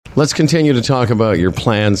let's continue to talk about your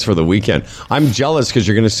plans for the weekend. I'm jealous because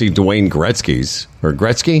you're going to see Dwayne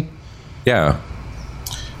Gretzky? Yeah.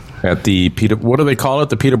 At the what do they call it?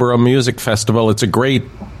 The Peterborough Music Festival. It's a great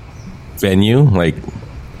venue. Like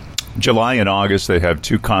July and August, they have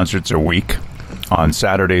 2 concerts a week on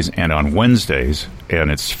Saturdays and on Wednesdays,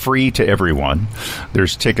 and it's free to everyone.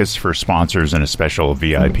 There's tickets for sponsors and a special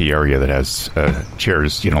VIP area that has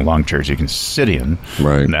chairs, long chairs you can sit in.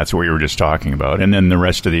 Right. And that's what we were just talking about. And then the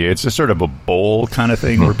rest of it's a sort of a bowl kind of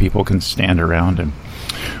thing where people can stand around and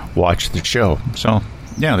watch the show. So,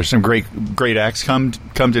 yeah, there's some great acts come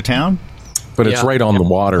to town. But it's right on the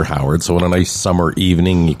water, Howard. So on a nice summer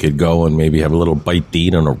evening, you could go and maybe have a little bite to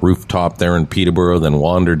eat on a rooftop there in Peterborough, then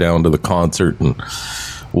wander down to the concert and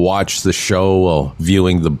watch the show while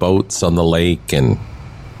viewing the boats on the lake. And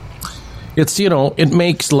it's, it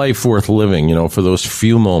makes life worth living, for those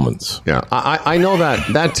few moments. Yeah, I know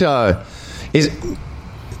that is.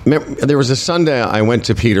 There was a Sunday I went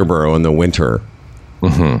to Peterborough in the winter.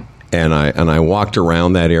 Mm-hmm. And I walked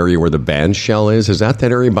around that area where the band shell is. Is that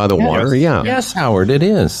area by the water? Yeah. Yes, Howard, it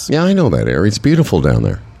is. Yeah, I know that area. It's beautiful down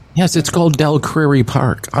there. Yes, it's called Del Creary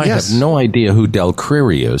Park. I have no idea who Del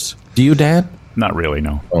Creary is. Do you, Dad? Not really,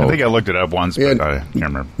 no. I think I looked it up once, but I can't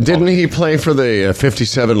remember. Didn't he play for the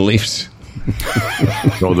 57 Leafs?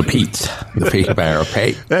 No, the Petes. The Peterborough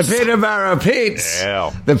Petes. The Peterborough Petes.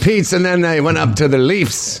 Yeah. The Petes, and then they went up to the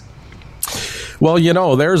Leafs. Well,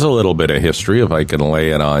 there's a little bit of history, if I can lay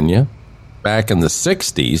it on you. Back in the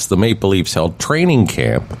 60s, the Maple Leafs held training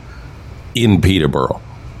camp in Peterborough.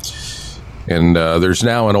 And there's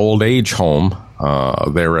now an old age home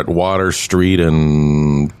there at Water Street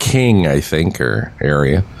and King, I think, or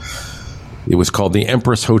area. It was called the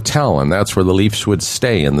Empress Hotel, and that's where the Leafs would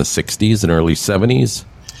stay in the 60s and early 70s.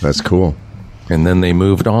 That's cool. And then they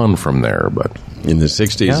moved on from there, but... In the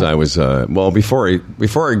 60s, I was,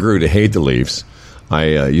 before I grew to hate the Leafs,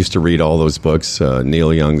 I used to read all those books,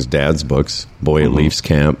 Neil Young's dad's books, Boy at Leafs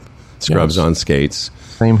Camp, Scrubs on Skates.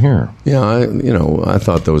 Same here. Yeah, I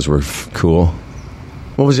thought those were cool.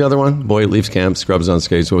 What was the other one? Boy at Leafs Camp, Scrubs on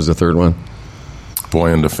Skates. What was the third one?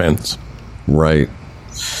 Boy on Defense. Right.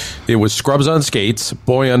 It was Scrubs on Skates,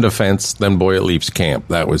 Boy on Defense, then Boy at Leafs Camp.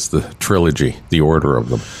 That was the trilogy, the order of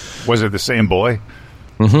them. Was it the same boy?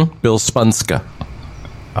 Mm-hmm. Bill Spunska.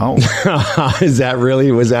 Oh, is that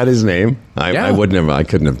really? Was that his name? I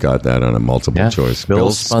couldn't have got that on a multiple choice. Bill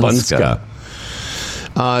Spunska.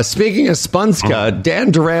 Speaking of Spunska,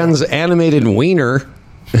 Dan Duran's animated wiener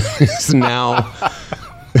is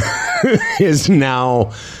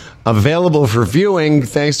now available for viewing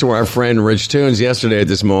thanks to our friend Rich Tunes. Yesterday at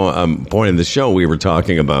this point in the show, we were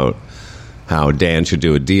talking about how Dan should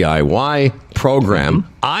do a DIY program.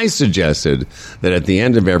 I suggested that at the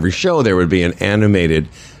end of every show there would be an animated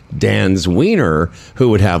Dan's Wiener who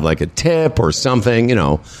would have like a tip or something,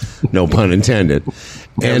 no pun intended.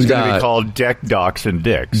 And it's going to be called Deck, Docs, and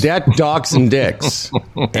Dicks. Deck, Docs, and Dicks.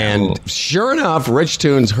 And sure enough, Rich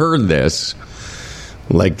Tunes heard this,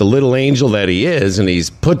 like the little angel that he is, and he's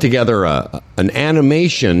put together an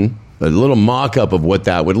animation, a little mock-up of what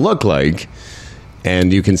that would look like.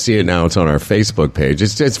 And you can see it now. It's on our Facebook page.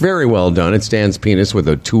 It's very well done. It's Dan's penis with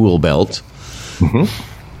a tool belt.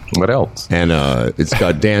 Mm-hmm. What else? And it's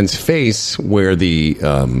got Dan's face where the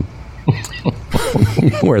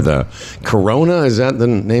where the corona, is that the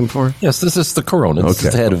name for it? Yes, this is the corona. This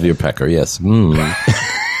is the head of your pecker, yes. Mm.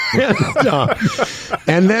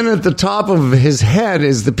 And then at the top of his head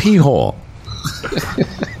is the pee hole.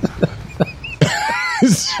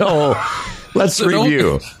 So... Let's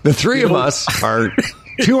review. The three of us are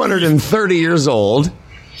 230 years old.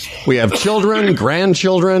 We have children,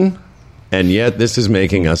 grandchildren, and yet this is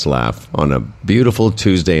making us laugh on a beautiful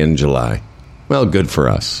Tuesday in July. Well, good for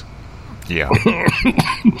us. Yeah.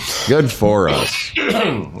 Good for us.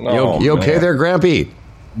 You okay there, Grampy?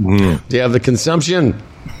 Mm. Do you have the consumption?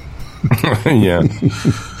 Yeah.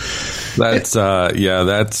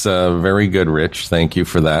 That's very good, Rich. Thank you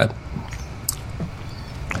for that.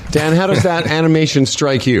 Dan, how does that animation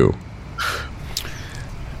strike you?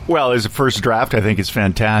 Well, as a first draft, I think it's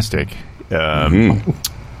fantastic. The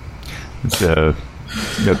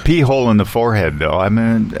pee hole in the forehead, though. I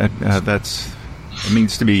mean, it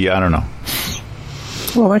needs to be. I don't know.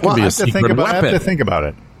 Well, that could be a secret weapon. I have to think about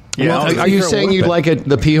it. Yeah, well, are you saying you'd like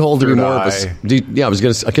the pee hole to be more of a? I was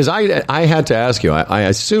going to, because I had to ask you. I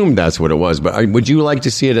assumed that's what it was, but would you like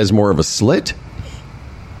to see it as more of a slit?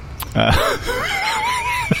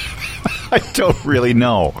 I don't really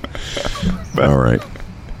know. But all right.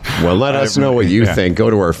 Well, let us know what you think. Go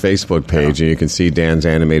to our Facebook page, and you can see Dan's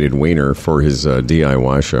animated wiener for his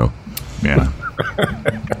DIY show. Yeah.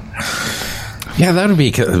 Yeah, that would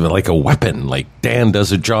be like a weapon. Like Dan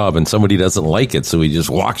does a job and somebody doesn't like it, so he just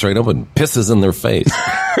walks right up and pisses in their face.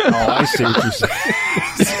 I see what you're saying.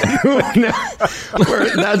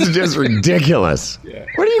 That's just ridiculous. Yeah.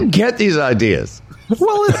 Where do you get these ideas?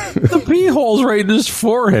 Well, the pee hole's right in his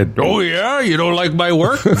forehead. Oh, yeah? You don't like my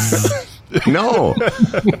work? No.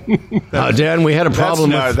 Dan, we had a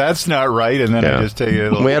problem. That's not right. And then I just take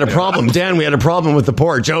it. We had a problem. Dan, we had a problem with the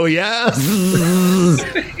porch. Oh, yeah.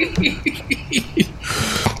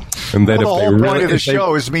 And then the whole point of the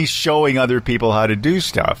show is me showing other people how to do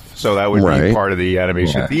stuff. So that would be part of the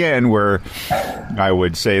animation at the end where I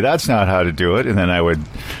would say, that's not how to do it. And then I would,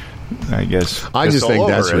 I guess. I just think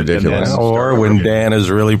that's ridiculous. Or when Dan is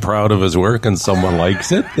really proud of his work and someone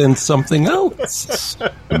likes it, then something else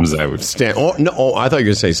comes out. I thought you were going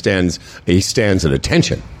to say he stands at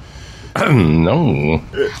attention. No.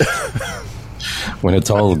 When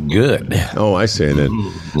it's all good. Oh, I see it.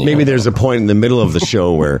 Maybe there's a point in the middle of the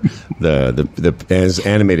show where the as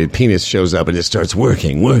animated penis shows up and it starts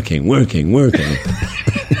working.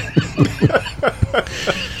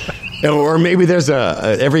 Or maybe there's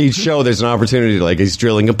every show there's an opportunity, like he's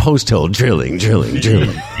drilling a post hole, drilling. This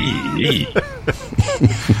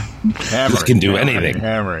can do anything.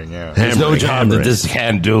 Hammering, yeah. There's no job that this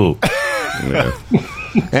can't do. Yeah.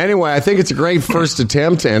 Anyway, I think it's a great first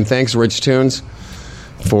attempt, and thanks, Rich Tunes,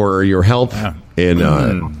 for your help in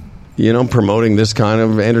promoting this kind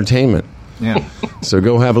of entertainment. Yeah. So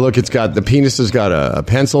go have a look. The penis has got a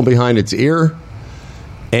pencil behind its ear,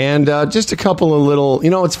 and just a couple of little.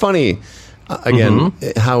 It's funny. Again,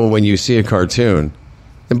 how when you see a cartoon.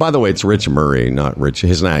 And by the way, it's Rich Murray, not Rich.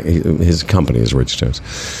 His company is Rich Tunes.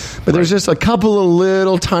 But there's just a couple of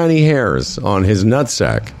little tiny hairs on his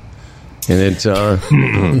nutsack. And it,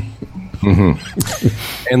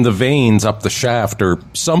 and the veins up the shaft are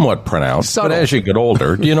somewhat pronounced. Subtle. But as you get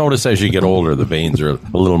older, you notice as you get older, the veins are a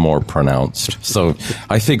little more pronounced. So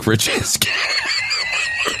I think Rich has captured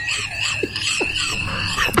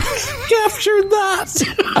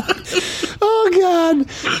that. Oh God,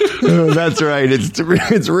 that's right.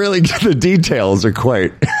 It's really the details are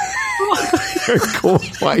quite.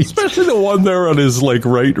 Especially the one there on his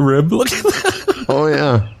right rib. Look at that. Oh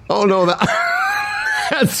yeah. Oh no,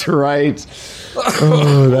 that's right.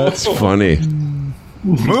 Oh, that's funny.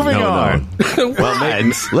 Moving on. Well,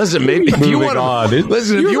 maybe if you want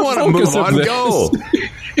to move on, go.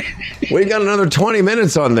 We got another 20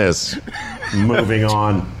 minutes on this. Moving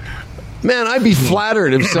on. Man, I'd be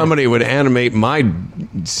flattered if somebody would animate my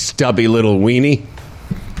stubby little weenie.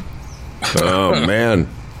 Oh man,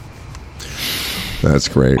 that's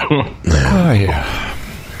great. Oh yeah.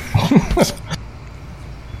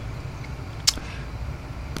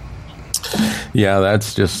 Yeah,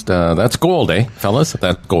 that's just that's gold, eh, fellas?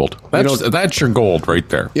 That's gold. That's your gold right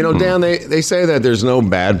there. Dan, they say that there's no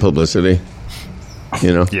bad publicity.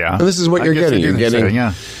 Yeah. And this is what you're getting. You're getting.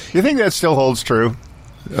 Yeah. You think that still holds true?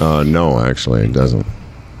 No, actually, it doesn't.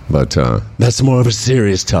 But that's more of a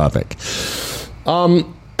serious topic.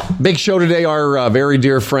 Big show today. Our very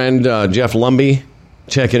dear friend Jeff Lumby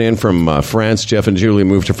checking in from France. Jeff and Julie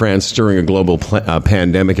moved to France during a global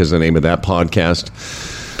pandemic is the name of that podcast.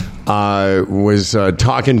 Was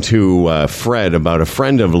talking to Fred about a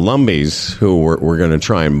friend of Lumby's who we're going to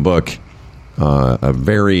try and book, a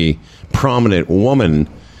very prominent woman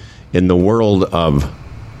in the world of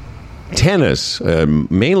tennis,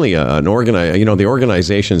 mainly the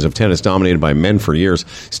organizations of tennis dominated by men for years.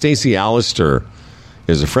 Stacey Allister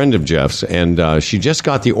is a friend of Jeff's, and she just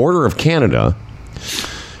got the Order of Canada.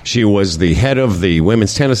 She was the head of the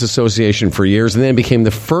Women's Tennis Association for years, and then became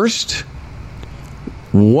the first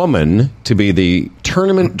woman to be the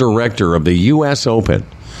tournament director of the U.S. Open,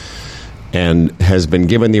 and has been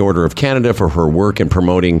given the Order of Canada for her work in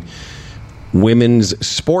promoting women's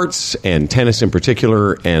sports and tennis in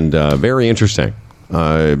particular, and very interesting.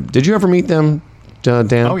 Did you ever meet them,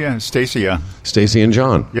 Dan? Oh, yeah, Stacey, yeah. Stacey and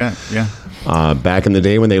John. Yeah. Back in the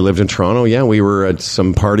day when they lived in Toronto, we were at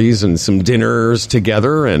some parties and some dinners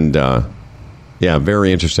together, and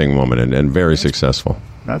very interesting woman and very successful.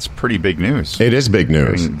 That's pretty big news. It is big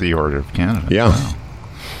news. The Order of Canada. Yeah. Wow.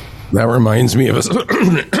 That reminds me of a...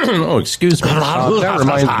 oh, excuse me. That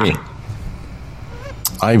reminds me.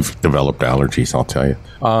 I've developed allergies, I'll tell you.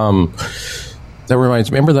 That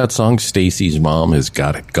reminds me. Remember that song, Stacy's Mom Has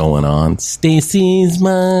Got It Going On? Stacy's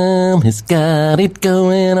Mom Has Got It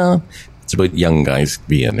Going On. It's about young guys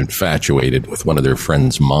being infatuated with one of their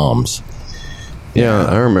friends' moms. Yeah,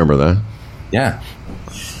 I remember that. Yeah.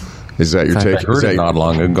 Is that your take? I heard it not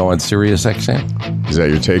long ago on Sirius XM. Is that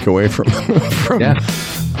your takeaway from? Yeah.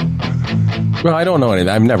 Well, I don't know anything.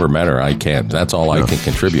 I've never met her. I can't. That's all I can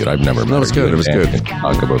contribute. I've never met her. That was good. It was good.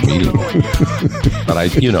 Talk about meeting. But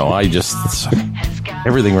I just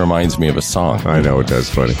everything reminds me of a song. I know it does.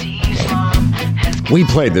 Funny. We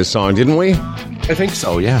played this song, didn't we? I think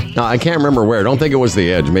so. Yeah. No, I can't remember where. I don't think it was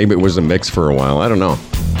The Edge. Maybe it was a mix for a while. I don't know.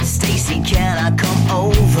 Stacy, can I come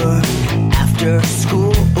over after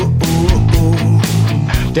school?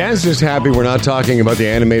 Dan's just happy we're not talking about the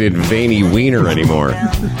animated veiny wiener anymore.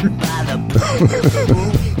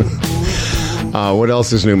 What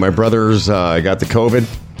else is new? My brother's got the COVID.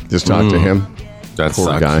 Just talked to him. That Poor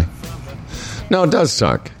sucks. guy. No, it does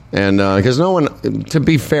suck. And because no one, to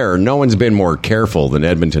be fair, no one's been more careful than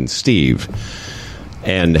Edmonton Steve,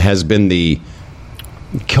 and has been the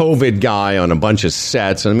COVID guy on a bunch of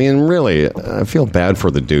sets. I mean, really, I feel bad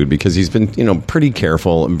for the dude because he's been, pretty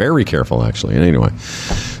careful, very careful, actually. And anyway,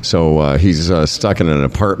 so he's stuck in an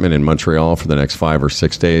apartment in Montreal for the next 5 or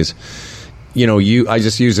 6 days. I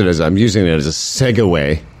just use it I'm using it as a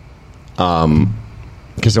segue,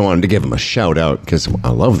 because I wanted to give him a shout out because I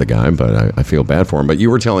love the guy, but I feel bad for him. But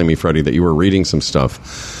you were telling me, Freddie, that you were reading some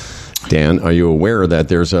stuff. Dan, are you aware that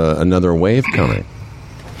there's another wave coming?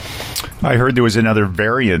 I heard there was another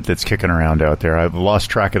variant that's kicking around out there. I've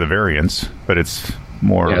lost track of the variants, but it's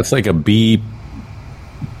more... Yeah, it's like a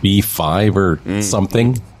B5 or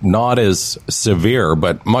something. Not as severe,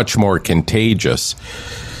 but much more contagious.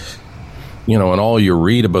 And all you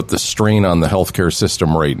read about the strain on the healthcare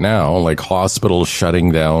system right now, like hospitals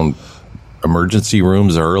shutting down emergency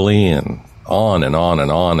rooms early and on and on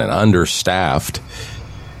and on and understaffed,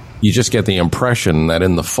 you just get the impression that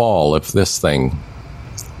in the fall, if this thing...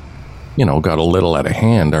 got a little out of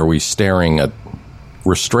hand, are we staring at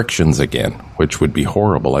restrictions again, which would be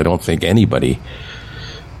horrible. I don't think anybody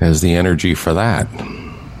has the energy for that.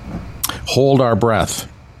 Hold our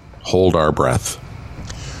breath. Hold our breath.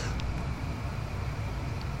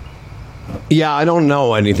 Yeah, I don't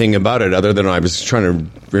know anything about it other than I was trying to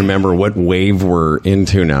remember what wave we're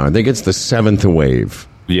into now. I think it's the 7th wave.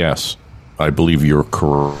 Yes, I believe you're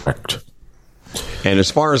correct. And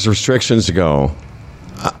as far as restrictions go...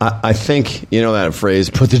 I think, that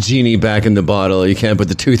phrase, put the genie back in the bottle, you can't put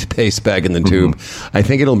the toothpaste back in the tube. I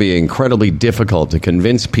think it'll be incredibly difficult to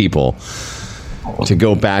convince people to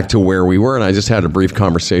go back to where we were. And I just had a brief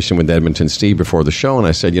conversation with Edmonton Steve before the show, and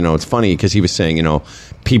I said, it's funny because he was saying,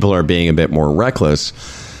 people are being a bit more reckless.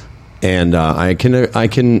 And I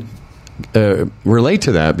can relate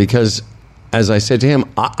to that because, as I said to him,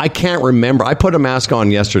 I can't remember. I put a mask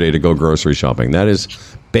on yesterday to go grocery shopping. That is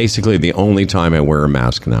basically the only time I wear a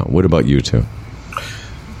mask now. What about you two?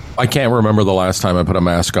 I can't remember the last time I put a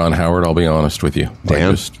mask on, Howard. I'll be honest with you.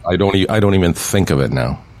 Dan? I don't even think of it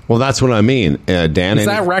now. Well, that's what I mean, Dan. Is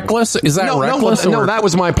that reckless? Is that reckless? No, that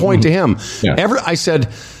was my point to him. Yeah. I said,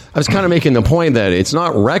 I was kind of making the point that it's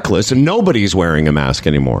not reckless and nobody's wearing a mask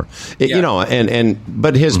anymore.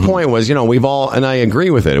 But his point was, we've all, and I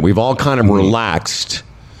agree with it, we've all kind of relaxed.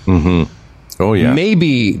 Mm-hmm. Oh, yeah.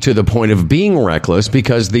 Maybe to the point of being reckless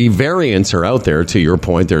because the variants are out there. To your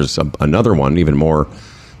point, there's another one, even more.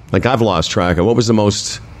 Like, I've lost track of what was the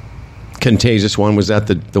most contagious one. Was that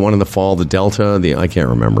the one in the fall, the Delta? I can't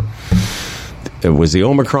remember. It was the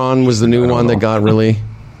Omicron was the new one that got really...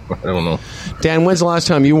 I don't know. Dan, when's the last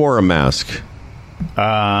time you wore a mask?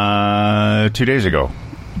 2 days ago.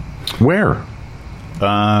 Where?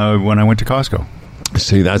 When I went to Costco.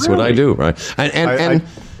 See, that's what I do, right? And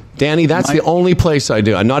Danny, that's the only place I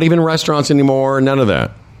do. I'm not even restaurants anymore, none of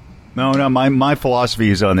that. No, my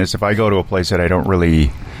philosophy is on this. If I go to a place that I don't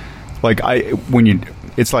really...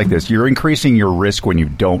 It's like this. You're increasing your risk when you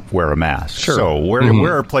don't wear a mask. Sure. So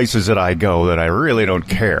where are places that I go that I really don't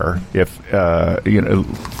care if, I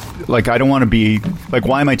don't want to be... Like,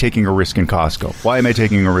 why am I taking a risk in Costco? Why am I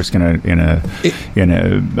taking a risk in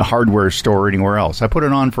a hardware store or anywhere else? I put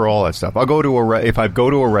it on for all that stuff. I'll go to if I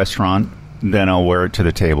go to a restaurant... Then I'll wear it to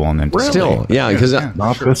the table and then... Still, yeah, because...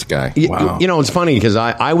 Not this guy. Wow. It's funny because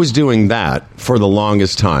I was doing that for the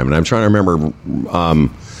longest time. And I'm trying to remember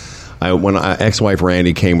when ex-wife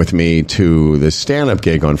Randy came with me to the stand-up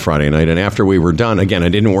gig on Friday night. And after we were done, again, I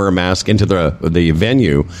didn't wear a mask into the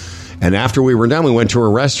venue. And after we were done, we went to a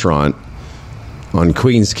restaurant on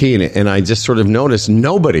Queens Quay, and I just sort of noticed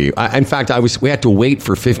nobody. In fact, we had to wait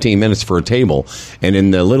for 15 minutes for a table, and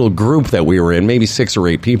in the little group that we were in, maybe 6 or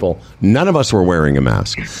 8 people, none of us were wearing a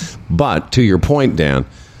mask. But to your point, Dan,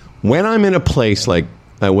 when I'm in a place like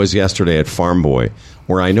I was yesterday at Farm Boy,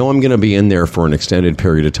 where I know I'm going to be in there for an extended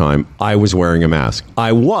period of time, I was wearing a mask.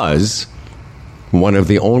 I was one of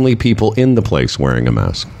the only people in the place wearing a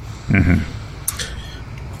mask. Mm-hmm.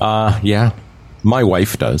 Yeah, my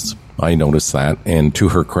wife does. I noticed that. And to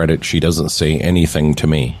her credit, she doesn't say anything to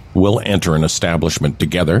me. We'll enter an establishment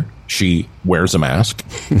together. She wears a mask,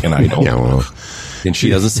 and I don't. Yeah, well, and she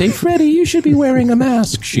doesn't say, Freddie, you should be wearing a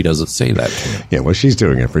mask. She doesn't say that to me. yeah, well, she's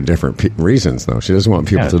doing it for different reasons, though. She doesn't want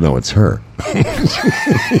people to know it's her. He's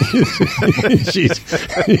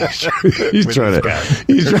trying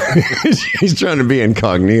to be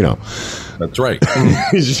incognito. That's right.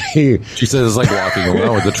 She says it's like walking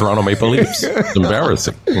around with the Toronto Maple Leafs. It's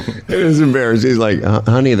embarrassing. It is embarrassing. He's like,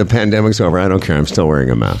 honey, the pandemic's over. I don't care. I'm still wearing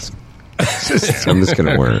a mask. I'm just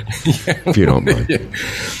going to wear it, if you don't mind.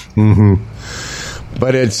 Mm-hmm.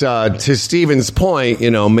 But it's to Stephen's point,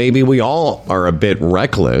 maybe we all are a bit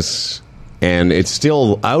reckless, and it's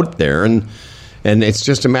still out there, and it's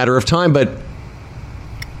just a matter of time. But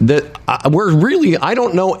I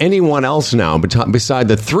don't know anyone else now beside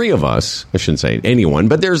the three of us. I shouldn't say anyone,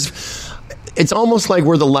 but it's almost like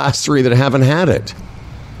we're the last three that haven't had it.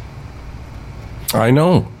 I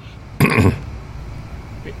know.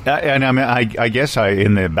 And I mean, I guess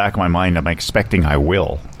in the back of my mind, I'm expecting I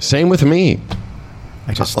will. Same with me.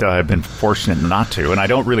 I just I've been fortunate not to, and I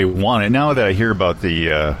don't really want it. Now that I hear about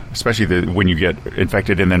especially when you get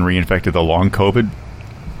infected and then reinfected, the long COVID,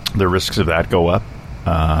 the risks of that go up,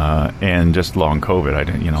 and just long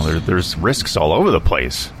COVID. There's risks all over the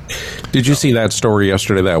place. Did you see that story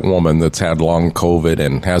yesterday? That woman that's had long COVID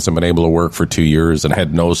and hasn't been able to work for 2 years and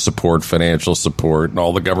had no support, financial support, and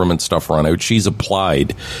all the government stuff run out. She's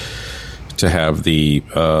applied to have the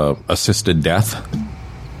assisted death.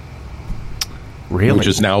 Really? Which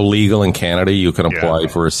is now legal in Canada. You can apply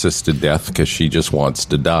for assisted death because she just wants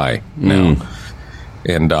to die now.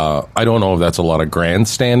 And I don't know if that's a lot of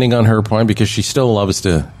grandstanding on her point, because she still loves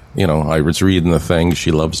to, I was reading the thing,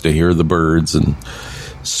 she loves to hear the birds and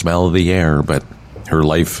smell the air, but her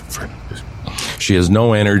life, she has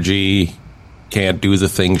no energy, can't do the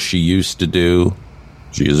things she used to do.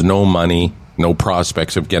 She has no money, no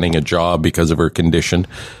prospects of getting a job because of her condition,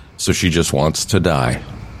 so she just wants to die.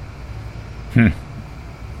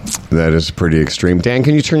 That is pretty extreme. Dan,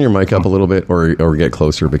 can you turn your mic up a little bit or get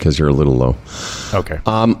closer because you're a little low? Okay.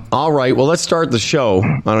 All right. Well, let's start the show.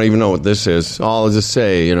 I don't even know what this is. I'll just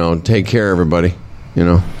say, take care, everybody.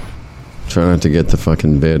 Try not to get the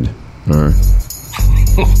fucking bid. All right.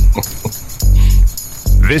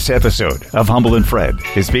 This episode of Humble and Fred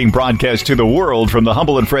is being broadcast to the world from the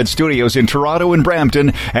Humble and Fred studios in Toronto and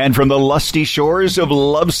Brampton, and from the lusty shores of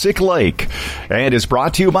Lovesick Lake, and is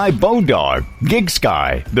brought to you by Bodog, Gig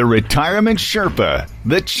Sky, the Retirement Sherpa,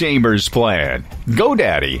 the Chambers Plan,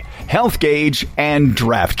 GoDaddy, Health Gauge, and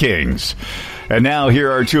DraftKings. And now here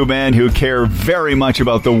are two men who care very much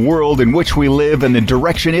about the world in which we live and the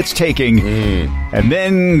direction it's taking, and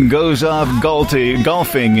then goes off golfing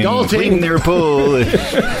and cleaning their pool.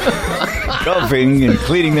 Golfing and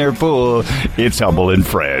cleaning their pool. It's Humble and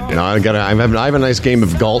Fred. No, I have a nice game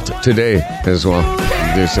of Galt today as well.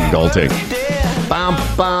 Do some Galting.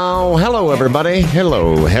 Bow, bow. Hello, everybody.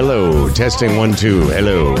 Hello. Testing 1 2.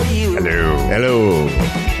 Hello.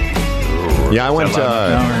 Yeah,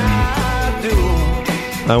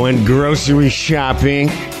 I went grocery shopping,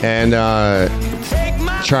 and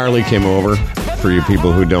Charlie came over. For you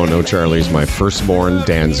people who don't know, Charlie's my firstborn,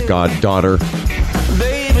 Dan's goddaughter.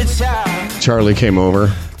 Charlie came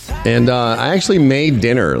over, and I actually made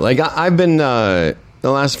dinner. Like, I've been, the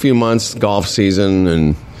last few months, golf season,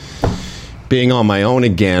 and being on my own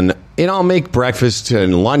again, I'll make breakfast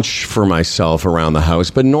and lunch for myself around the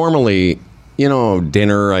house, but normally,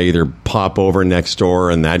 dinner, I either pop over next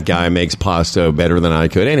door and that guy makes pasta better than I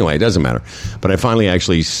could. Anyway, it doesn't matter. But I finally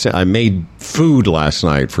I made food last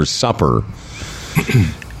night for supper.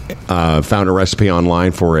 Found a recipe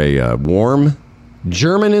online for a warm,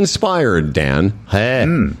 German-inspired, Dan. Hey.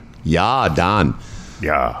 Yeah, Dan.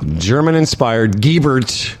 Yeah. German-inspired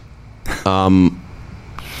Giebert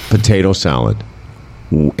potato salad.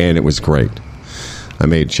 And it was great. I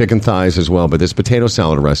made chicken thighs as well, but this potato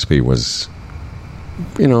salad recipe was,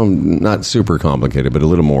 not super complicated, but a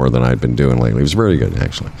little more than I'd been doing lately. It was very good,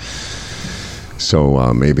 actually.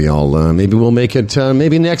 So maybe we'll make it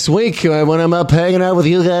maybe next week when I'm up hanging out with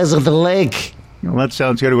you guys at the lake. Well, that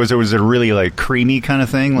sounds good. Was it a really creamy kind of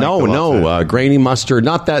thing? Grainy mustard.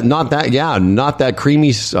 Not that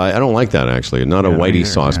creamy. I don't like that, actually. Not a whitey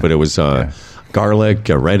sauce, but it was garlic,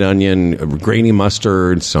 red onion, grainy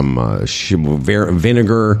mustard, some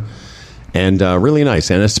vinegar, and really nice,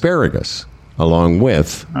 and asparagus, along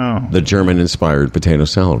with the German-inspired potato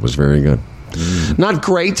salad. It was very good. Not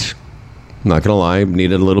great. Not going to lie.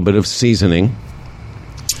 Needed a little bit of seasoning.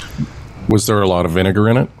 Was there a lot of vinegar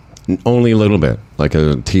in it? Only a little bit, like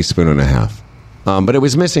a teaspoon and a half. But it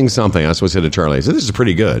was missing something. I was supposed to say to Charlie, I said, this is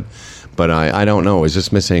pretty good. But I don't know. It's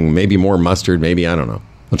just missing maybe more mustard. Maybe, I don't know.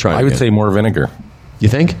 I'll try it I would again. say more vinegar. You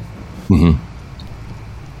think? Mm-hmm.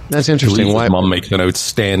 That's interesting. Lisa's Why? mom makes an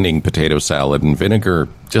outstanding potato salad, and vinegar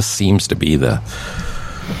just seems to be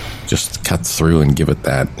just cut through and give it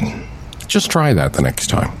that. Just try that the next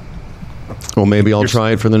time. Well, maybe I'll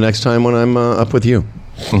try it for the next time when I'm up with you.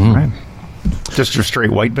 Right. Just your straight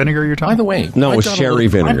white vinegar you're talking? By the way, No, I've it's got sherry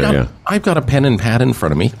vinegar, I've got a pen and pad in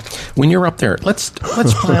front of me. When you're up there, let's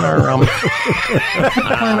plan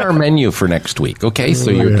our menu for next week. Okay, so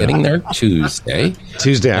you're getting there Tuesday.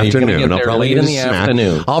 Tuesday And you're gonna afternoon. get I'll there probably late get in a the snack.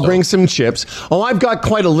 afternoon. I'll bring some chips. Oh, I've got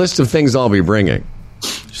quite a list of things I'll be bringing.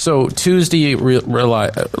 So Tuesday,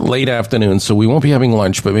 late afternoon, so we won't be having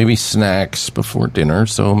lunch, but maybe snacks before dinner.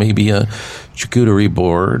 So maybe a charcuterie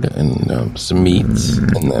board and some meats.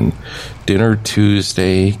 And then dinner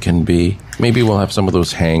Tuesday can be, maybe we'll have some of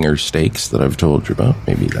those hanger steaks that I've told you about.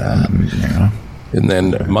 Maybe that. Yeah. And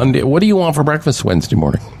then Monday, what do you want for breakfast Wednesday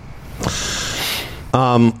morning?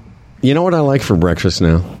 You know what I like for breakfast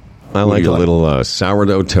now? I like do you a like? little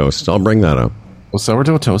sourdough toast. I'll bring that up. Well,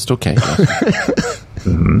 sourdough toast, okay.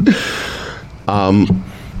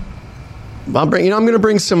 I'll bring. I'm going to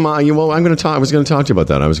bring some. I was going to talk to you about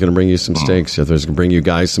that. I was going to bring you some steaks. I was going to bring you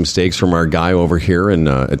guys some steaks from our guy over here in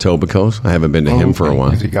Etobicoke. I haven't been to him for a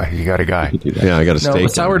while. You got a guy. Yeah, I got a No, steak. the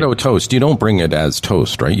sourdough toast, you don't bring it as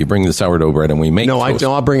toast, right? You bring the sourdough bread and we make No, toast.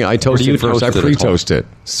 I'll bring it. I toast you it first. I toast it at home? pre-toast it.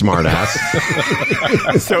 Smart ass.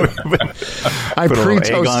 So I put a little egg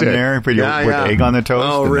pre-toast on it. there. Put egg on the toast.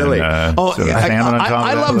 Oh, and really? Then, Oh, some I salmon on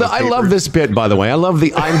top. love of the. that, I little love paper. this bit. By the way, I love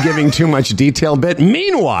the. I'm giving too much detail bit.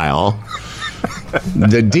 Meanwhile,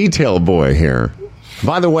 the detail boy here.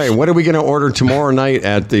 By the way, what are we going to order tomorrow night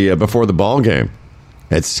at the before the ball game?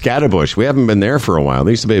 At Scatterbush. We haven't been there for a while.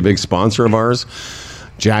 They used to be a big sponsor of ours,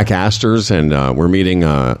 Jack Astor's, and we're meeting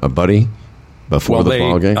a buddy before the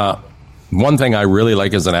ball game. One thing I really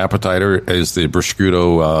like as an appetizer is the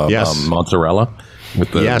prosciutto Yes. mozzarella with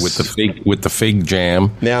the fig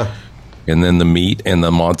jam. Yeah. And then the meat and the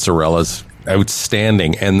mozzarella's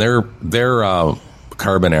outstanding. And their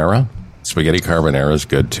carbonara, spaghetti carbonara is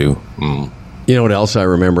good too. Mm. You know what else I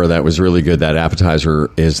remember that was really good? That appetizer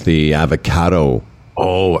is the avocado.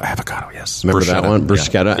 Oh, avocado, yes. Remember that one?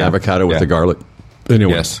 Bruschetta, Yeah. avocado with Yeah. the garlic.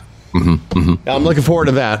 Anyway. Yes. I'm looking forward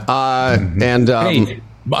to that. And Hey,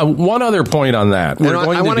 one other point on that. and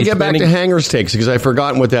I want to get back to hanger steaks because I've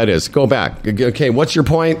forgotten what that is. Go back. Okay, what's your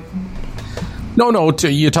point? No.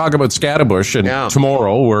 You talk about Scatterbush, and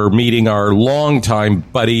tomorrow we're meeting our longtime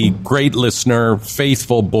buddy, great listener,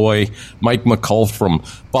 faithful boy, Mike McCullough from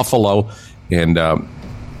Buffalo, and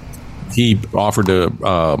he offered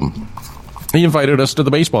to. He invited us to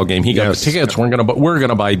the baseball game. He got the tickets. We're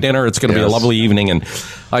gonna buy dinner. It's gonna be a lovely evening, and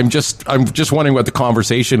I'm just wondering what the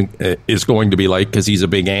conversation is going to be like because he's a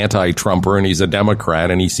big anti-Trumper and he's a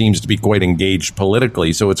Democrat and he seems to be quite engaged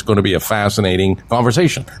politically. So it's going to be a fascinating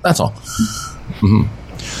conversation. That's all.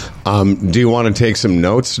 Mm-hmm. Do you want to take some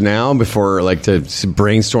notes now before, like, to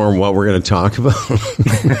brainstorm what we're going to talk about?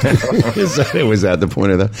 Was that the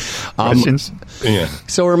point of that? Questions? Yeah.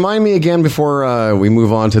 So remind me again before we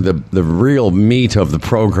move on to the real meat of the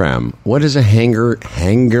program. What is a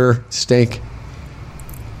hanger steak?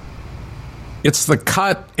 It's a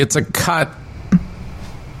cut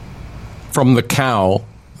from the cow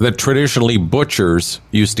that traditionally butchers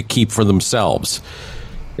used to keep for themselves.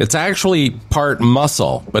 It's actually part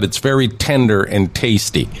muscle, but it's very tender and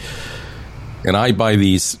tasty. And I buy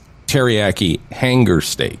these teriyaki hanger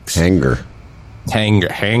steaks. Hanger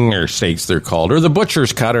steaks, they're called, or the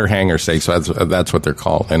butcher's cut or hanger steaks. That's what they're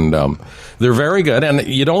called, and they're very good. And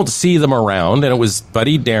you don't see them around. And it was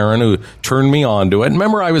Buddy Darren who turned me on to it.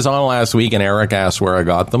 Remember, I was on last week, and Eric asked where I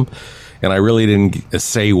got them, and I really didn't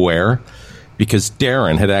say where. Because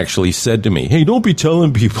Darren had actually said to me, "Hey, don't be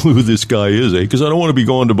telling people who this guy is, because I don't want to be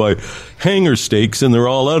going to buy hanger steaks and they're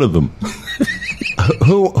all out of them."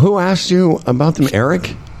 Who asked you about them,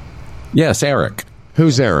 Eric? Yes, Eric.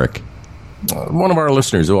 Who's Eric? One of our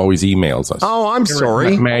listeners who always emails us. Oh, I'm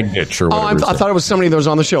sorry. Magnich or whatever. I thought it was somebody that was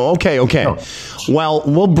on the show. Okay. No. Well,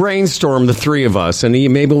 we'll brainstorm, the three of us, and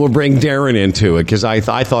maybe we'll bring Darren into it because I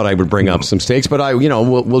thought I would bring up some steaks, but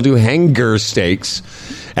we'll do hanger steaks,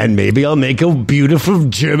 and maybe I'll make a beautiful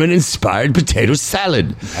German-inspired potato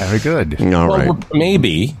salad. Very good. All right.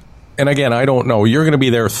 Maybe, and again, I don't know. You're going to be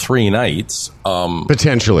there 3 nights.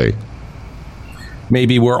 Potentially.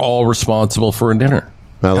 Maybe we're all responsible for a dinner.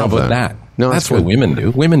 I love How about that? No, that's what women do.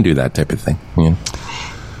 Women do that type of thing. Yeah.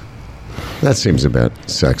 That seems a bit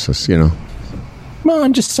sexist, Well,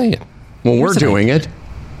 I'm just saying. Well, we're doing it.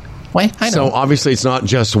 Why? I know. So obviously it's not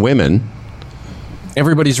just women.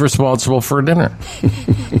 everybody's responsible for dinner.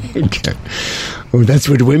 Okay. Oh, that's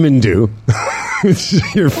what women do.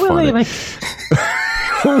 You're funny.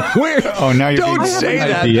 now you're don't being say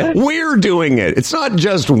that. idea. We're doing it. It's not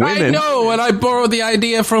just women. I know, and I borrowed the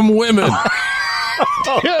idea from women.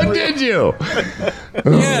 Did you?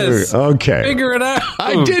 Yes. Okay. Figure it out.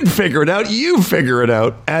 I did figure it out. You figure it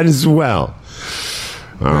out as well.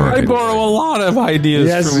 All right. I borrow a lot of ideas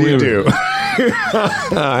Yes, from you women. do.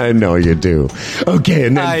 I know you do. Okay,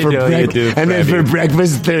 and then I for know you do, and then Freddie. for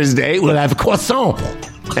breakfast Thursday, we'll have croissant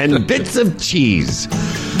and bits of cheese.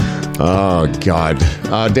 Oh, God.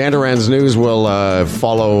 Dan Duran's News will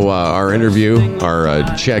follow our interview, our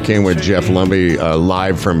check-in with Jeff Lumby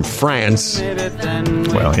live from France.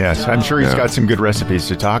 Well, yes, I'm sure he's got some good recipes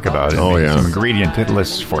to talk about. And maybe some ingredient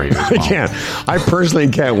lists for you as well. I personally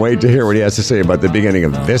can't wait to hear what he has to say about the beginning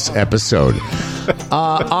of this episode.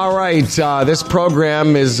 All right, this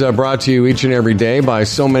program is brought to you each and every day by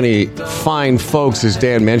so many fine folks, as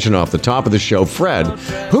Dan mentioned off the top of the show. Fred,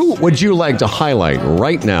 who would you like to highlight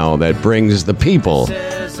right now that brings the people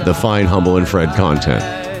the fine, humble, and Fred content?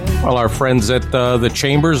 Well, our friends at the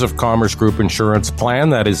Chambers of Commerce Group Insurance Plan,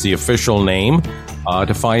 that is the official name.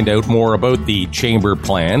 To find out more about the Chamber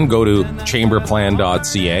Plan, go to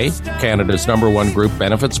chamberplan.ca, Canada's #1 group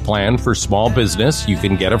benefits plan for small business. You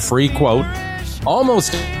can get a free quote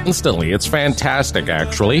almost instantly. It's fantastic,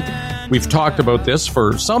 actually. We've talked about this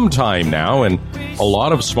for some time now, and a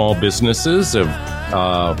lot of small businesses have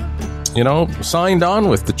signed on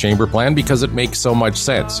with the Chamber Plan because it makes so much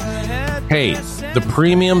sense. Hey, the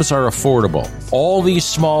premiums are affordable. All these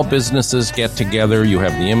small businesses get together. You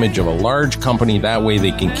have the image of a large company. That way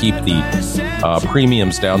they can keep the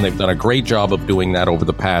premiums down. They've done a great job of doing that over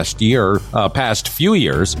the past few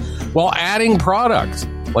years, while adding products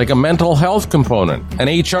like a mental health component, an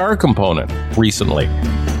HR component recently.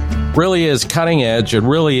 Really is cutting edge. It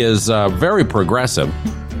really is very progressive.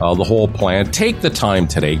 The whole plan. Take the time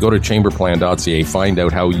today. Go to chamberplan.ca. Find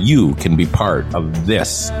out how you can be part of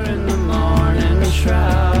this.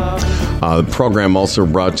 The program also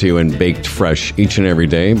brought to you and baked fresh each and every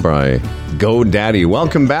day by GoDaddy.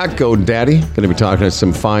 Welcome back, GoDaddy. Going to be talking to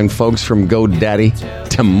some fine folks from GoDaddy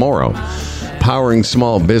tomorrow. Powering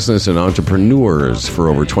small business and entrepreneurs for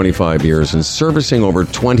over 25 years and servicing over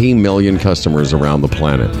 20 million customers around the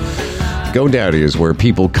planet. GoDaddy is where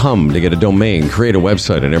people come to get a domain, create a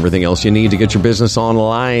website, and everything else you need to get your business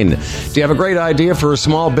online. Do you have a great idea for a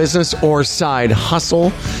small business or side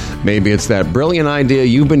hustle? Maybe it's that brilliant idea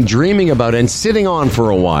you've been dreaming about and sitting on for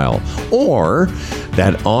a while. Or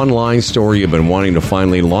that online store you've been wanting to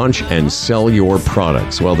finally launch and sell your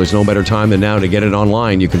products. Well, there's no better time than now to get it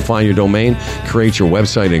online. You can find your domain, create your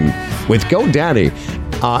website with GoDaddy,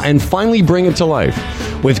 and finally bring it to life.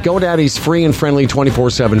 With GoDaddy's free and friendly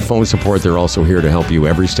 24/7 phone support, they're also here to help you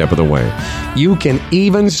every step of the way. You can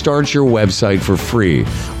even start your website for free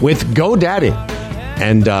with GoDaddy.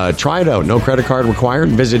 And try it out. No credit card required.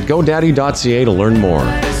 Visit GoDaddy.ca to learn more.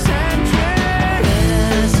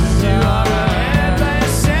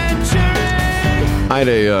 I had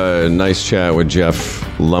a nice chat with Jeff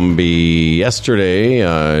Lumby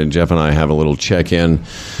yesterday. Jeff and I have a little check-in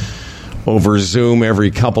over Zoom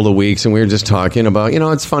every couple of weeks, and we were just talking about,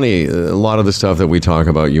 it's funny, a lot of the stuff that we talk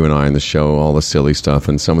about, you and I, in the show, all the silly stuff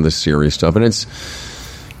and some of the serious stuff, and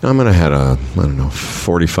I'm going to have a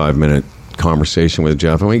 45-minute conversation with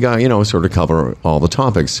Jeff, and we got, sort of cover all the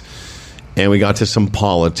topics, and we got to some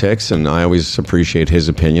politics, and I always appreciate his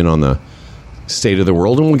opinion on the state of the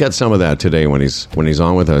world, and we'll get some of that today when he's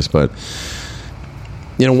on with us, but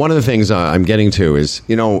one of the things I'm getting to is,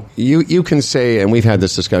 you can say, and we've had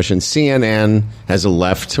this discussion, CNN has a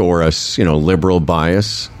left or a, liberal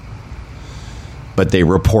bias, but they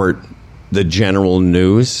report the general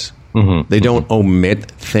news. Mm-hmm. They don't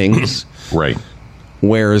omit things. Right.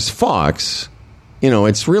 Whereas Fox,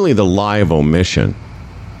 it's really the lie of omission.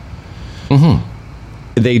 Mm-hmm.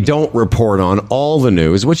 They don't report on all the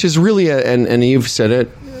news, which is really, and you've said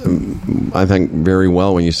it, I think very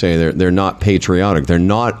well when you say they're not patriotic. They're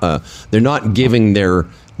not giving their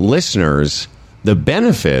listeners the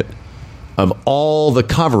benefit of all the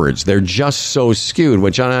coverage. They're just so skewed.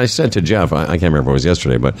 Which I said to Jeff, I can't remember if it was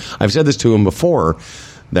yesterday, but I've said this to him before,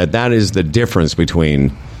 that is the difference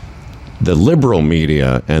between the liberal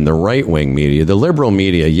media and the right-wing media. The liberal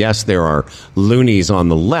media, yes, there are loonies on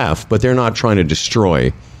the left, but they're not trying to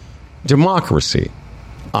destroy democracy,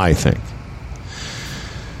 I think.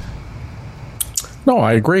 No,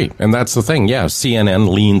 I agree. And that's the thing. Yeah,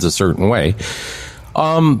 CNN leans a certain way.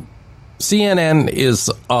 CNN is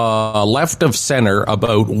left of center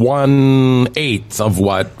about 1/8 of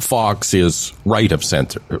what Fox is right of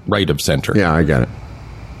center. Yeah, I get it.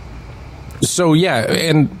 So, yeah,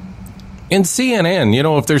 and in CNN,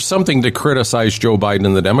 if there's something to criticize Joe Biden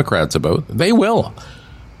and the Democrats about, they will.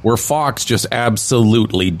 Where Fox just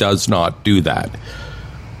absolutely does not do that.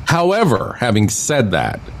 However, having said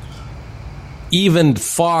that, even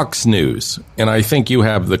Fox News, and I think you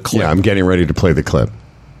have the clip. Yeah, I'm getting ready to play the clip.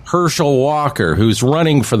 Herschel Walker, who's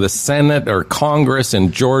running for the Senate or Congress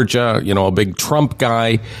in Georgia, a big Trump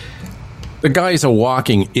guy. The guy's a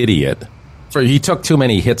walking idiot. He took too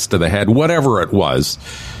many hits to the head, whatever it was.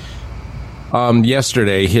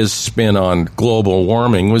 Yesterday, his spin on global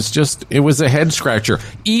warming was it was a head scratcher.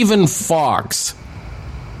 Even Fox,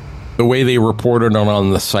 the way they reported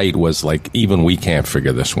on the site was like, even we can't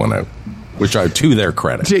figure this one out, which are to their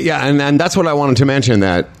credit. Yeah, and that's what I wanted to mention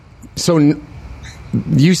that. So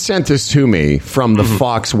you sent this to me from the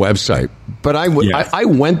Fox website, but I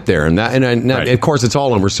went there, and right. Of course, it's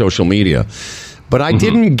all over social media. But I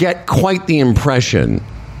didn't get quite the impression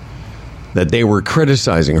that they were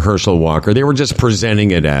criticizing Herschel Walker. They were just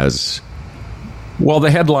presenting it as... Well,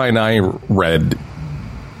 the headline I read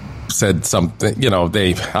said something,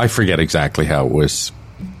 I forget exactly how it was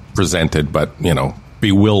presented, but,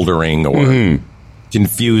 bewildering or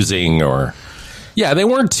confusing or... Yeah, they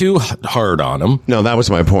weren't too hard on him. No, that was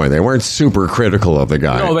my point. They weren't super critical of the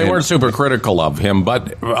guy. No, they weren't super critical of him,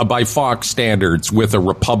 but by Fox standards, with a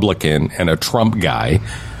Republican and a Trump guy,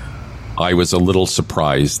 I was a little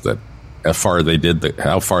surprised that how far they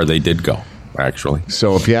did go, actually.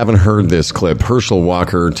 So if you haven't heard this clip, Herschel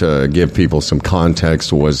Walker, to give people some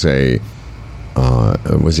context, was he a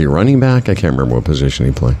running back? I can't remember what position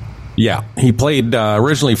he played. Yeah, he played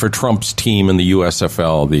originally for Trump's team in the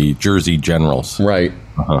USFL, the Jersey Generals. Right.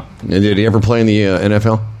 And did he ever play in the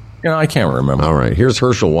NFL? Yeah, I can't remember. All right. Here's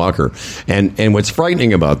Herschel Walker. And what's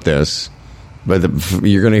frightening about this,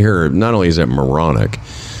 you're going to hear, not only is it moronic,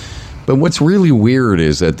 but what's really weird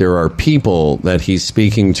is that there are people that he's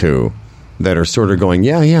speaking to that are sort of going,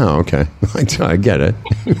 yeah, okay. I get it.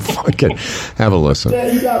 Fucking have a listen.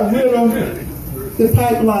 Yeah, you got rid of the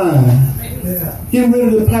pipeline. Get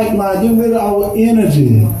rid of the pipeline. Get rid of our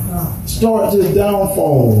energy. Start this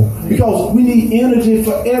downfall. Because we need energy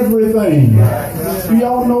for everything. Do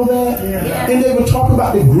y'all know that? And they were talking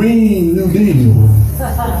about the Green New Deal.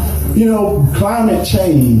 Climate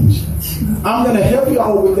change. I'm going to help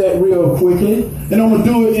y'all with that real quickly. And I'm going to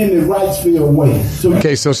do it in the Wrightsville way.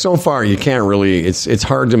 So far you can't really, it's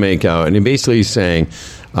hard to make out. And basically he's saying,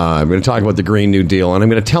 I'm going to talk about the Green New Deal, and I'm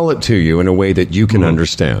going to tell it to you in a way that you can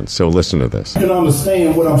understand. So listen to this. You can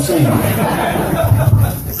understand what I'm saying.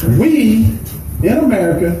 We, in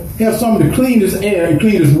America, have some of the cleanest air and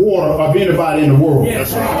cleanest water of anybody in the world.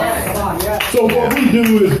 So what we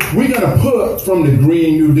do is we're going to put from the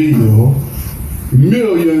Green New Deal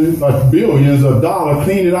millions or billions of dollars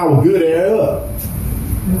cleaning our good air up.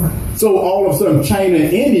 So all of a sudden, China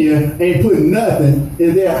and India ain't putting nothing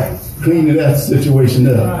in there cleaning that situation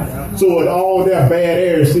up. So all their bad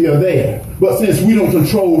air is still there. But since we don't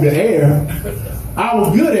control the air,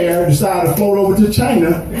 our good air decided to float over to China,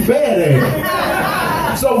 bad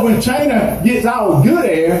air. So when China gets our good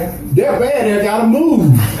air, their bad air got to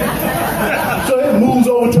move. So it moves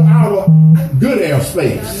over to our good air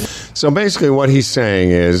space. So basically what he's saying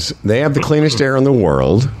is they have the cleanest air in the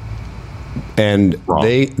world. And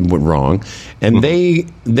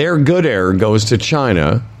their good air goes to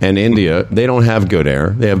China and India. They don't have good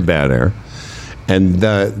air; they have bad air. And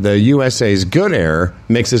the USA's good air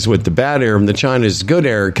mixes with the bad air, and the China's good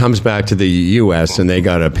air comes back to the US, and they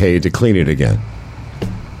got to pay to clean it again.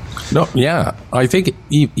 No, yeah, I think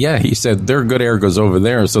he said their good air goes over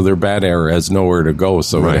there, so their bad air has nowhere to go,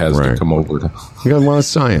 so it has to come over. You got a lot of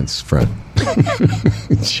science, Fred.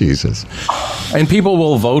 Jesus. And people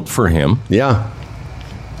will vote for him. Yeah.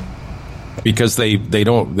 Because they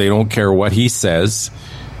don't care what he says.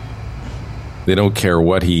 They don't care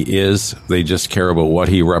what he is. They just care about what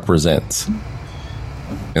he represents.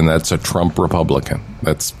 And that's a Trump Republican.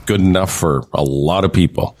 That's good enough for a lot of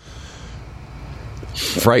people.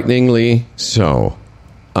 Frighteningly so.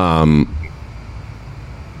 Yeah,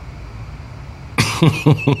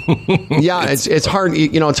 it's hard.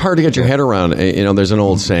 It's hard to get your head around. There's an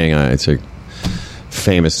old saying. It's a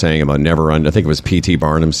famous saying about never. I think it was P.T.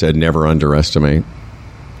 Barnum said, "Never underestimate."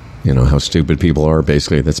 How stupid people are.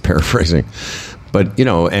 Basically, that's paraphrasing. But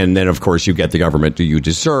and then of course you get the government do you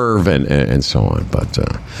deserve and so on. But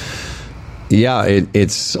yeah,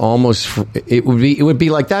 it's almost. It would be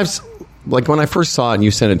like that's. Like when I first saw it and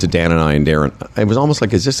you sent it to Dan and I and Darren, it was almost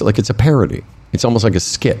like, is this like it's a parody? It's almost like a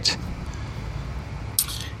skit.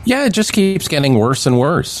 Yeah, it just keeps getting worse and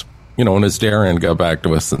worse. And as Darren got back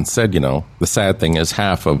to us and said, the sad thing is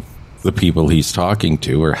half of the people he's talking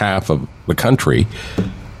to, or half of the country,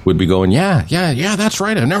 would be going, yeah, that's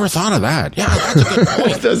right. I never thought of that. Yeah, that's a good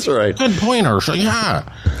point. That's right. Good point, Ursula.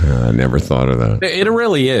 Yeah. I never thought of that. It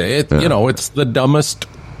really is. It's the dumbest.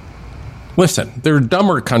 Listen, they're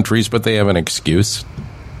dumber countries, but they have an excuse.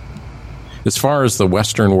 As far as the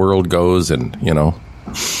Western world goes, and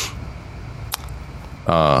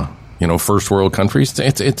first world countries,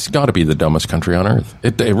 it's got to be the dumbest country on earth.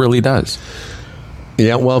 It really does.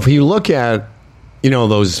 Yeah, well, if you look at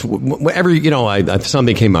those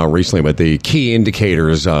something came out recently about the key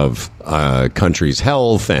indicators of countries'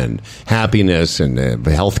 health and happiness and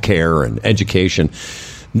healthcare and education.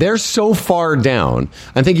 They're so far down.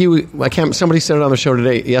 I think somebody said it on the show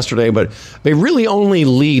yesterday, but they really only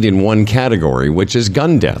lead in one category, which is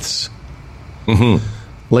gun deaths. Mm-hmm.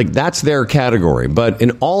 Like, that's their category. But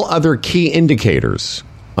in all other key indicators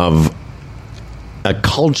of a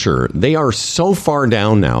culture, they are so far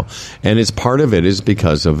down now. And part of it is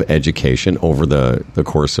because of education over the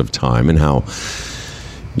course of time and how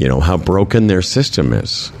broken their system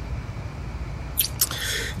is.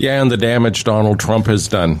 Yeah, and the damage Donald Trump has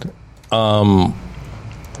done. Although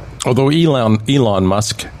Elon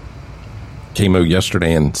Musk came out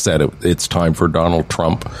yesterday and said it's time for Donald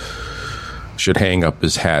Trump should hang up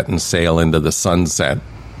his hat and sail into the sunset,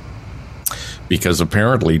 because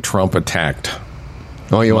apparently Trump attacked.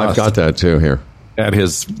 Oh, I've got that too here. At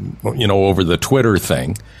his, over the Twitter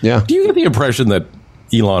thing. Yeah. Do you get the impression that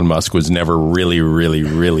Elon Musk was never really, really,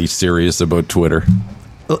 really serious about Twitter?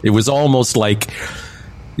 It was almost like,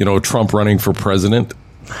 Trump running for president.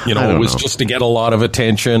 It was just to get a lot of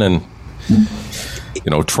attention, and,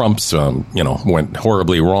 Trump's, went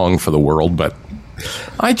horribly wrong for the world, but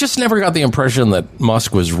I just never got the impression that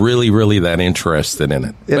Musk was really, really that interested in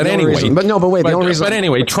it. But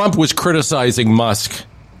anyway, Trump was criticizing Musk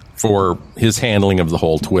for his handling of the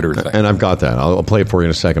whole Twitter thing. And I've got that. I'll play it for you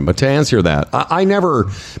in a second. But to answer that, I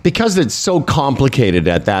never, because it's so complicated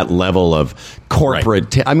at that level of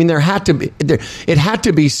corporate, right. It had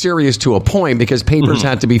to be serious to a point, because papers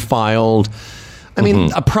had to be filed.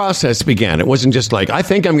 A process began. It wasn't just like, I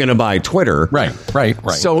think I'm going to buy Twitter. Right.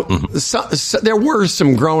 So, so there were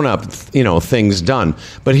some grown-up, things done.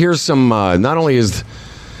 But here's some, not only is...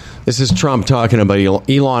 This is Trump talking about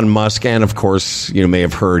Elon Musk, and of course, you may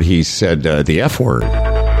have heard he said the F word.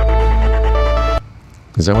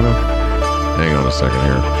 Is that one? Hang on a second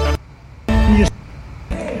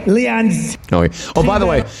here. Leon's. Oh, by the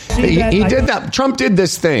way, he did that. Trump did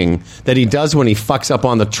this thing that he does when he fucks up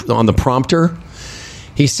on the prompter.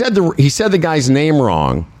 He said the guy's name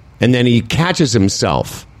wrong, and then he catches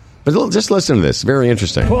himself. But just listen to this. Very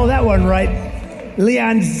interesting. Pull that one right.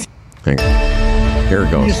 Leon's. Hang on. Here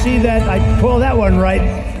it goes. You see that? I pull that one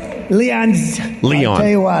right. Leon. I'll tell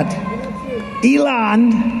you what.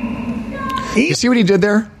 Elon. You see what he did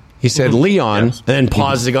there? He said Leon, and then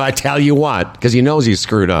paused to go, I tell you what, because he knows he's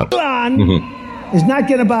screwed up. Elon is not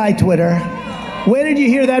going to buy Twitter. Where did you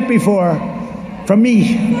hear that before? From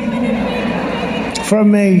me.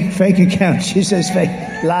 From a fake account. She says fake.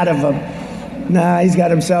 A lot of them. Nah, he's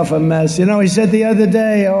got himself a mess. He said the other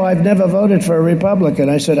day, I've never voted for a Republican.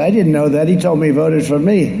 I said, I didn't know that. He told me he voted for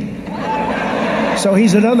me. So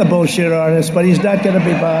he's another bullshit artist, but he's not going to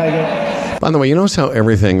be buying it. By the way, you notice how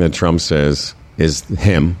everything that Trump says is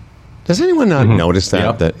him? Does anyone not notice that?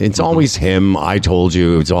 Yep. That it's always him, I told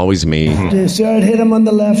you, it's always me. Sir, I'd hit him on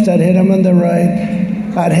the left, I'd hit him on the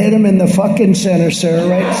right. I'd hit him in the fucking center, sir,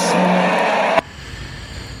 right?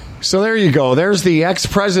 So there you go. There's the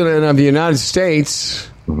ex-president of the United States.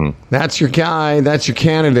 That's your guy. That's your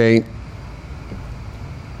candidate.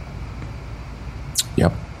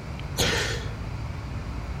 Yep.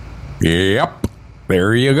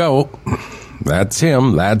 There you go. That's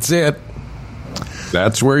him. That's it.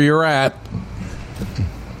 That's where you're at.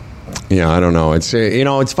 Yeah, I don't know. It's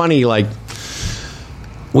it's funny. Like,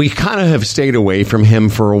 we kind of have stayed away from him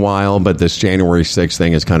for a while, but this January 6th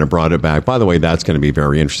thing has kind of brought it back. By the way, that's going to be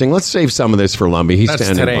very interesting. Let's save some of this for Lumbee. He's that's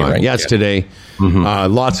standing today, by. right? Yeah, it's today.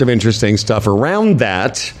 Lots of interesting stuff around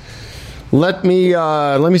that. Let me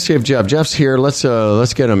see if Jeff's here. Let's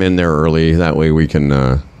get him in there early. That way we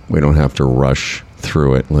can we don't have to rush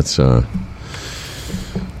through it. Let's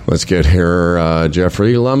get here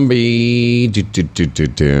Jeffrey Lumbee.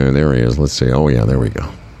 There he is. Let's see. Oh yeah, there we go.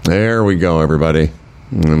 There we go, everybody.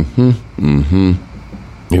 Here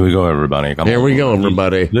we go, everybody. Here we go,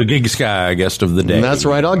 everybody. The Gig Sky guest of the day. That's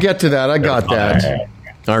right. I'll get to that. I got that.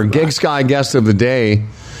 Our Gig Sky guest of the day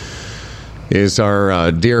is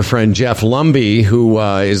our dear friend Jeff Lumby, who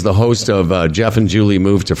is the host of Jeff and Julie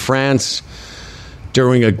Move to France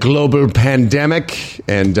during a global pandemic.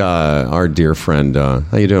 And our dear friend, how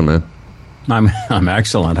you doing, man? I'm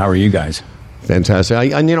excellent. How are you guys?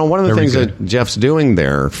 Fantastic. And, one of the things that Jeff's doing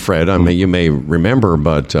there, Fred, I mean, you may remember,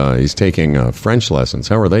 but he's taking French lessons.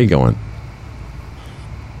 How are they going?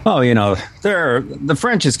 Oh, the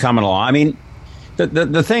French is coming along. I mean,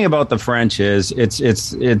 the thing about the French is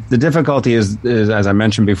the difficulty is, as I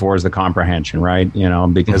mentioned before, is the comprehension, right?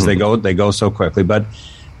 Because they go so quickly. But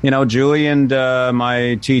Julie and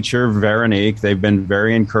my teacher Veronique, they've been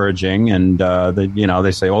very encouraging, and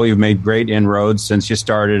they say, "Oh, you've made great inroads since you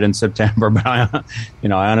started in September." But I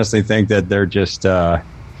honestly think that they're just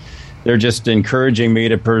encouraging me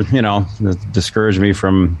to discourage me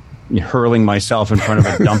from hurling myself in front of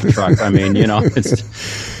a dump truck. I mean,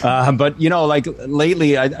 it's, but like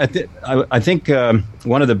lately, I think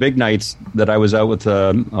one of the big nights that I was out with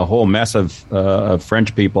a whole mess of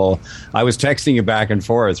French people, I was texting you back and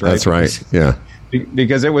forth, right? That's right. Yeah.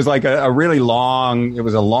 Because it was like a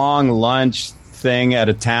long lunch thing at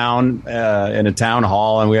a town, in a town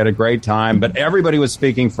hall, and we had a great time, but everybody was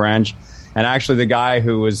speaking French. And actually, the guy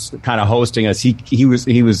who was kind of hosting us, he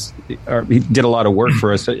did a lot of work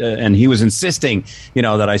for us, and he was insisting,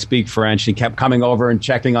 that I speak French. He kept coming over and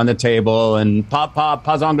checking on the table and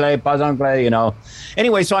pas anglais.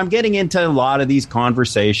 Anyway, so I'm getting into a lot of these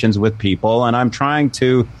conversations with people, and I'm trying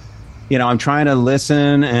to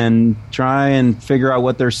listen and try and figure out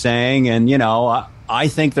what they're saying. And I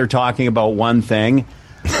think they're talking about one thing.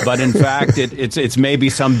 But in fact, it's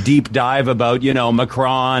maybe some deep dive about,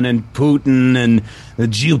 Macron and Putin and the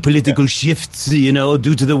geopolitical shifts, due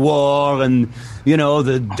to the war and,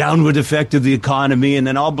 the downward effect of the economy. And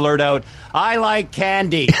then I'll blurt out, "I like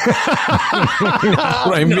candy." That's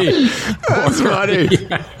what I mean. That's funny.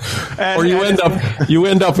 Yeah. Or you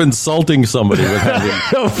end up insulting somebody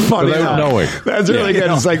So funny. without knowing. That's really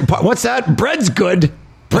good. It's like, "What's that? Bread's good."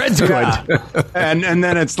 Bread's good. Yeah. and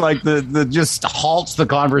then it's like the just halts the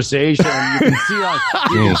conversation. You can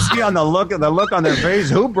see on the look on their face,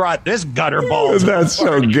 who brought this gutter ball? That's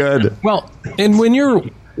so good. Well, and when you're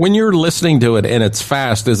listening to it and it's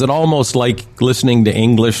fast, is it almost like listening to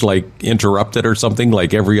English, like interrupted or something,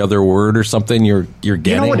 like every other word or something you're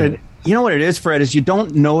getting? You know what it is, Fred, is you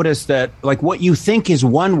don't notice that, like, what you think is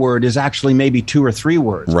one word is actually maybe two or three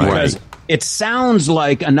words. Right. Because it sounds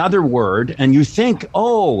like another word, and you think,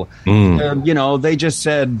 they just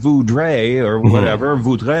said voudrais or whatever,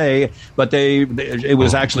 voudrais, but it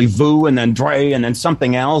was actually vous and then dre and then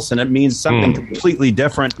something else, and it means something completely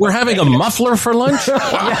different. We're having a muffler for lunch?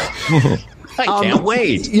 I can't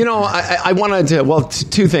wait. I wanted to,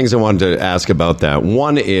 two things I wanted to ask about that.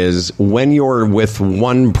 One is, when you're with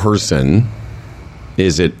one person,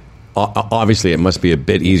 is it, obviously it must be a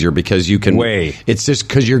bit easier because you can, it's just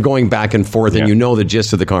because you're going back and forth and you know the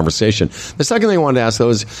gist of the conversation. The second thing I wanted to ask, though,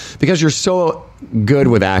 is because you're so good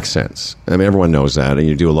with accents. I mean, everyone knows that, and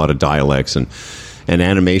you do a lot of dialects and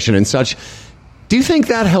animation and such. Do you think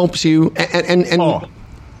that helps you? And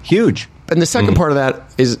huge. And the second part of that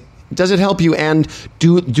is, does it help you? And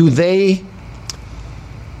do they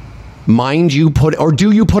mind you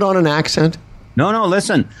do you put on an accent? No,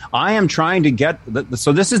 listen, I am trying to get,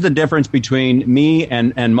 so this is the difference between me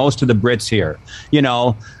and most of the Brits here.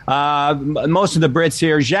 Most of the Brits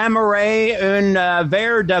here, j'aimerais un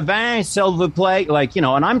verre de vin, s'il vous plaît. Like,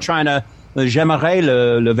 and I'm trying to, j'aimerais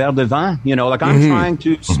le verre de vin, like I'm trying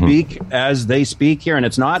to speak as they speak here. And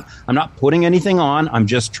I'm not putting anything on. I'm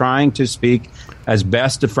just trying to speak as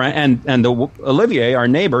best a friend. And Olivier, our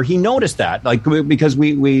neighbor, he noticed that, like, because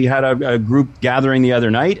we had a group gathering the other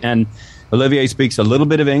night, and Olivier speaks a little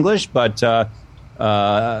bit of English, but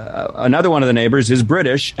another one of the neighbors is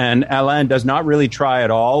British, and Alain does not really try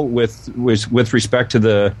at all with respect to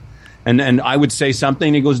the. And I would say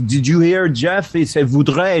something. He goes, "Did you hear Jeff? He said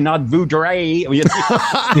voudrais, not voudrais."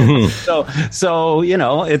 So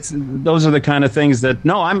it's those are the kind of things that.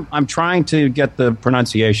 No, I'm trying to get the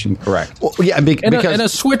pronunciation correct. Well, yeah, because and a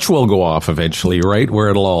switch will go off eventually, right? Where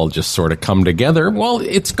it'll all just sort of come together. Well,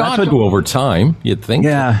 it's got to over time, you'd think.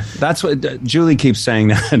 Yeah, that's what Julie keeps saying.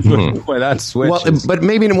 That boy, that switch. Well, but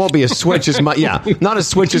maybe it won't be a switch as much. Yeah, not a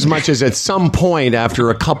switch as much as at some point after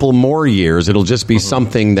a couple more years, it'll just be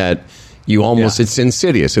something that. You almost, it's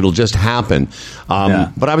insidious. It'll just happen.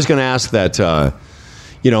 But I was going to ask that,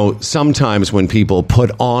 sometimes when people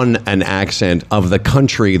put on an accent of the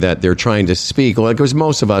country that they're trying to speak, like, because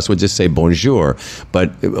most of us would just say bonjour,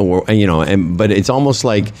 but it's almost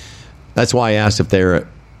like, that's why I asked if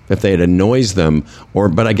it annoys them,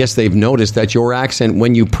 but I guess they've noticed that your accent,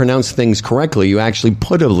 when you pronounce things correctly, you actually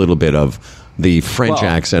put a little bit of the French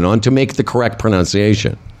accent on to make the correct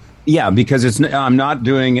pronunciation. Yeah, because I'm not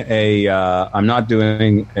doing a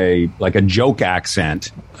like a joke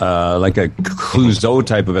accent, like a Clouseau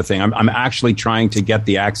type of a thing. I'm actually trying to get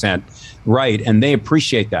the accent right, and they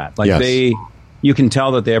appreciate that. Like you can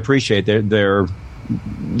tell that they appreciate. They're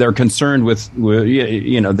concerned with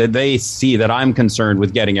they see that I'm concerned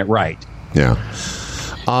with getting it right. Yeah.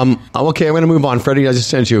 Okay, I'm going to move on. Freddie, I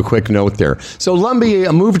just sent you a quick note there. So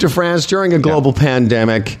Lumby moved to France during a global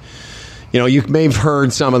pandemic. You may have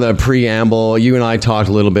heard some of the preamble. You and I talked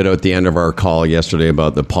a little bit at the end of our call yesterday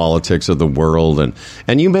about the politics of the world.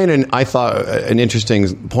 And you made, an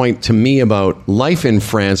interesting point to me about life in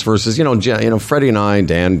France versus, Freddie and I,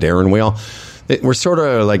 Dan, Darren, we're sort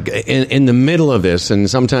of like in the middle of this. And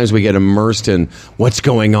sometimes we get immersed in what's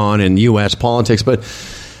going on in U.S. politics. But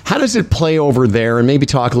how does it play over there? And maybe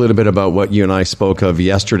talk a little bit about what you and I spoke of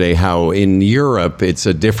yesterday, how in Europe it's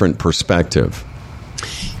a different perspective.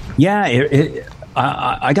 Yeah,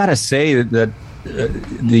 I got to say that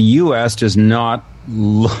the U.S. does not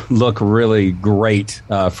look really great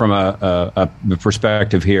from a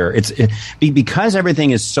perspective here. Because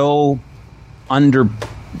everything is so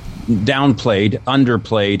underplayed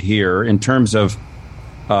here in terms of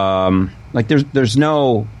there's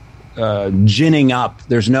no ginning up.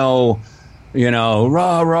 There's no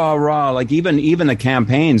rah. Like even the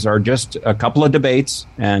campaigns are just a couple of debates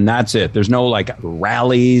and that's it. There's no like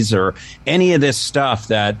rallies or any of this stuff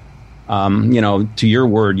that, to your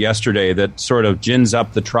word yesterday, that sort of gins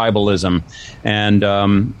up the tribalism.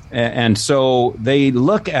 And so they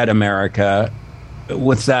look at America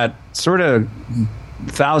with that sort of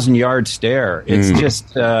 1,000-yard stare. It's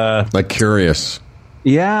just like curious.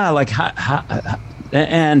 Yeah. Like how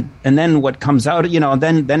and then what comes out,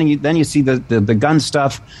 then you see the gun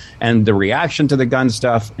stuff and the reaction to the gun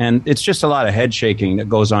stuff, and it's just a lot of head shaking that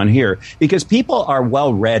goes on here because people are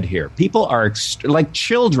well read here. People are like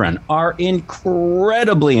children are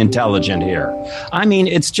incredibly intelligent here. I mean,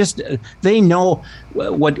 it's just they know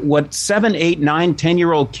what 7, 8, 9,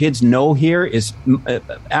 10-year-old kids know here is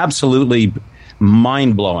absolutely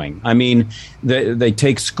mind blowing. I mean, they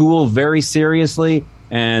take school very seriously.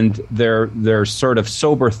 And their sort of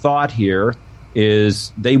sober thought here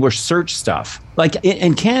is they will search stuff. Like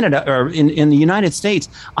in Canada or in the United States,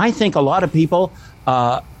 I think a lot of people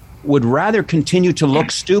would rather continue to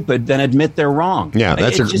look stupid than admit they're wrong. Yeah,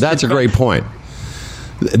 that's a great point.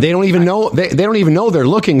 They don't even know they don't even know they're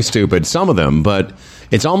looking stupid. Some of them, but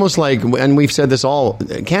it's almost like, and we've said this all.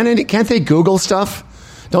 Can't they Google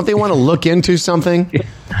stuff? Don't they want to look into something?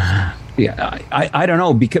 Yeah, I don't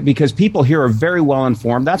know because people here are very well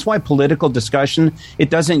informed. That's why political discussion,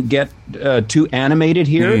 it doesn't get too animated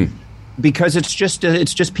here because it's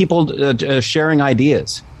just people sharing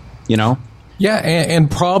ideas, Yeah,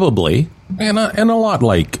 and probably and a lot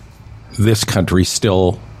like this country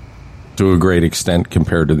still to a great extent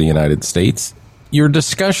compared to the United States. Your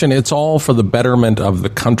discussion, it's all for the betterment of the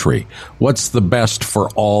country. What's the best for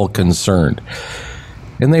all concerned?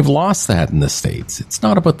 And they've lost that in the States. It's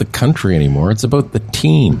not about the country anymore. It's about the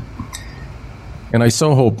team. And I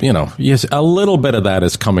so hope, yes, a little bit of that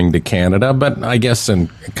is coming to Canada, but I guess in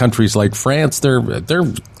countries like France, they're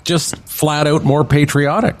just flat out more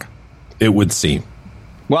patriotic, it would seem.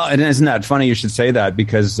 Well, and isn't that funny you should say that?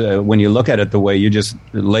 Because when you look at it the way you just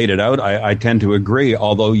laid it out, I tend to agree,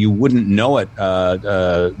 although you wouldn't know it.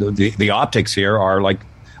 The optics here are like,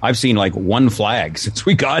 I've seen like one flag since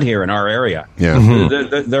we got here in our area. Yeah,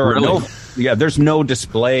 there are there's no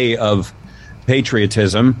display of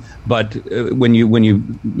patriotism. But when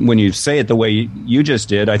you say it the way you just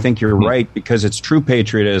did, I think you're right because it's true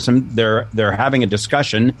patriotism. They're having a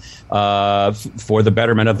discussion for the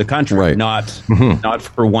betterment of the country, right. not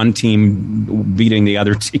for one team beating the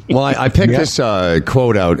other team. Well, I picked this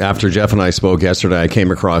quote out after Jeff and I spoke yesterday. I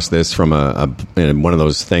came across this from one of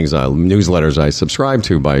those things, newsletters I subscribe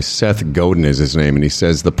to by Seth Godin is his name, and he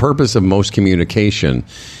says the purpose of most communication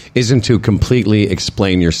isn't to completely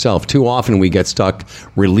explain yourself. Too often we get stuck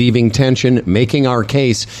relieving tension, making our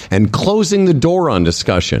case, and closing the door on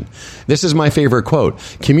discussion. This is my favorite quote.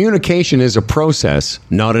 Communication is a process,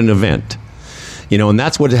 not an event. And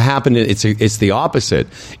that's what happened. It's the opposite.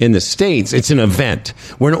 In the States, it's an event.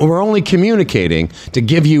 We're only communicating to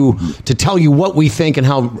tell you what we think and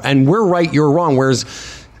how, and we're right, you're wrong. Whereas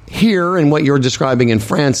here, and what you're describing in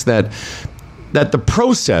France, that the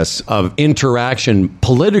process of interaction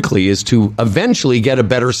politically is to eventually get a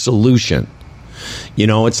better solution.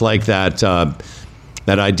 It's like that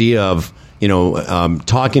idea of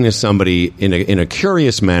talking to somebody in a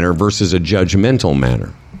curious manner versus a judgmental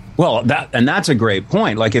manner. Well, that's a great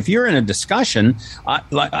point. Like if you're in a discussion,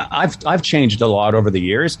 I've changed a lot over the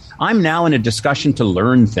years. I'm now in a discussion to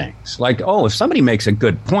learn things. Like, oh, if somebody makes a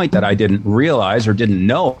good point that I didn't realize or didn't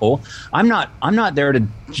know, I'm not there to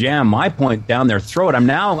jam my point down their throat. I'm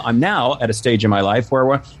now at a stage in my life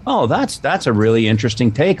where that's a really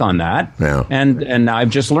interesting take on that. Yeah. And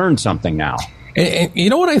I've just learned something now. And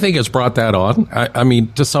you know what I think has brought that on? I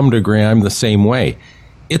mean, to some degree, I'm the same way.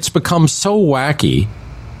 It's become so wacky.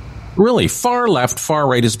 Really, far left, far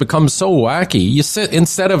right has become so wacky. You sit,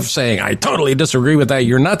 instead of saying, I totally disagree with that,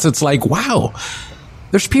 you're nuts, it's like, wow,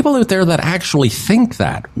 there's people out there that actually think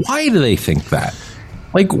that. Why do they think that?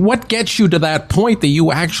 Like, what gets you to that point that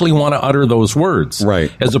you actually want to utter those words? Right.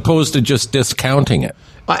 As opposed to just discounting it.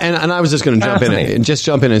 And I was just going to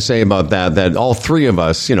jump in and say about that all three of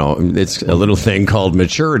us, it's a little thing called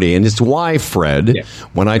maturity. And it's why, Fred,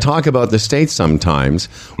 when I talk about the States sometimes,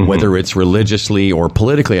 whether it's religiously or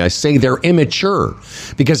politically, I say they're immature.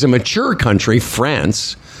 Because a mature country,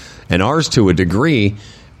 France, and ours to a degree,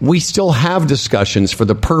 we still have discussions for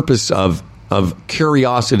the purpose of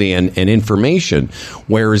curiosity and information.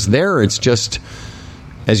 Whereas there, it's just...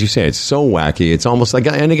 As you say, it's so wacky. It's almost like,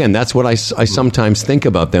 and again, that's what I sometimes think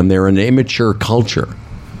about them. They're an immature culture.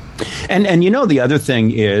 And the other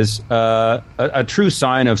thing is a true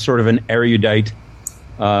sign of sort of an erudite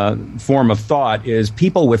form of thought is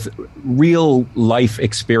people with real life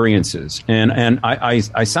experiences. And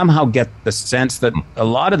I somehow get the sense that a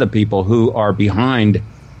lot of the people who are behind,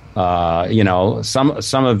 some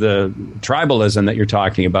of the tribalism that you're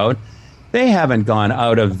talking about, they haven't gone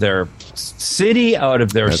out of their city, out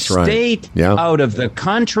of their state, out of the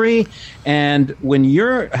country. And when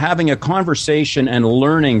you're having a conversation and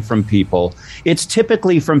learning from people, it's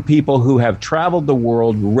typically from people who have traveled the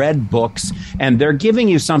world, read books, and they're giving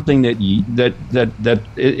you something that you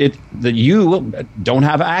don't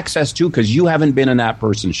have access to because you haven't been in that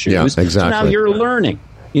person's shoes. Yeah, exactly. So now you're learning,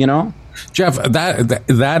 Jeff,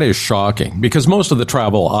 that is shocking because most of the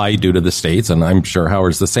travel I do to the States, and I'm sure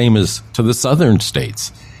Howard's the same as to the southern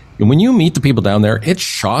states. And when you meet the people down there, it's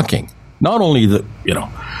shocking. Not only the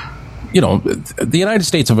United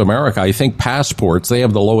States of America, I think passports, they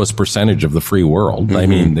have the lowest percentage of the free world. I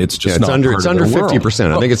mean, it's just it's under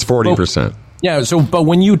 50%. I think it's 40%. Yeah. So, but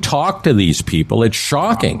when you talk to these people, it's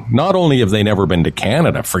shocking. Not only have they never been to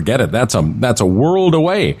Canada, forget it. That's a world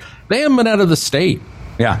away. They haven't been out of the state.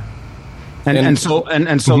 Yeah. And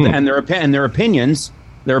their opinions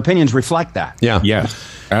reflect that. Yeah. Yeah.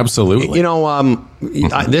 Absolutely.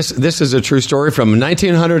 This is a true story from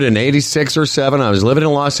 1986 or 7. I was living in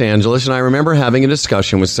Los Angeles, and I remember having a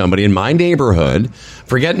discussion with somebody in my neighborhood,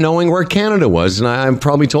 forget knowing where Canada was, and I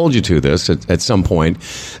probably told you this at some point.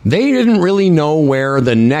 They didn't really know where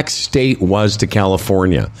the next state was to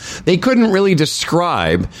California. They couldn't really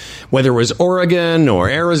describe whether it was Oregon or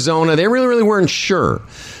Arizona. They really weren't sure.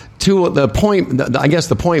 To the point, I guess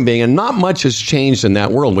the point being, and not much has changed in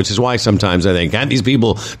that world, which is why sometimes I think, can't these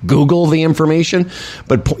people Google the information?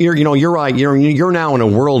 But you're right. You're now in a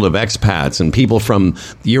world of expats and people from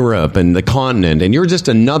Europe and the continent, and you're just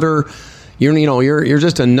another. You're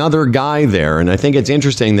just another guy there, and I think it's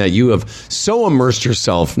interesting that you have so immersed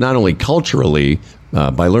yourself not only culturally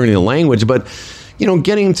by learning the language, but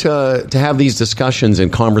getting to have these discussions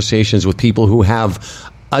and conversations with people who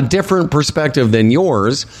have a different perspective than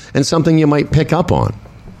yours and something you might pick up on.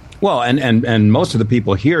 Well, and most of the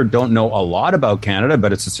people here don't know a lot about Canada,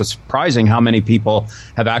 but it's surprising how many people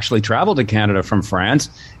have actually traveled to Canada from France.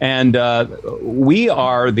 And we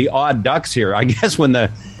are the odd ducks here. I guess when the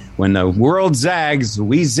world zags,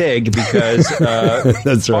 we zig because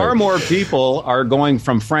That's far right. more people are going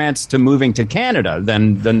from France to moving to Canada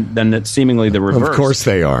than it's seemingly the reverse. Of course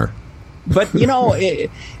they are. But,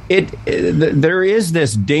 there is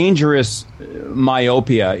this dangerous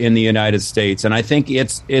myopia in the United States, and I think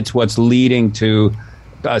it's what's leading to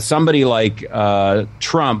somebody like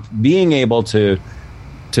Trump being able to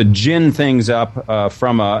gin things up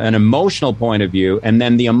from an emotional point of view, and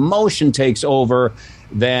then the emotion takes over.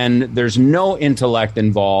 Then there's no intellect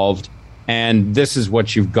involved. And this is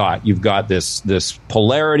what you've got. You've got this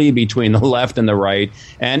polarity between the left and the right,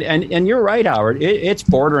 and you're right, Howard. It's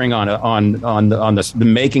bordering on the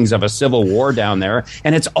makings of a civil war down there,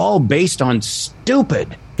 and it's all based on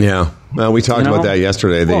stupid. Yeah, well, we talked about that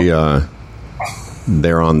yesterday.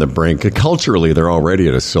 They're on the brink. Culturally, they're already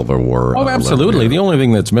at a civil war. Oh, absolutely. The only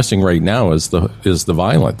thing that's missing right now is the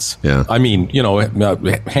violence. Yeah, I mean,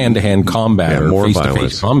 hand-to-hand combat or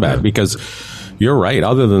face-to-face combat because. You're right.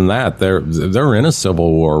 Other than that, they're in a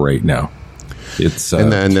civil war right now. It's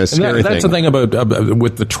and then the scary that's the thing about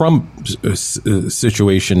with the Trump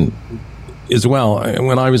situation. as well.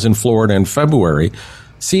 When I was in Florida in February,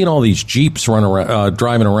 seeing all these Jeeps run around,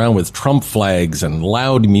 driving around with Trump flags and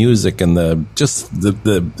loud music, and the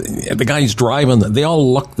guys driving, they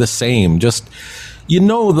all look the same. Just,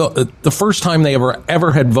 the first time they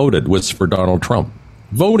ever had voted was for Donald Trump.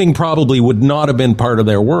 Voting probably would not have been part of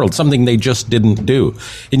their world, something they just didn't do.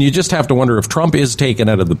 And you just have to wonder if Trump is taken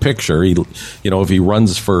out of the picture, if he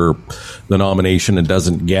runs for the nomination and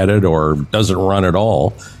doesn't get it or doesn't run at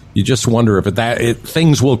all, you just wonder if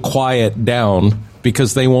things will quiet down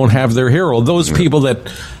because they won't have their hero. Those people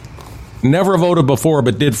that never voted before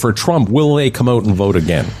but did for Trump, will they come out and vote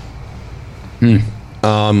again?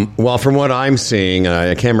 Well, from what I'm seeing,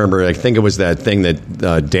 I can't remember. I think it was that thing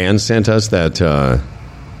that Dan sent us, that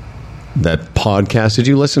podcast. Did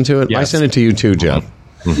you listen to it? Yes. I sent it to you too, Jeff.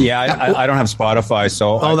 Yeah, I don't have Spotify,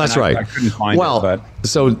 so that's right. I couldn't find it. But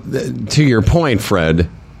so to your point, Fred,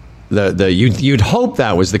 you'd hope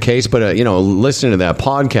that was the case, but listening to that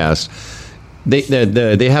podcast,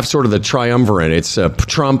 they have sort of the triumvirate. It's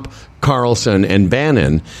Trump, Carlson, and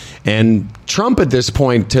Bannon, and Trump at this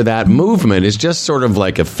point to that movement is just sort of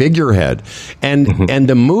like a figurehead, and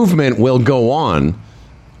the movement will go on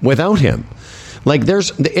without him. Like the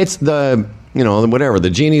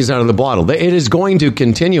genie's out of the bottle. It is going to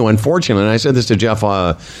continue, unfortunately. And I said this to Jeff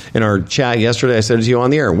in our chat yesterday. I said it to you on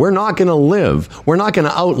the air. We're not going to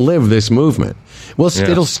outlive this movement. We're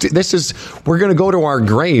going to go to our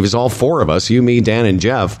graves, all four of us, you, me, Dan, and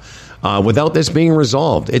Jeff, without this being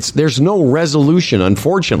resolved. There's no resolution,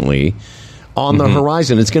 unfortunately, on the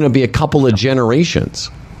horizon. It's going to be a couple of generations.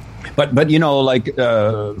 But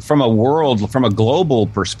from a global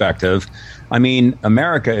perspective, I mean,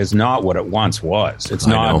 America is not what it once was. It's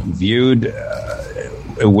not viewed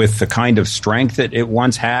with the kind of strength that it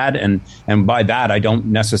once had, and by that I don't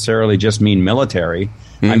necessarily just mean military.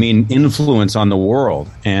 I mean influence on the world.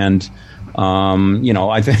 And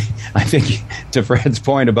I think to Fred's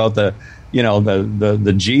point about the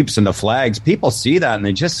Jeeps and the flags, people see that and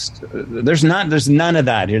they just there's none of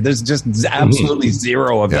that here. There's just absolutely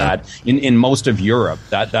zero of that in most of Europe.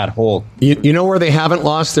 That whole where they haven't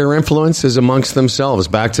lost their influence is amongst themselves.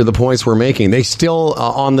 Back to the points we're making, they still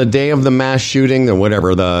on the day of the mass shooting, or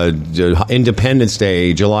whatever, the Independence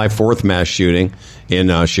Day, July 4th mass shooting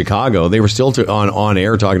in Chicago, they were still on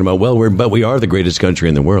air talking about we are the greatest country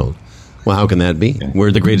in the world. Well, how can that be?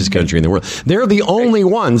 We're the greatest country in the world. They're the only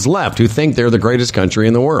ones left who think they're the greatest country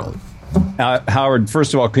in the world. Howard,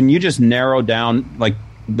 first of all, can you just narrow down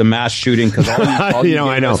the mass shooting? Because I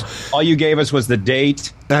know all you gave us was the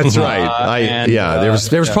date. That's right. There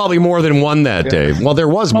was probably more than one that day. Well, there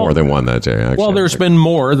was more than one that day. Actually. Well, there's been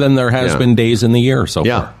more than there has been days in the year so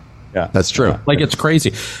far. Yeah, that's true. It's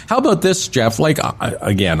crazy. How about this, Jeff? I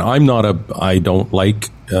don't like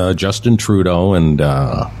Justin Trudeau and.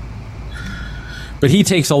 But he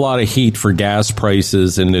takes a lot of heat for gas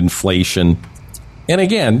prices and inflation. And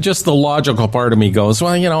again, just the logical part of me goes,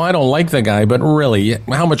 well, I don't like the guy, but really,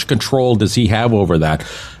 how much control does he have over that?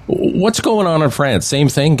 What's going on in France? Same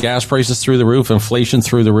thing, gas prices through the roof, inflation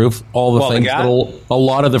through the roof, all the things that a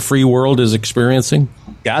lot of the free world is experiencing.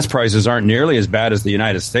 Gas prices aren't nearly as bad as the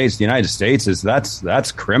United States. The United States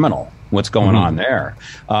that's criminal, what's going on there.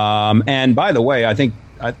 And by the way, I think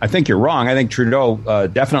you're wrong. I think Trudeau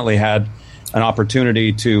definitely had an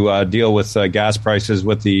opportunity to deal with gas prices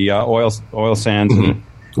with the oil sands and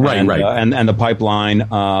the pipeline,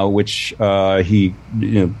 which he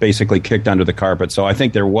basically kicked under the carpet. So I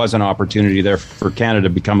think there was an opportunity there for Canada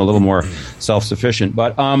to become a little more self-sufficient.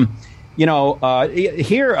 But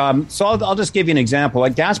here, so I'll just give you an example.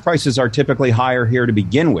 Gas prices are typically higher here to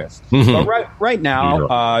begin with. But right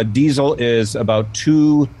now, diesel is about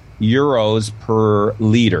 €2 per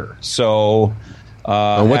liter. So.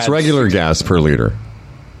 What's regular gas per liter?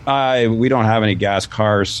 We don't have any gas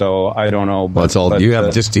cars, so I don't know. You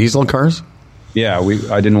have just diesel cars? Yeah,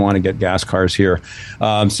 I didn't want to get gas cars here.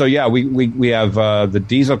 We have the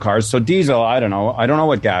diesel cars. So diesel, I don't know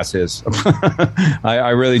what gas is. I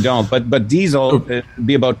really don't. But diesel, it'd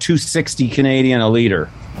be about $2.60 Canadian a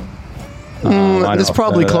liter. It's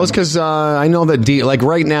probably close because I know that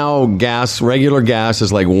right now regular gas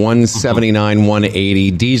is like $1.79,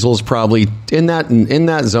 $1.80. Diesel's probably in that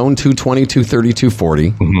zone, $2.20, $2.30,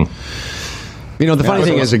 $2.40. The funny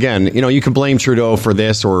thing is, again, you can blame Trudeau for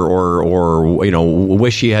this or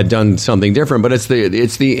wish he had done something different, but it's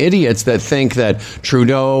the idiots that think that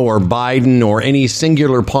Trudeau or Biden or any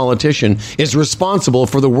singular politician is responsible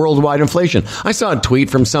for the worldwide inflation. I saw a tweet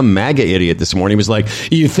from some MAGA idiot this morning. He was like,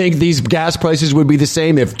 you think these gas prices would be the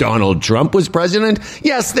same if Donald Trump was president?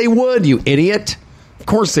 Yes, they would, you idiot. Of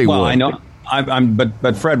course they would.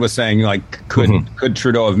 But Fred was saying, like, could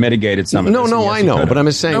Trudeau have mitigated some of this? No, Yes, I he know, could but have. I'm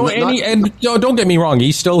just saying. Don't get me wrong,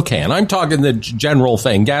 he still can. I'm talking the general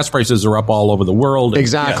thing. Gas prices are up all over the world.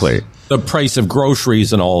 Exactly. Yes. The price of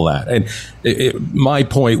groceries and all that. And my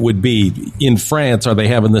point would be, in France, are they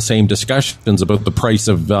having the same discussions about the price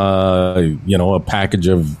of, a package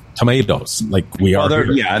of tomatoes like we are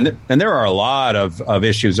here? Yeah, and there are a lot of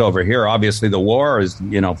issues over here. Obviously, the war is,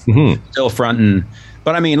 still fronting.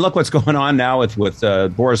 But I mean, look what's going on now with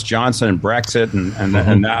Boris Johnson and Brexit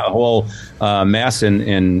and that whole mess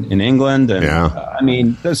in England. And I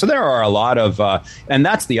mean, so there are a lot of, and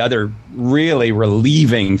that's the other really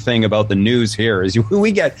relieving thing about the news here is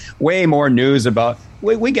we get way more news about.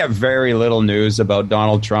 We get very little news about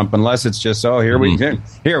Donald Trump unless it's just here's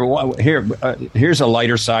a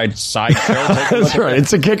lighter side show. That's right.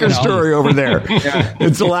 It's a kicker story over there. Yeah.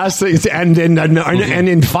 It's the last thing.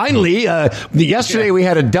 And finally, yesterday we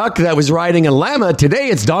had a duck that was riding a llama. Today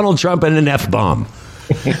it's Donald Trump and an F-bomb.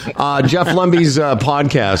 Jeff Lumby's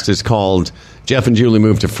podcast is called Jeff and Julie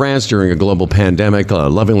Moved to France During a Global Pandemic,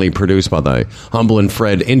 lovingly produced by the Humble and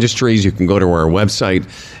Fred Industries. You can go to our website,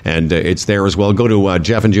 and it's there as well. Go to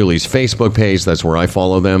Jeff and Julie's Facebook page. That's where I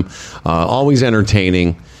follow them. Always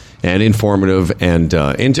entertaining and informative, and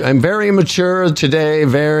I'm very mature today.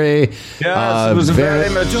 It was a very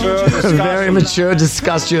mature discussion. Very mature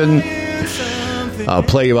discussion.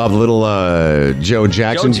 Play you up a little Joe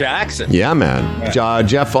Jackson. Joe Jackson. Yeah, man.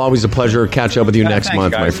 Jeff, always a pleasure. Catch up with you next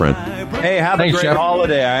month, guys. my friend. Hey, have a great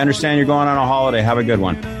holiday. I understand you're going on a holiday. Have a good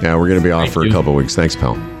one. Yeah, we're going to be off for a couple of weeks. Thanks,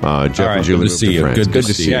 pal. Jeff and Julie. Good to see you. Good to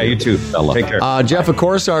see you. Yeah, you too. Take care. Jeff, of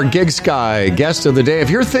course, our Gig Sky guest of the day.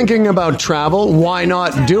 If you're thinking about travel, why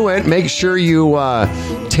not do it? Make sure you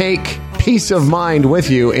take peace of mind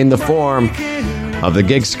with you in the form of the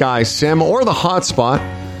Gig Sky Sim or the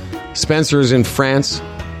Hotspot. Spencer's in France,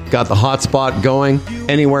 got the hotspot going.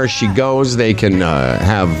 Anywhere she goes, they can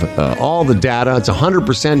have all the data. It's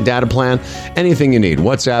 100% data plan. Anything you need.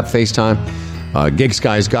 WhatsApp, FaceTime. Gig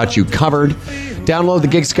Sky's got you covered. Download the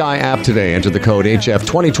Gig Sky app today. Enter the code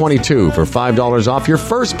HF2022 for $5 off your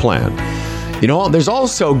first plan. You know, there's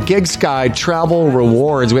also Gig Sky Travel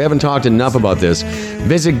Rewards. We haven't talked enough about this.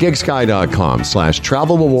 Visit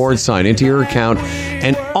gigsky.com/travel rewards. Sign into your account,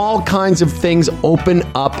 and all kinds of things open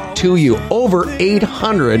up to you. Over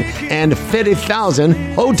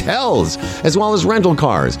 850,000 hotels, as well as rental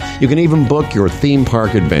cars. You can even book your theme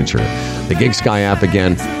park adventure. The Gig Sky app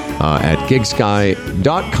again at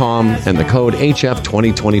gigsky.com, and the code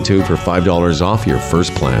HF2022 for $5 off your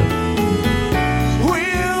first plan.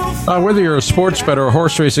 Whether you're a sports bettor, a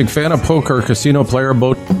horse racing fan, a poker, casino player,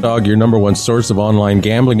 Boat Dog, your number one source of online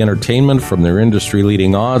gambling entertainment, from their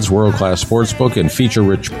industry-leading odds, world-class sportsbook, and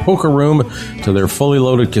feature-rich poker room to their fully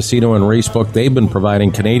loaded casino and racebook, they've been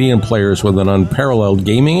providing Canadian players with an unparalleled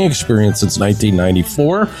gaming experience since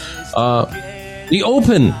 1994. The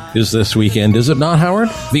Open is this weekend, is it not, Howard?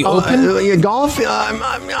 The Open? Golf?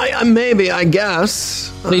 Maybe, I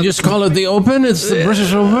guess. They just call it the Open? It's the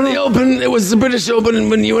British Open? The Open. It was the British Open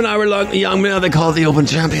when you and I were young. Now they call it the Open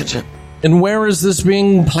Championship. And where is this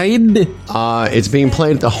being played? It's being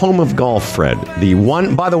played at the home of golf, Fred. The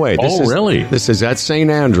one, by the way, really? This is at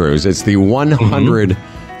St. Andrews. It's the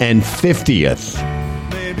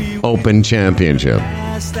 150th Open Championship.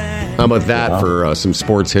 How about that for some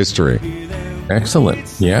sports history? Excellent.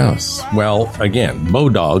 Yes. Well, again,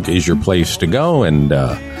 Bodog is your place to go and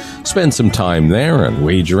spend some time there and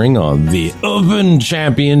wagering on the Open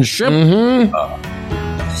Championship.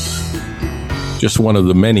 Just one of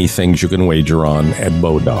the many things you can wager on at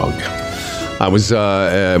Bodog. I was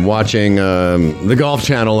watching the Golf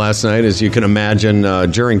Channel last night, as you can imagine,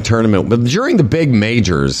 during tournament. But during the big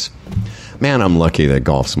majors, man, I'm lucky that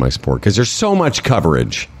golf's my sport because there's so much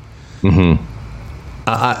coverage.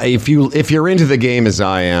 If you're into the game as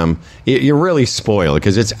I am, you're really spoiled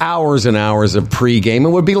because it's hours and hours of pregame. It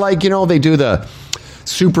would be like, they do the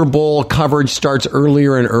Super Bowl coverage starts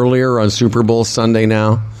earlier and earlier on Super Bowl Sunday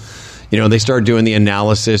now. They start doing the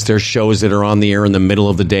analysis. There's shows that are on the air in the middle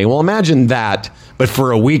of the day. Well, imagine that, but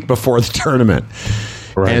for a week before the tournament.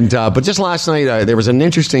 Right. And but just last night, there was an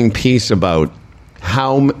interesting piece about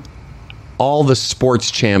how all the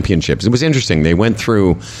sports championships. It was interesting. They went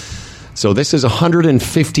through. So this is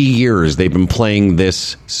 150 years they've been playing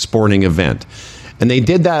this sporting event. And they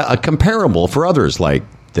did that a comparable for others, like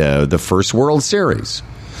the first World Series,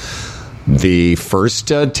 the first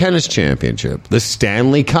tennis championship, the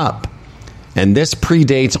Stanley Cup. And this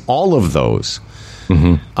predates all of those.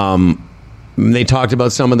 They talked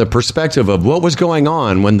about some of the perspective of what was going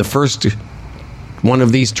on when the first one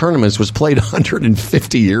of these tournaments was played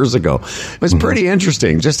 150 years ago. It was pretty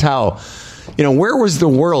interesting just how where was the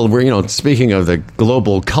world where, speaking of the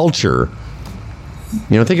global culture,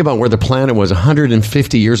 think about where the planet was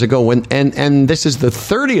 150 years ago when, and this is the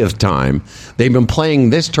 30th time they've been playing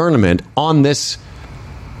this tournament on these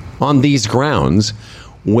grounds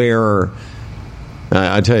where,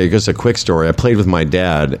 I'll tell you just a quick story. I played with my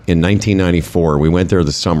dad in 1994. We went there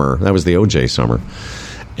the summer. That was the OJ summer.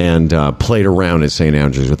 And played around at St.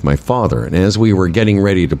 Andrews with my father. And as we were getting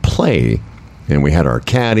ready to play, and we had our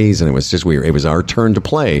caddies, and it was our turn to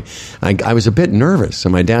play, I was a bit nervous.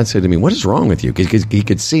 And my dad said to me, "What is wrong with you?" Because he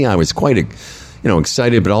could see I was quite,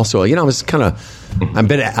 excited, but also, I was kind of a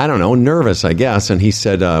bit, I don't know, nervous, I guess. And he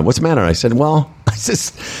said, "What's the matter?" I said, "Well,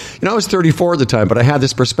 I was 34 at the time, but I had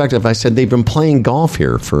this perspective." I said, "They've been playing golf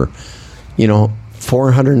here for,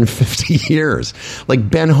 450 years. Like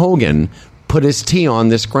Ben Hogan put his tee on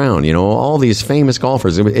this ground, all these famous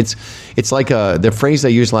golfers. It's like the phrase they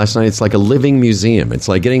used last night. It's like a living museum. It's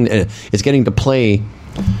like getting to play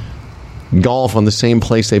golf on the same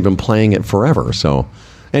place they've been playing it forever. So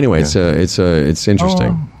anyway, it's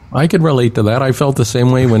interesting. I could relate to that. I felt the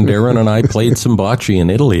same way when Darren and I played some bocce in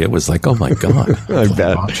Italy. It was like, oh my God. I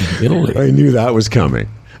bet. Bocce in Italy. I knew that was coming.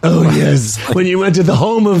 Oh, yes. When you went to the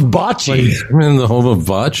home of bocce. I'm in the home of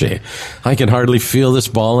bocce. I can hardly feel this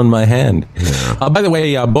ball in my hand. Yeah. By the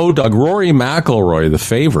way, Bodog, Rory McIlroy, the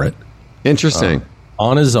favorite. Interesting.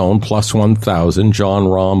 On his own, plus 1,000. John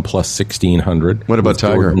Rahm, plus 1,600. What about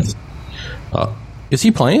Tiger? Is he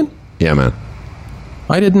playing? Yeah, man.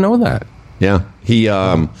 I didn't know that. Yeah. He's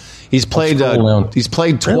played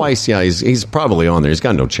twice. Yeah, he's probably on there. He's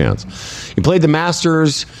got no chance. He played the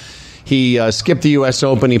Masters. He skipped the U.S.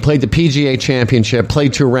 Open. He played the PGA Championship,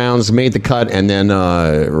 played 2 rounds, made the cut, and then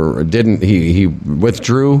didn't. He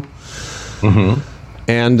withdrew. Mm-hmm.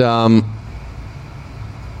 And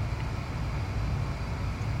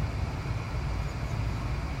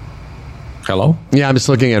hello? Yeah, I'm just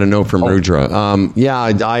looking at a note from Rudra.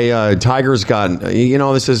 Tiger's got,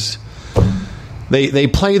 this is, they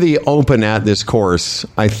play the Open at this course,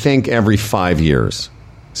 I think, every 5 years.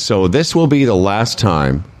 So this will be the last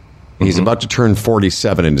time. He's about to turn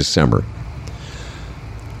 47 in December.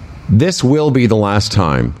 This will be the last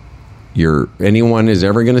time anyone is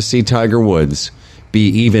ever going to see Tiger Woods be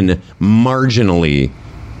even marginally,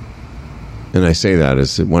 and I say that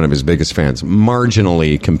as one of his biggest fans,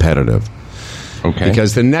 marginally competitive. Okay.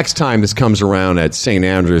 Because the next time this comes around at St.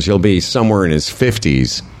 Andrews, he'll be somewhere in his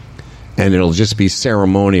 50s, and it'll just be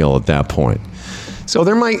ceremonial at that point. So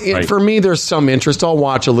there might, for me, there's some interest. I'll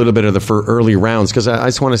watch a little bit of the early rounds because I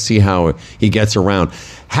just want to see how he gets around.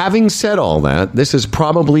 Having said all that, this is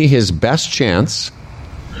probably his best chance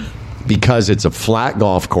because it's a flat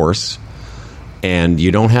golf course and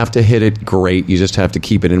you don't have to hit it great. You just have to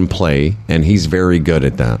keep it in play, and he's very good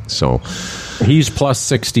at that. So he's plus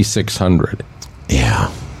 6,600.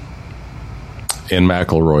 Yeah. And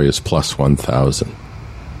McIlroy is plus 1,000.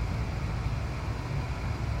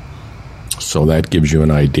 So that gives you an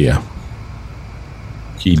idea.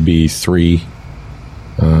 He'd be 1,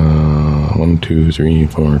 2, 3,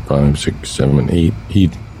 4, 5, 6, 7, 8.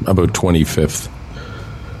 He'd about 25th.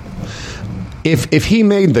 If he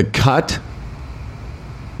made the cut,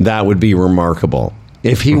 that would be remarkable.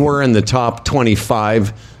 If he were in the top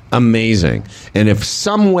 25, amazing. And if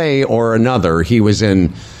some way or another he was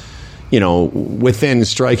in, within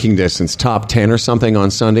striking distance, top 10 or something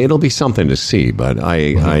on Sunday, it'll be something to see. But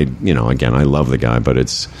again, I love the guy, but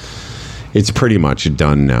it's pretty much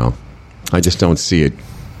done now. I just don't see it.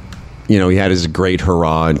 He had his great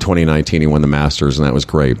hurrah in 2019. He won the Masters, and that was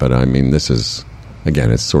great. But I mean, this is,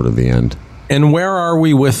 again, it's sort of the end. And where are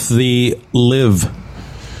we with the live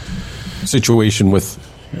situation with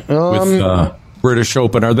British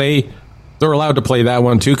Open? Are they're allowed to play that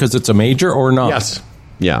one too because it's a major or not? Yes.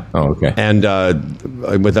 Yeah. Oh, okay. And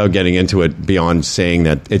without getting into it beyond saying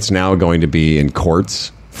that it's now going to be in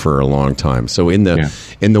courts for a long time. So in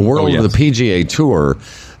the world of the PGA Tour,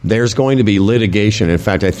 there's going to be litigation. In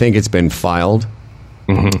fact, I think it's been filed,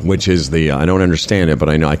 which is I don't understand it, but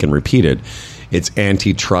I know I can repeat it. It's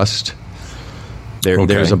antitrust.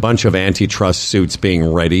 There's a bunch of antitrust suits being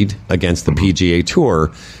readied against the PGA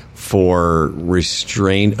Tour for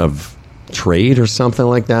restraint of trade or something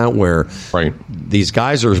like that, where these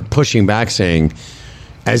guys are pushing back saying,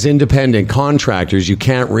 as independent contractors, you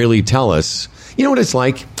can't really tell us. You know what it's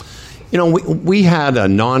like? We had a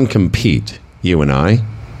non-compete, you and I,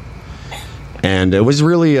 and it was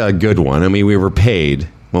really a good one. I mean, we were paid.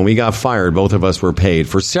 When we got fired, both of us were paid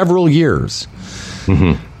for several years.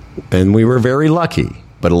 And we were very lucky.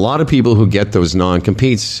 But a lot of people who get those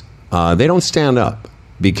non-competes, they don't stand up.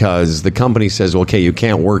 because the company says, okay, you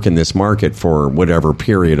can't work in this market for whatever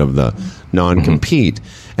period of the non-compete.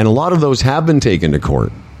 And a lot of those have been taken to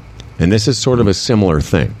court. And this is sort of a similar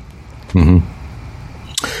thing.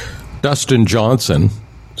 Dustin Johnson,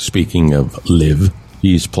 speaking of live,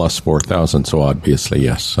 he's plus 4,000. So obviously,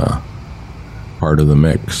 yes, part of the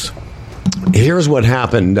mix. Here's what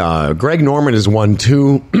happened. Greg Norman has won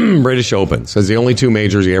 2 British Opens. That's the only 2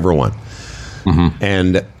 majors he ever won.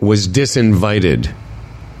 And was disinvited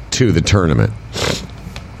to the tournament.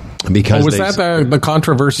 Because was that the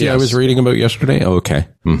controversy I was reading about yesterday? Okay.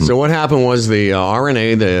 So what happened was the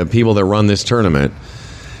RNA, the people that run this tournament,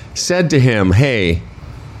 said to him, hey,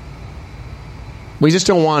 we just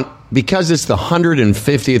don't want, because it's the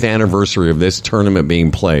 150th anniversary of this tournament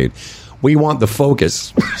being played, we want the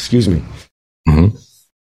focus, excuse me.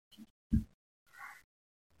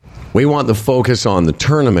 We want the focus on the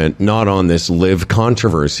tournament, not on this live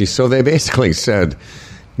controversy. So they basically said,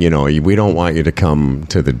 you know, we don't want you to come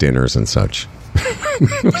to the dinners and such.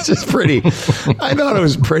 Which is pretty, I thought it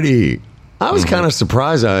was pretty, I was kind of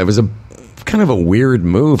surprised. It was a kind of a weird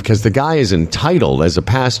move because the guy is entitled as a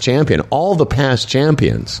past champion. All the past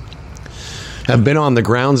champions have been on the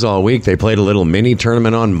grounds all week. They played a little mini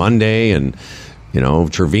tournament on Monday, and you know,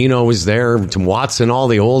 Trevino was there, Watson, all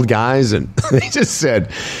the old guys, and they just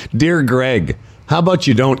said, dear Greg, how about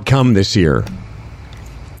you don't come this year?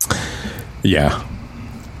 Yeah.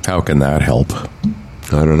 How can that help?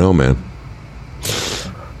 I don't know, man.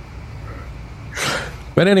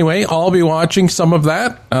 But anyway, I'll be watching some of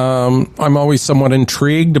that. I'm always somewhat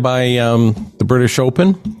intrigued by the British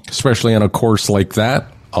Open, especially on a course like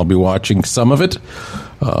that. I'll be watching some of it,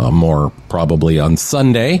 more probably on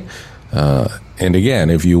Sunday. And again,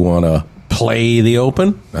 if you want to play the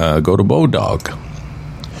Open, go to Bodog.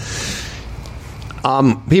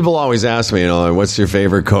 People always ask me, you know, what's your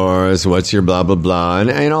favorite course? What's your blah, blah, blah? And,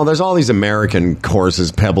 you know, there's all these American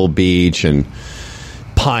courses, Pebble Beach and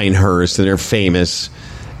Pinehurst, and they're famous.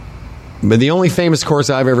 But the only famous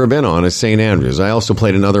course I've ever been on is St. Andrews. I also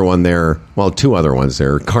played another one there, well, 2 other ones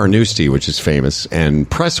there, Carnoustie, which is famous, and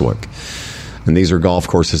Prestwick. And these are golf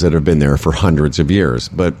courses that have been there for hundreds of years.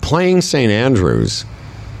 But playing St. Andrews,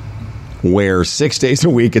 where 6 days a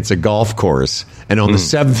week it's a golf course, and on the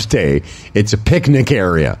 7th day it's a picnic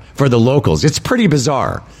area for the locals, it's pretty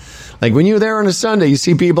bizarre. Like when you're there on a Sunday, you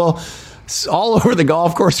see people all over the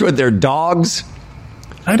golf course with their dogs.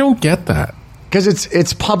 I don't get that. Because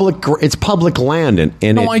it's public land,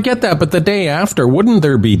 and I get that, but the day after, wouldn't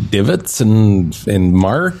there be divots and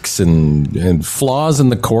marks and flaws in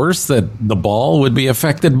the course that the ball would be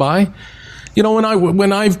affected by? You know,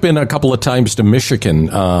 when I've been a couple of times to Michigan,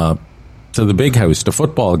 to the Big House, to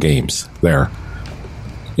football games there,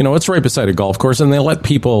 you know, it's right beside a golf course, and they let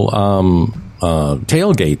people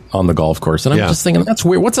tailgate on the golf course, and I'm just thinking, that's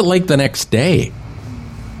weird. What's it like the next day?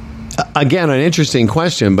 Again, an interesting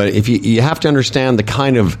question, but if you have to understand the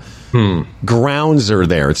kind of grounds are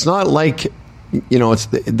there. It's not like, you know, it's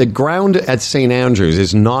the ground at St. Andrews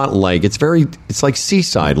is not like, it's like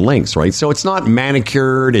seaside links, right? So it's not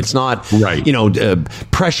manicured. It's not, you know,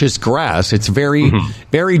 precious grass. It's very,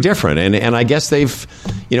 very different. And I guess they've,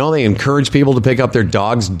 you know, they encourage people to pick up their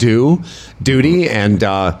dog's duty. And,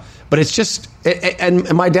 but it's just,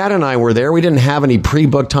 and my dad and I were there. We didn't have any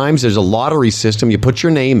pre-booked times. There's a lottery system. You put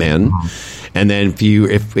your name in, and then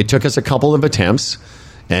if it took us a couple of attempts,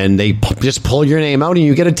 and they just pull your name out and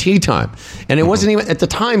you get a tee time. And it wasn't even, at the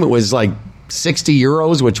time, it was like 60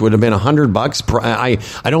 euros, which would have been $100. I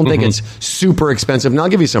don't think it's super expensive. And I'll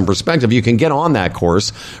give you some perspective. You can get on that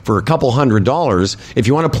course for a couple $100. If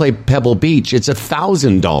you want to play Pebble Beach, it's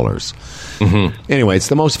 $1,000. Anyway, it's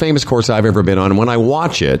the most famous course I've ever been on. And when I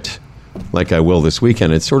watch it, like I will this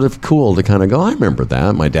weekend, it's sort of cool to kind of go, I remember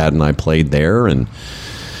that. My dad and I played there, and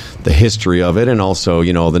the history of it. And also,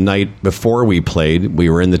 you know, the night before we played, we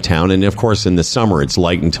were in the town. And of course, in the summer, it's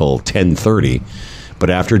light until 10:30. But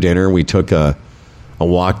after dinner, we took a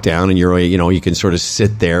walk down, and you can sort of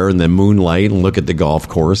sit there in the moonlight and look at the golf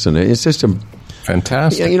course. And it's just a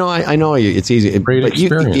fantastic. You know, I know it's easy. Great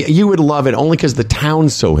experience. You would love it only because the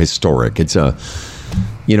town's so historic. It's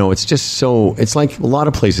it's just so, it's like a lot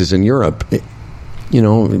of places in Europe.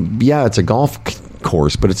 It's a golf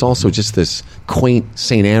course, but it's also just this quaint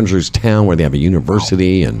St. Andrews town where they have a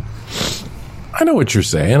university. And I know what you're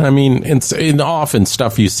saying. I mean, it's often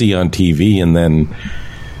stuff you see on TV, and then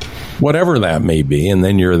whatever that may be, and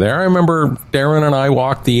then you're there. I remember Darren and I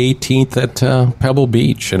walked the 18th at Pebble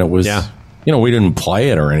Beach, and it was, we didn't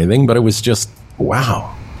play it or anything, but it was just,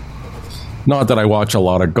 wow. Not that I watch a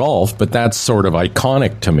lot of golf, but that's sort of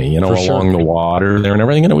iconic to me, along the water there and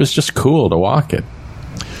everything, and it was just cool to walk it.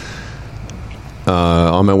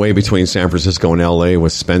 On my way between San Francisco and L.A.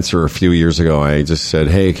 with Spencer a few years ago, I just said,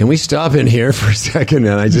 hey, can we stop in here for a second?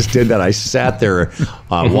 And I just did that. I sat there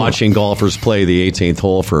watching golfers play the 18th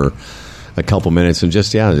hole for a couple minutes. And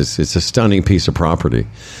just, it's a stunning piece of property.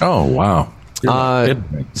 Oh, wow.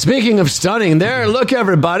 Speaking of stunning, there, look,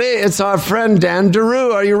 everybody. It's our friend Dan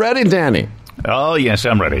Daru. Are you ready, Danny? Oh, yes,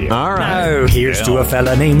 I'm ready. All right. Now, here's to a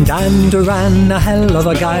fella named Dan Duran, a hell of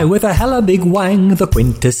a guy with a hella big wang, the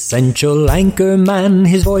quintessential anchor man.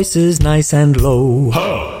 His voice is nice and low.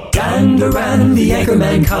 Dan Duran, the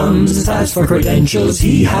anchorman comes. As for credentials,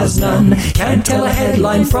 he has none. Can't tell a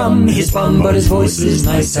headline from his bum, but his voice is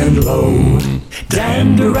nice and low.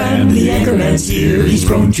 Dan Duran, the anchorman's here. He's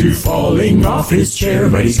prone to falling off his chair,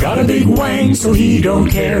 but he's got a big wang, so he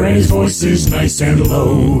don't care, and his voice is nice and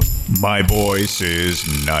low. My voice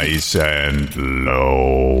is nice and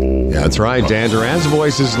low. That's right. Dan Duran's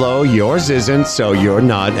voice is low. Yours isn't, so you're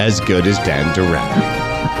not as good as Dan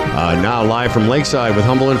Duran. Now live from Lakeside with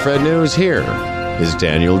Humble and Fred News, here is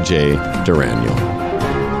Daniel J. Duraniel.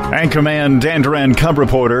 Anchorman Dan Duran, Cub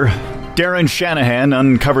reporter Darren Shanahan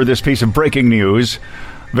uncovered this piece of breaking news.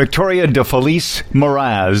 Victoria de Felice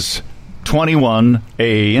Moraz, 21,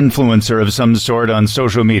 a influencer of some sort on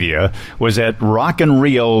social media, was at Rock in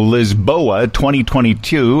Rio Lisboa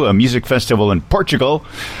 2022, a music festival in Portugal,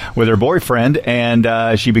 with her boyfriend,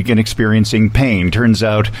 and she began experiencing pain. Turns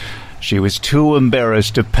out she was too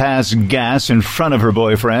embarrassed to pass gas in front of her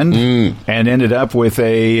boyfriend and ended up with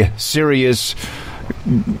a serious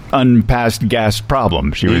unpassed gas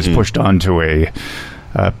problem. She was pushed onto a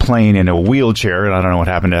plane in a wheelchair, and I don't know what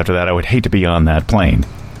happened after that. I would hate to be on that plane.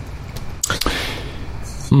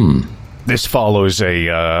 This follows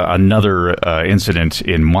another incident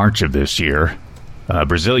in March of this year.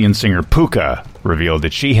 Brazilian singer Puka revealed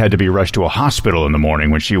that she had to be rushed to a hospital in the morning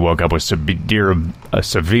when she woke up with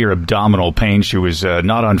severe abdominal pain. She was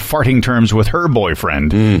not on farting terms with her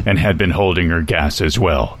boyfriend and had been holding her gas as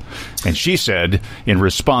well. And she said, in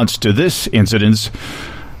response to this incident,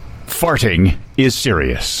 farting is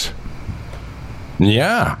serious.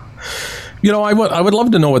 Yeah. You know, I would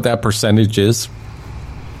love to know what that percentage is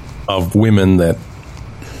of women that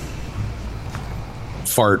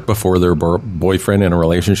fart before their boyfriend in a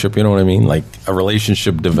relationship. You know what I mean? Like, a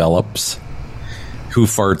relationship develops. Who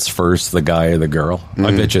farts first, the guy or the girl?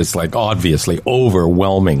 I bet you it's like obviously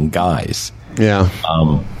overwhelming guys. Yeah.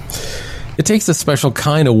 It takes a special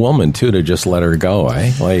kind of woman too to just let her go.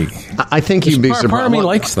 Like, I think you'd be surprised. Part of me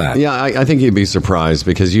likes that. Yeah, I think you'd be surprised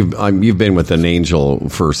because you've been with an angel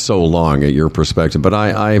for so long at your perspective. But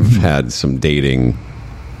I've had some dating,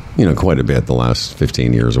 quite a bit the last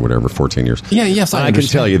 15 years or whatever, 14 years. Yeah, yes, I can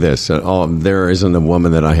tell you this. There isn't a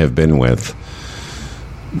woman that I have been with,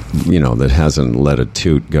 that hasn't let a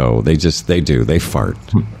toot go. They fart.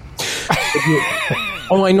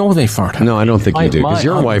 Oh, I know they fart. No, I don't think you do, because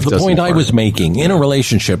your wife doesn't fart. The point I was making, in a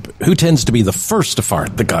relationship, who tends to be the first to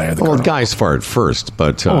fart, the guy or the girl? Well, guys fart first,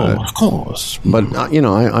 but... of course. But,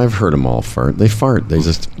 I've heard them all fart. They fart. They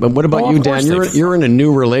just... But what about you, Dan? You're in a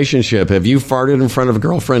new relationship. Have you farted in front of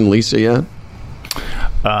girlfriend Lisa yet?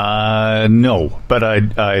 No, but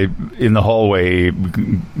I in the hallway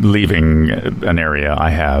leaving an area, I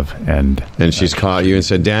have. And she's caught you and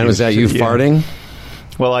said, Dan, was that you farting?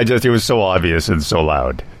 Well, it was so obvious and so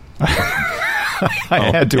loud. I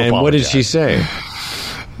had to apologize. And what did she say?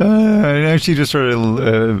 She just sort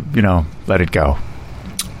of, let it go.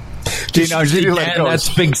 She let it go.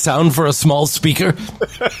 That's big sound for a small speaker.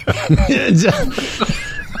 But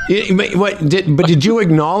did you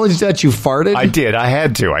acknowledge that you farted? I did. I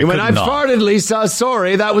had to. I farted, Lisa.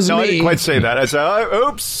 Sorry, that was me. I didn't quite say that. I said,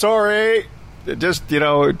 oops, sorry. Just,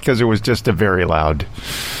 because it was just a very loud...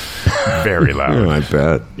 Very loud. I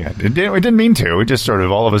bet. Yeah, it didn't mean to. It just sort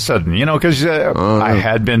of all of a sudden, because I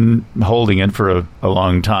had been holding it for a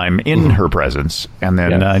long time in her presence, and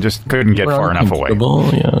then I just couldn't get far enough away.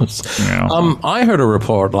 Yes. I heard a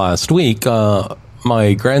report last week.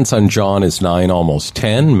 My grandson John is 9, almost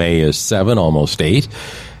 10. May is 7, almost 8.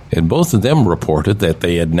 And both of them reported that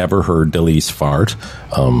they had never heard Delise fart.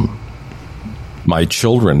 My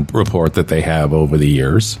children report that they have over the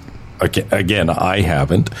years. Again, I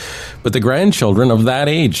haven't, but the grandchildren of that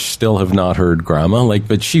age still have not heard Grandma.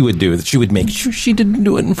 But she would do it. She would make sure she didn't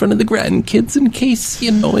do it in front of the grandkids in case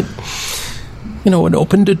it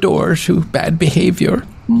opened a door to bad behavior.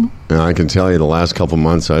 I can tell you, the last couple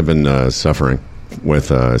months I've been suffering with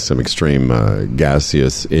some extreme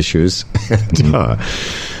gaseous issues,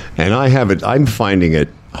 and I have it. I'm finding it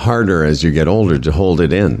harder as you get older to hold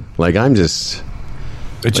it in.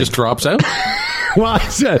 It just drops out. Well, I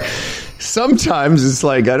said, sometimes it's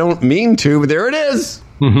like I don't mean to, but there it is.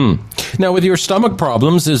 Mm-hmm. Now, with your stomach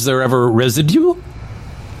problems, is there ever residue?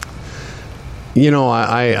 You know,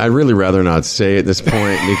 I'd really rather not say at this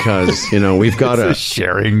point because, you know, we've got It's a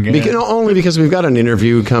sharing. only because we've got an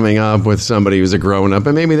interview coming up with somebody who's a grown-up,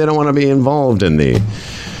 and maybe they don't want to be involved in the,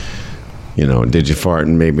 you know, did you fart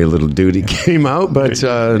and maybe a little duty came out, but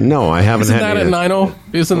no, I haven't Isn't had that any. at 9:00?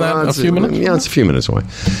 Isn't that a few minutes? Yeah, it's a few minutes away.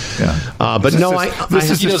 Yeah. But no, He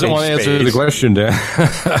doesn't want to answer the question, Dan.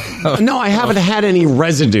 no, I haven't had any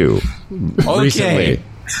residue recently.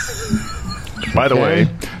 By the way,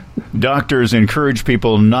 doctors encourage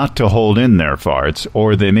people not to hold in their farts,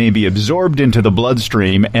 or they may be absorbed into the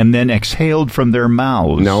bloodstream and then exhaled from their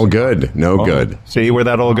mouths. No good. No good. See where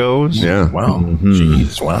that all goes? Yeah. Wow.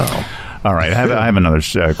 Jeez, wow. All right, I have another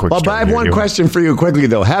quick Well, story. but I have here. one question for you quickly,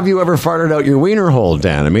 though. Have you ever farted out your wiener hole,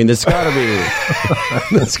 Dan? I mean, it's got to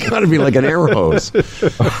be, it's got to be like an air hose.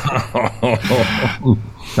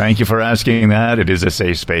 Thank you for asking that. It is a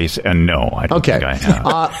safe space, and no, I don't Okay. think I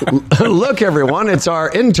have. Look, everyone, it's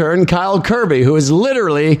our intern, Kyle Kirby, who is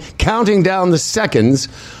literally counting down the seconds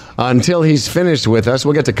until he's finished with us.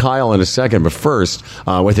 We'll get to Kyle in a second, but first,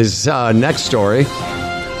 with his next story,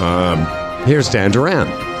 here's Dan Duran.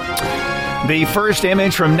 The first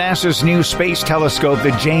image from NASA's new space telescope, the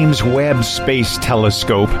James Webb Space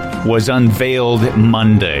Telescope, was unveiled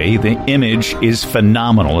Monday. The image is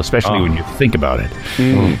phenomenal, especially when you think about it.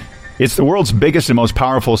 It's the world's biggest and most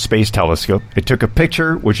powerful space telescope. It took a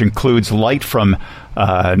picture which includes light from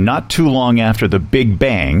not too long after the Big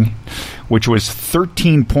Bang, which was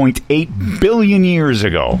 13.8 billion years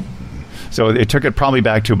ago. So it took it probably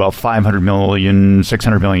back to about 500 million,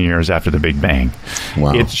 600 million years after the Big Bang.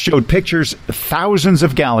 Wow. It showed pictures of thousands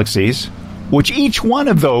of galaxies, which each one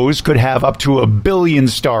of those could have up to 1 billion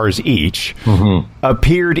stars each,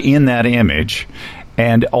 appeared in that image.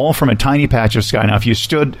 And all from a tiny patch of sky. Now, if you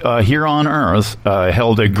stood here on Earth,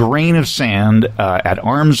 held a grain of sand at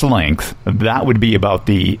arm's length, that would be about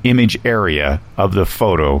the image area of the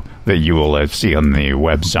photo that you will see on the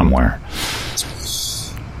web somewhere.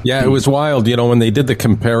 Yeah, it was wild. You know, when they did the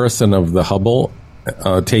comparison of the Hubble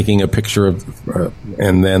taking a picture of,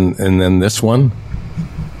 and then this one,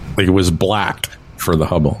 like it was black for the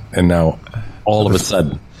Hubble, and now all of a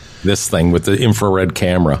sudden, this thing with the infrared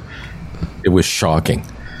camera, it was shocking.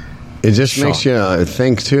 It just makes you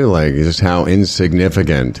think, too, like just how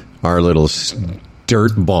insignificant our little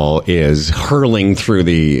dirt ball is hurling through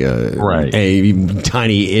the a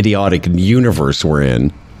tiny, idiotic universe we're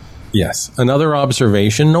in. Yes. Another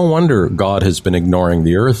observation. No wonder God has been ignoring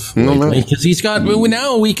the earth lately, because he's got,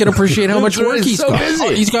 now we can appreciate how much work he's got.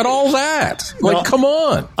 Busy. He's got all that. Like, come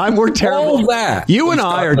on. We're terrible. All that. You and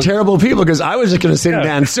I are terrible people, because I was just going to say,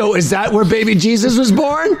 Dan, so is that where baby Jesus was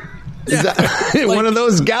born? Is that one of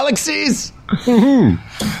those galaxies?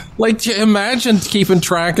 Like, imagine keeping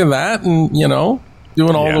track of that and, you know,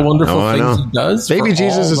 doing all the wonderful things he does. Baby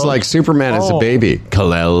Jesus is like Superman as a baby.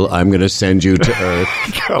 Kal-El, I'm going to send you to Earth.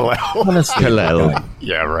 Kal-El.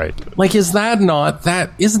 Yeah, right. Like, is that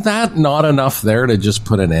not enough there to just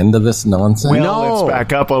put an end to this nonsense? Well, let's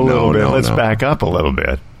back up a little bit. Let's back up a little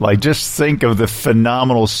bit. Like, just think of the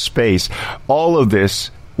phenomenal space. All of this,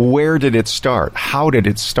 where did it start? How did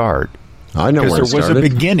it start? I know where it started. Because there was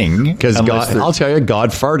a beginning. Because I'll tell you,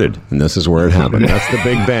 God farted, and this is where it happened. That's the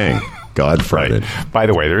Big Bang. God farted. Right. By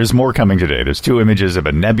the way, there is more coming today. There's 2 images of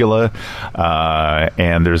a nebula,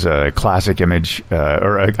 and there's a classic image,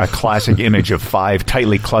 or a classic image of 5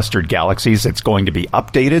 tightly clustered galaxies that's going to be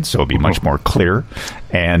updated, so it'll be much more clear.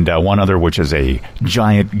 And one other, which is a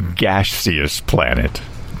giant gaseous planet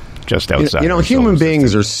just outside. You know, human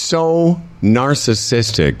beings are so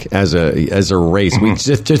narcissistic as a race. We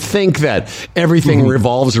just to think that everything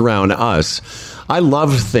revolves around us. I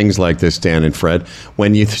love things like this, Dan and Fred,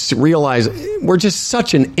 when you realize we're just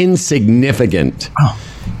such an insignificant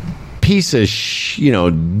piece of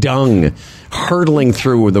dung hurtling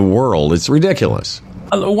through the world. It's ridiculous.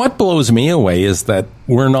 What blows me away is that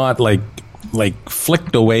we're not like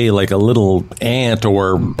flicked away like a little ant,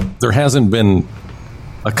 or there hasn't been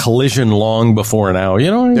a collision long before now.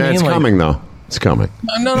 You know what I mean? It's coming, though. It's coming.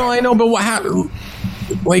 No, I know, but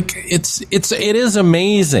it is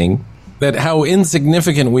amazing that how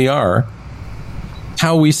insignificant we are,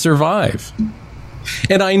 how we survive.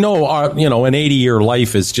 And I know, an 80-year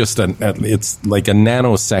life is just it's like a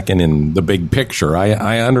nanosecond in the big picture.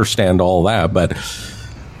 I understand all that, but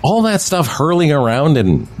all that stuff hurling around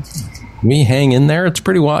and we hang in there, it's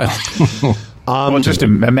pretty wild. Well, just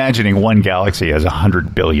imagining one galaxy has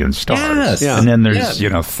 100 billion stars. Yes. Yeah. And then there's,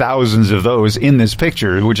 thousands of those in this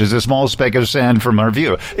picture, which is a small speck of sand from our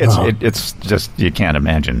view. It's just, you can't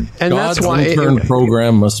imagine. And God's that's why intern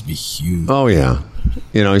program must be huge. Oh, yeah.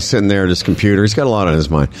 You know, he's sitting there at his computer. He's got a lot on his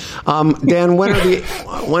mind. Dan,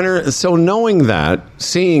 so knowing that,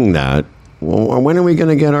 seeing that, when are we going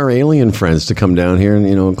to get our alien friends to come down here and,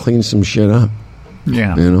 you know, clean some shit up?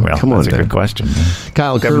 Yeah. You know, well, come on, that's a good question.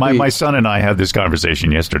 Kyle Kirby. My son and I had this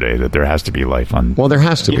conversation yesterday that there has to be life on. Well, there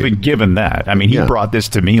has to be. Given that. I mean, he brought this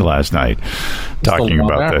to me last night, talking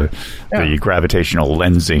about the gravitational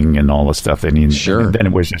lensing and all the stuff that needs. Sure. And then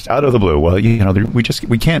it was just out of the blue. Well, you know,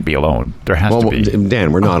 we can't be alone. There has to be.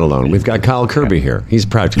 Dan, we're not alone. We've got Kyle Kirby here. He's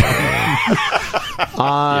practical.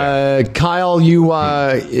 Kyle,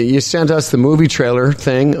 you sent us the movie trailer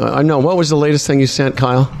thing. No, what was the latest thing you sent,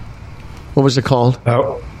 Kyle? What was it called?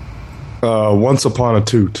 Once Upon a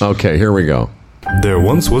Toot. Okay, here we go. There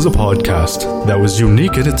once was a podcast that was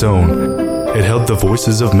unique in its own. It held the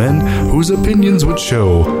voices of men whose opinions would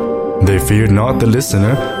show. They feared not the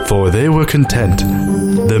listener, for they were content.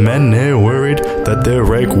 The men ne'er worried that their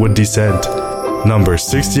rank would descend. Number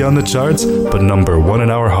 60 on the charts, but number 1 in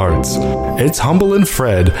our hearts. It's Humble and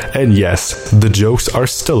Fred, and yes, the jokes are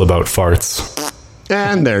still about farts.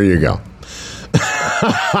 And there you go.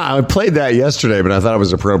 I played that yesterday, but I thought it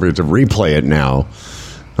was appropriate to replay it now.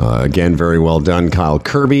 Again, very well done, Kyle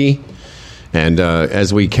Kirby. And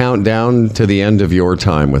as we count down to the end of your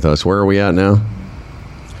time with us, where are we at now?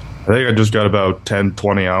 I think I just got about 10,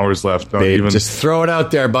 20 hours left. Just throw it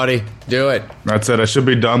out there, buddy. Do it. That's it. I should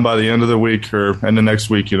be done by the end of the week or end of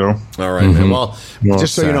next week, you know. All right, man. Well,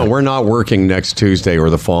 just so you know, we're not working next Tuesday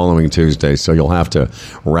or the following Tuesday, so you'll have to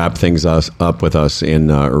wrap things up with us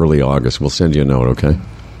in early August. We'll send you a note, okay?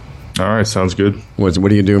 All right, sounds good. What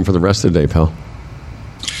are you doing for the rest of the day, pal?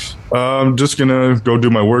 I'm just going to go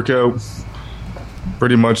do my workout.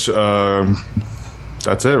 Pretty much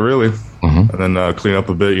that's it, really. And then clean up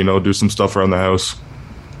a bit, you know, do some stuff around the house.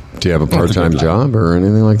 Do you have a part-time job or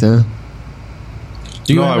anything like that?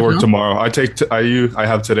 No, I work tomorrow. I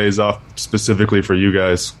have today's off specifically for you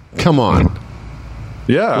guys. Come on.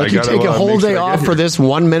 Yeah. Like you take a whole day off for this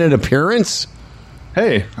 1-minute appearance?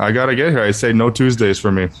 Hey, I got to get here. I say no Tuesdays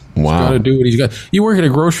for me. Wow. He's got to do what he's got. You work at a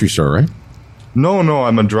grocery store, right? No,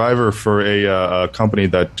 I'm a driver for a company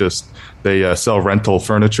that they sell rental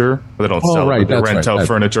furniture. They don't sell it, they rent out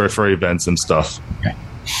furniture for events and stuff. Okay.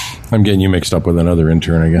 I'm getting you mixed up with another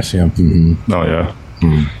intern, I guess, yeah. Mm-hmm. Oh, yeah.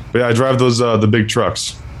 Mm-hmm. But yeah, I drive those the big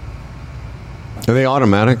trucks. Are they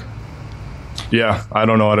automatic? Yeah, I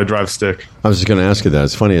don't know how to drive stick. I was just going to ask you that.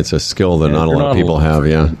 It's funny, it's a skill that not a lot of people have,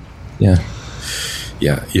 yeah.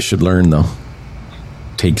 Yeah, you should learn, though.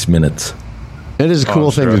 Takes minutes. It is a cool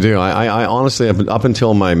thing to do. I honestly, up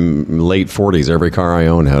until my late 40s, every car I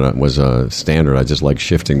owned was a standard. I just like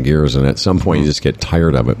shifting gears, and at some point you just get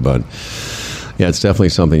tired of it. But yeah, it's definitely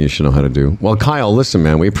something you should know how to do. Well, Kyle, listen,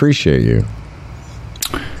 man, we appreciate you.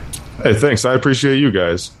 Hey, thanks. I appreciate you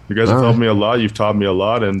guys. You guys have helped me a lot. You've taught me a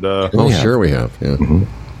lot, and sure we have. Yeah. Mm-hmm.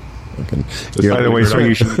 By the way, so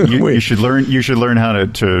you should learn how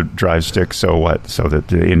to drive stick. So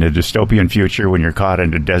that in a dystopian future, when you're caught in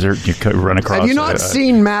the desert, you could run across. Have you not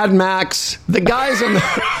seen Mad Max? The guys on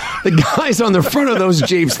the front of those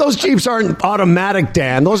Jeeps. Those Jeeps aren't automatic,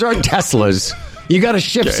 Dan. Those aren't Teslas. You got to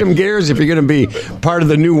shift some gears if you're going to be part of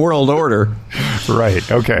the New World Order.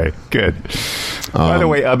 Right. Okay. Good. By the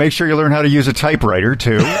way, make sure you learn how to use a typewriter,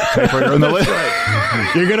 too. Typewriter on the list.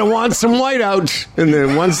 You're going to want some whiteout. And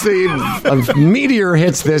then once a meteor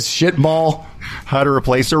hits this shitball. How to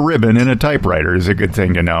replace a ribbon in a typewriter is a good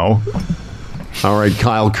thing to know. All right,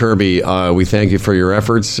 Kyle Kirby, we thank you for your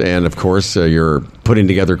efforts. And, of course, you're putting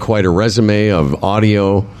together quite a resume of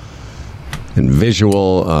audio and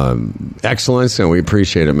visual excellence, and we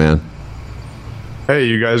appreciate it, man. Hey,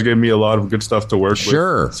 you guys gave me a lot of good stuff to work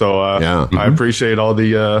with. So I appreciate all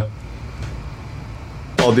the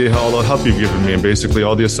help you've given me, and basically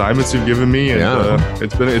all the assignments you've given me. And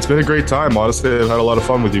it's been a great time. Honestly, I've had a lot of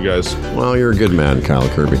fun with you guys. Well, you're a good man, Kyle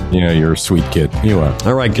Kirby. Yeah, you're a sweet kid. You are.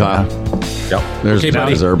 All right, Kyle. Yep.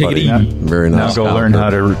 There's our buddy. Very nice. Now go learn how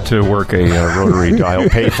to work a rotary dial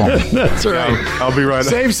payphone. That's right. I'll be right.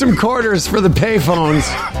 Save some quarters for the payphones.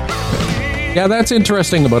 Yeah, that's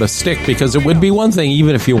interesting about a stick, because it would be one thing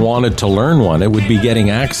even if you wanted to learn one, it would be getting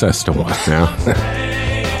access to one.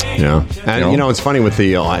 Yeah. And, it's funny with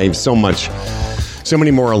the, I have so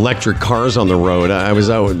many more electric cars on the road. I was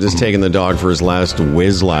out just taking the dog for his last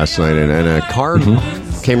whiz last night, and a car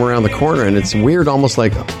came around the corner, and it's weird, almost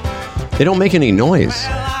like they don't make any noise.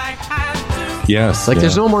 Yes.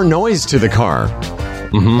 There's no more noise to the car.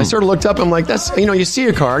 I sort of looked up, I'm like, that's, you see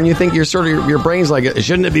a car and you think your brain's like,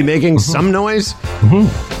 shouldn't it be making some noise?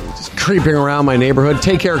 Just creeping around my neighborhood.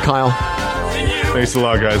 Take care, Kyle. Thanks a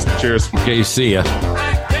lot, guys. Cheers. Okay, see ya.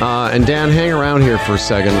 And Dan, hang around here for a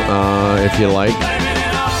second, if you like.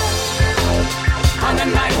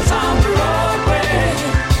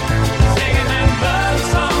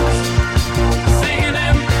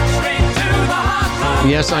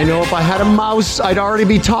 Yes, I know if I had a mouse, I'd already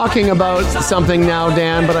be talking about something now,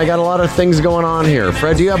 Dan, but I got a lot of things going on here.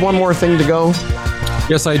 Fred, do you have one more thing to go?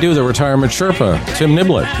 Yes, I do. The retirement Sherpa, Tim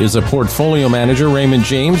Niblett, is a portfolio manager. Raymond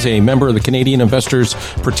James, a member of the Canadian Investors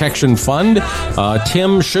Protection Fund.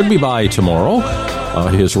 Tim should be by tomorrow,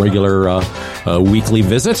 his regular weekly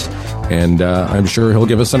visit. And I'm sure he'll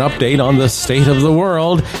give us an update on the state of the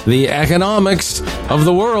world, the economics of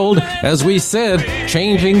the world. As we said,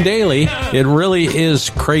 changing daily. It really is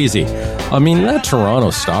crazy. I mean, that Toronto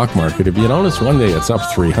stock market, if you notice, one day it's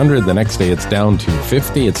up 300, the next day it's down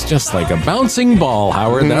 250. It's just like a bouncing ball,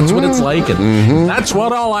 Howard. That's what it's like. And that's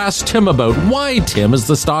what I'll ask Tim about. Why, Tim, is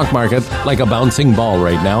the stock market like a bouncing ball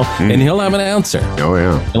right now? And he'll have an answer. Oh,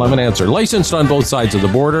 yeah. He'll have an answer. Licensed on both sides of the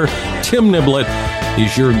border, Tim Niblett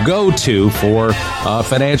is your go-to for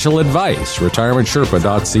financial advice.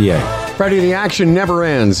 RetirementSherpa.ca. Freddie, the action never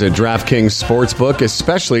ends at DraftKings Sportsbook,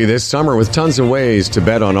 especially this summer with tons of ways to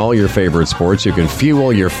bet on all your favorite sports. You can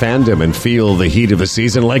fuel your fandom and feel the heat of the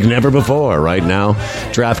season like never before. Right now,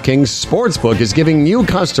 DraftKings Sportsbook is giving new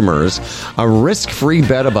customers a risk-free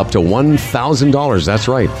bet of up to $1,000. That's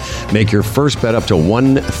right. Make your first bet up to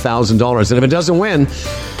 $1,000. And if it doesn't win,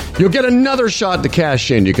 you'll get another shot to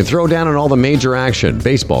cash in. You can throw down on all the major action,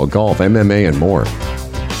 baseball, golf, MMA, and more.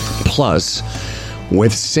 Plus,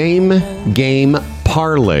 with same-game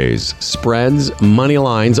parlays, spreads, money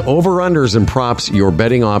lines, over-unders, and props, your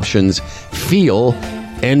betting options feel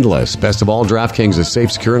endless. Best of all, DraftKings is safe,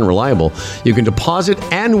 secure, and reliable. You can deposit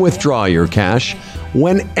and withdraw your cash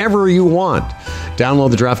whenever you want.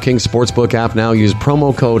 Download the DraftKings Sportsbook app now. Use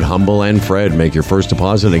promo code HumbleAndFred. Make your first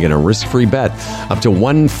deposit and get a risk-free bet up to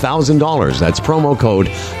 $1,000. That's promo code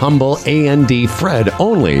HumbleAndFred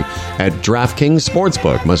only at DraftKings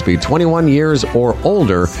Sportsbook. Must be 21 years or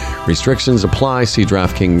older. Restrictions apply. See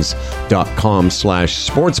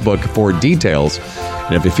DraftKings.com/sportsbook for details.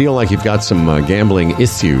 And if you feel like you've got some gambling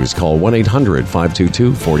issues, call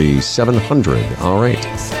 1-800-522-4700. All right.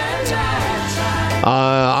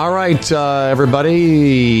 All right, everybody.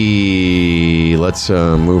 Let's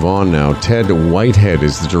move on now. Ted Whitehead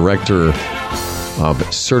is the Director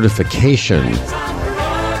of Certification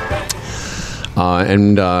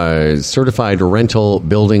and Certified Rental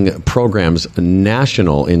Building Programs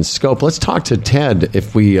National in scope. Let's talk to Ted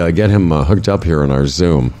if we get him hooked up here on our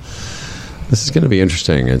Zoom. This is going to be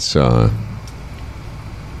interesting. It's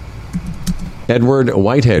Edward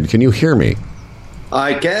Whitehead. Can you hear me?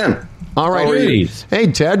 I can. All right. Hey,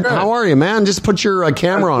 Ted. How are you, man? Just put your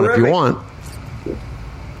camera on if you want.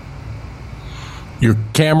 Your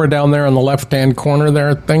camera down there on the left-hand corner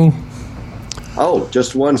there thing? Oh,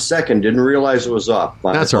 just 1 second. Didn't realize it was off.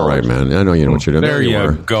 That's all right, man. I know you know what you're doing. There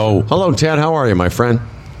you go. Hello, Ted. How are you, my friend?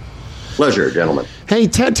 Pleasure, gentlemen. Hey,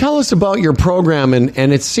 Ted, tell us about your program. And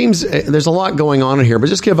it seems there's a lot going on in here, but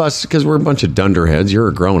just give us, because we're a bunch of dunderheads. You're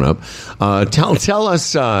a grown-up. Tell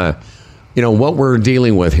us, what we're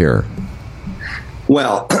dealing with here.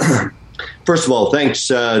 Well, first of all, thanks,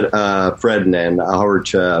 Fred and Howard,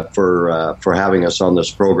 for having us on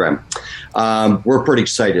this program. We're pretty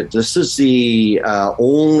excited. This is the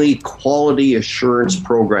only quality assurance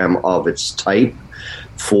program of its type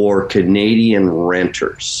for Canadian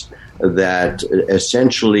renters that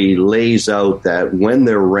essentially lays out that when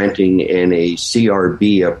they're renting in a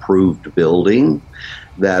CRB-approved building,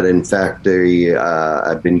 that in fact they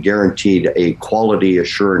have been guaranteed a quality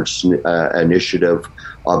assurance initiative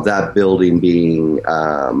of that building being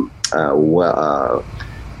well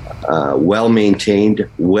maintained,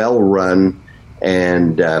 well run,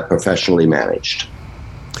 and professionally managed.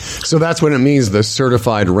 So that's what it means, the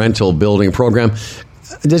Certified Rental Building Program.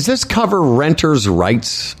 Does this cover renters'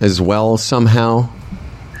 rights as well somehow?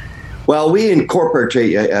 Well, we incorporate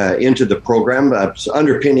into the program.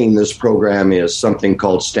 Underpinning this program is something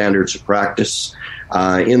called Standards of Practice.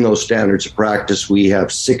 In those Standards of Practice, we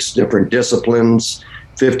have 6 different disciplines,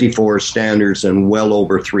 54 standards, and well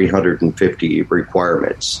over 350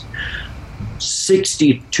 requirements.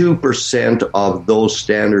 62% of those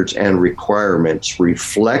standards and requirements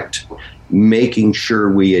reflect making sure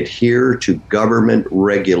we adhere to government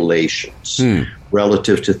regulations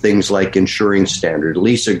relative to things like insuring standard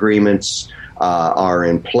lease agreements are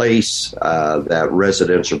in place, that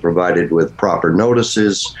residents are provided with proper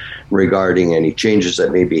notices regarding any changes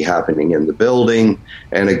that may be happening in the building,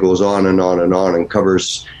 and it goes on and on and on and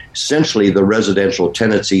covers essentially the Residential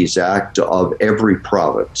Tenancies Act of every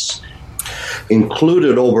province.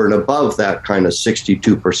 Included over and above that kind of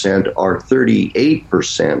 62% are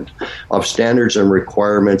 38% of standards and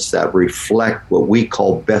requirements that reflect what we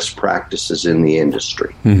call best practices in the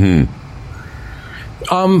industry.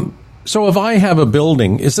 So if I have a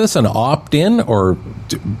building, is this an opt-in, or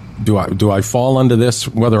do I fall under this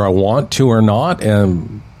whether I want to or not?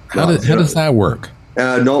 And how does that work?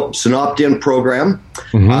 No, it's an opt-in program.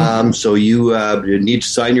 So you need to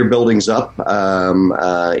sign your buildings up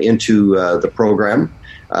into the program.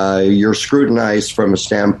 You're scrutinized from a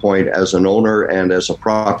standpoint as an owner and as a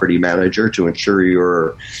property manager to ensure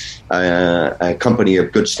you're a company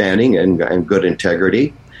of good standing and good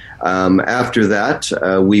integrity. After that,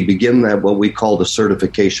 we begin what we call the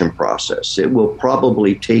certification process. It will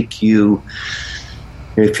probably take you,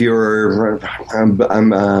 if you're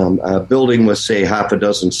a building with, say, half a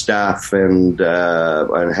dozen staff and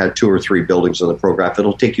had 2 or 3 buildings in the program,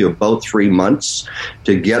 it'll take you about 3 months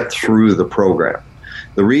to get through the program.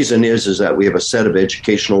 The reason is that we have a set of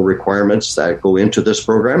educational requirements that go into this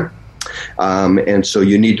program. And so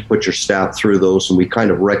you need to put your staff through those, and we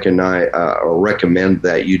kind of recommend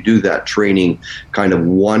that you do that training kind of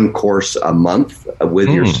 1 course a month with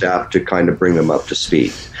your staff to kind of bring them up to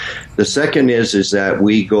speed. The second is that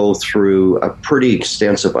we go through a pretty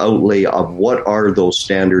extensive outlay of what are those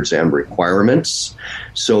standards and requirements,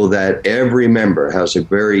 so that every member has a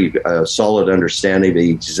very solid understanding of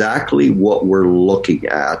exactly what we're looking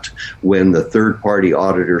at when the third-party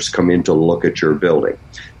auditors come in to look at your building.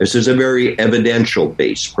 This is a very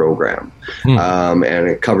evidential-based program, and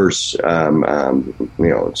it covers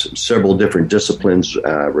several different disciplines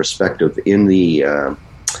respective in the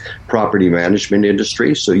property management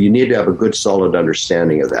industry. So you need to have a good, solid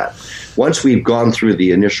understanding of that. Once we've gone through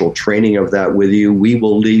the initial training of that with you, we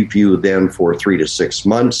will leave you then for 3 to 6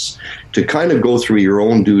 months to kind of go through your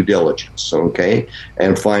own due diligence, okay,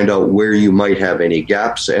 and find out where you might have any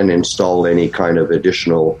gaps and install any kind of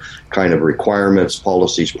additional kind of requirements,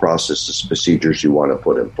 policies, processes, procedures you want to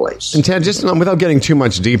put in place. And Ted, just without getting too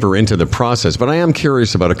much deeper into the process, but I am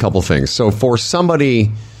curious about a couple things. So for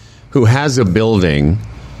somebody who has a building,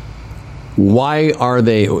 why are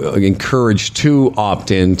they encouraged to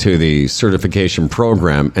opt into the certification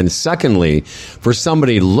program? And secondly, for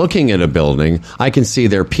somebody looking at a building, I can see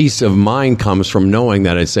their peace of mind comes from knowing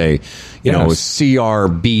that it's a,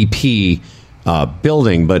 CRBP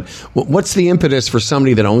building. But what's the impetus for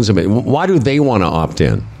somebody that owns a building? Why do they want to opt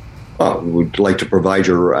in? We'd like to provide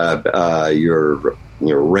your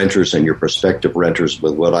renters and your prospective renters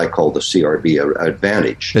with what I call the CRB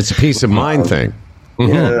advantage. It's a peace of mind thing.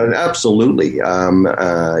 Yeah, absolutely.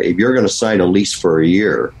 If you're going to sign a lease for a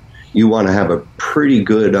year, you want to have a pretty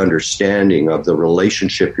good understanding of the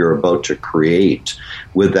relationship you're about to create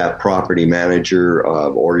with that property manager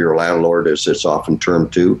or your landlord, as it's often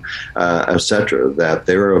termed too, et cetera, that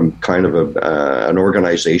they're kind of an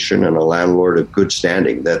organization and a landlord of good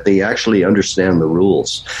standing, that they actually understand the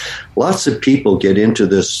rules. Lots of people get into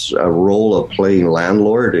this role of playing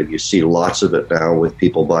landlord, and you see lots of it now with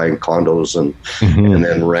people buying condos and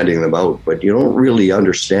then renting them out. But you don't really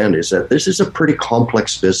understand is that this is a pretty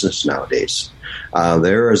complex business nowadays.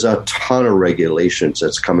 There is a ton of regulations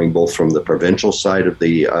that's coming both from the provincial side of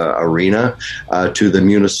the arena to the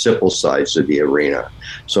municipal sides of the arena.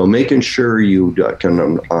 So making sure you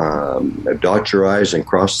can dot your I's and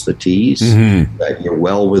cross the T's, that you're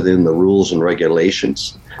well within the rules and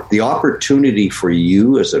regulations. The opportunity for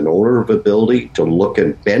you as an owner of a building to look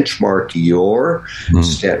and benchmark your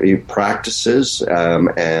practices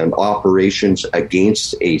and operations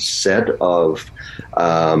against a set of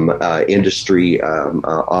industry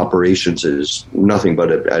operations is nothing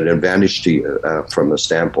but an advantage to you from that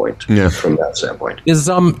standpoint.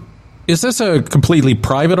 Is this a completely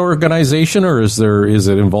private organization, or is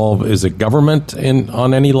it government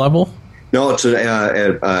on any level? No, it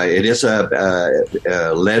is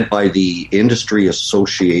led by the Industry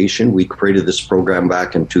Association. We created this program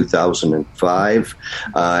back in 2005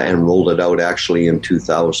 and rolled it out actually in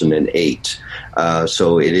 2008.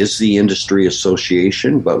 So it is the Industry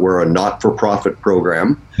Association, but we're a not-for-profit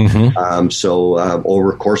program. So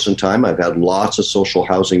over a course in time, I've had lots of social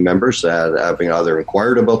housing members that have either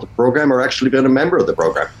inquired about the program or actually been a member of the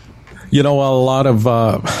program. You know, a lot of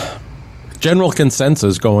general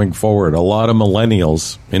consensus going forward, a lot of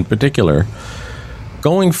millennials in particular,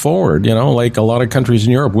 going forward, like a lot of countries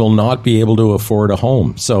in Europe, will not be able to afford a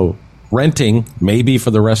home. So renting, maybe for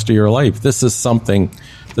the rest of your life, this is something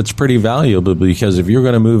that's pretty valuable, because if you're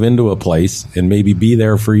going to move into a place and maybe be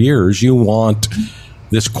there for years, you want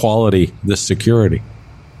this quality, this security.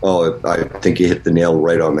 Oh, I think you hit the nail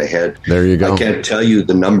right on the head. There you go. I can't tell you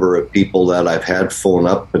the number of people that I've had phone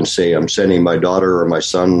up and say, I'm sending my daughter or my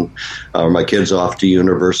son or my kids off to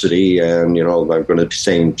university, and, you know, I'm going to be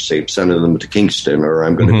sending them to Kingston, or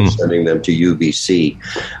I'm going to be sending them to UBC.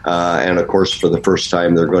 And, of course, for the first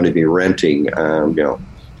time, they're going to be renting,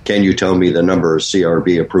 can you tell me the number of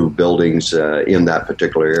CRB-approved buildings in that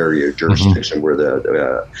particular area, jurisdiction, where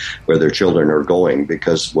their children are going?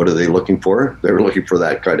 Because what are they looking for? They're looking for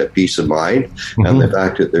that kind of peace of mind, and the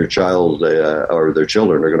fact that their child or their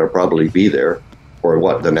children are going to probably be there for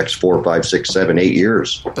the next 4, 5, 6, 7, 8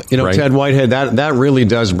 years. You know, right. Ted Whitehead, that really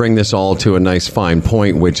does bring this all to a nice fine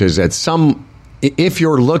point, which is if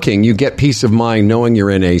you're looking, you get peace of mind knowing you're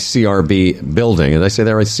in a CRB building. And I say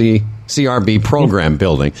there, I see CRB program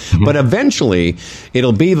building. But eventually,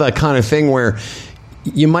 it'll be the kind of thing where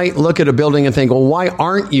you might look at a building and think, well, why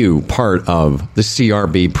aren't you part of the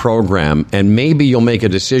CRB program? And maybe you'll make a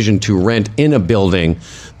decision to rent in a building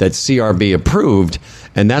that's CRB approved.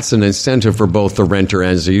 And that's an incentive for both the renter,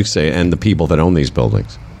 as you say, and the people that own these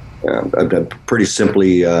buildings. Pretty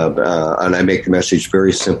simply, and I make the message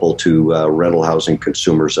very simple to rental housing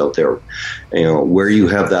consumers out there. You know, where you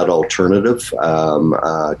have that alternative,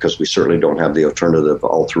 because we certainly don't have the alternative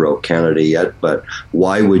all throughout Canada yet, but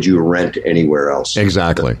why would you rent anywhere else?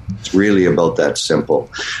 Exactly. It's really about that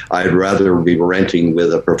simple. I'd rather be renting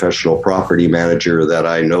with a professional property manager that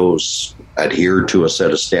I know's adhered to a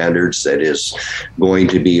set of standards, that is going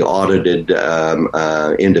to be audited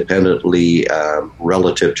independently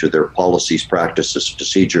relative to their policies, practices,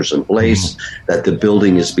 procedures in place, that the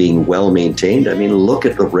building is being well maintained. I mean, look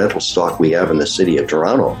at the rental stock we have in the city of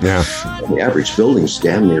Toronto. Yeah. The average building's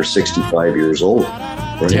damn near 65 years old.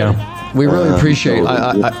 Right? Yeah. We really appreciate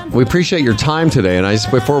we appreciate your time today. And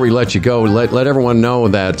before we let you go, let everyone know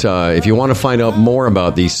that if you want to find out more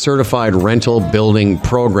about the Certified Rental Building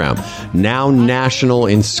Program, now national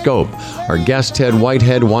in scope, our guest Ted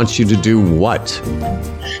Whitehead wants you to do what?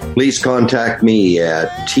 Please contact me at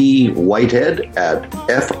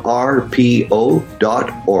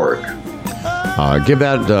twhitehead@frpo.org. Give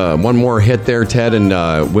that one more hit there, Ted, and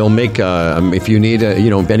we'll make, if you need,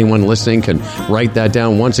 if anyone listening can write that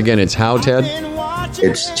down. Once again, it's how, Ted?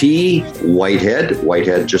 It's T.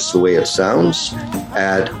 Whitehead just the way it sounds,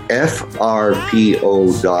 at frpo.org,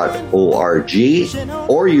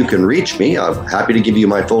 or you can reach me. I'm happy to give you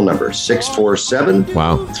my phone number,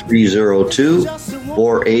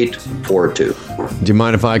 647-302-4842. Do you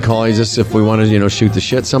mind if I call you just if we want to, shoot the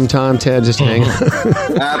shit sometime, Ted? Just hang out.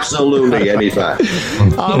 Absolutely, anytime.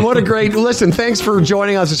 What a great, listen, thanks for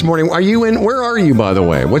joining us this morning. Where are you, by the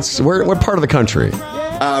way? What part of the country?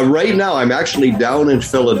 Right now, I'm actually down in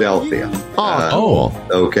Philadelphia.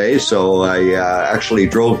 Okay, so I actually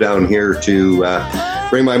drove down here to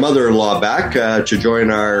bring my mother-in-law back to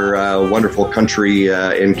join our wonderful country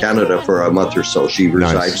in Canada for a month or so. She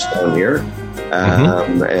resides down here.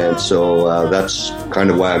 And so that's kind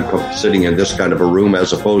of why I'm sitting in this kind of a room,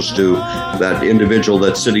 as opposed to that individual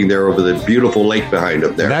that's sitting there over the beautiful lake behind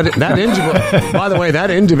him there. That individual, by the way, that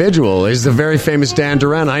individual is the very famous Dan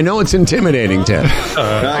Duran. I know it's intimidating, Ted.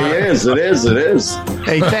 It is.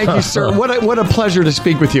 Hey, thank you, sir. What a pleasure to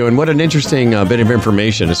speak with you, and what an interesting bit of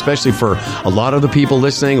information, especially for a lot of the people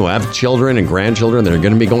listening who have children and grandchildren that are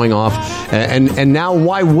going to be going off. And now,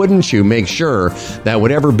 why wouldn't you make sure that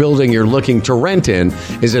whatever building you're looking to rent in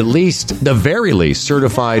is at least, the very least,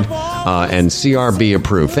 certified and CRB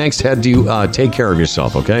approved? Thanks, Ted. Do you take care of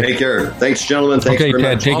yourself, okay? Take care. Thanks, gentlemen. Thanks very much.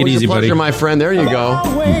 Ted, take Always it easy, a pleasure, buddy. my friend. There you go.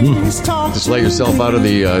 Just let yourself out of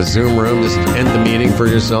the Zoom room. Just end the meeting for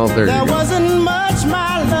yourself. There you go.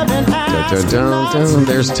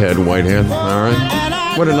 There's Ted Whitehead. All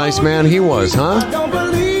right. What a nice man he was, huh?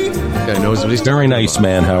 Guy knows what he's Very nice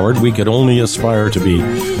man, Howard. We could only aspire to be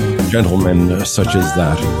gentlemen such as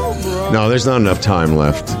that. No, there's not enough time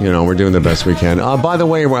left. We're doing the best we can. By the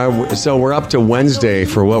way, we're up to Wednesday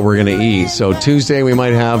for what we're going to eat. So Tuesday we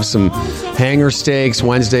might have some hanger steaks.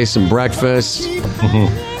 Wednesday some breakfast.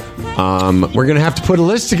 We're going to have to put a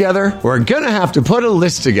list together.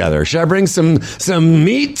 Should I bring some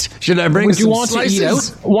meat? Should I bring some slices? To eat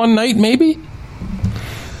out one night, maybe?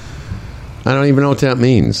 I don't even know what that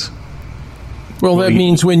means. Well, that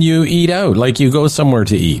means when you eat out, like you go somewhere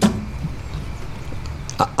to eat.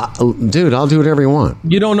 Dude, I'll do whatever you want.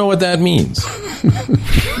 You don't know what that means.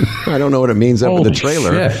 I don't know what it means at the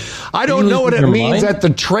trailer. Shit. I don't know what it means at the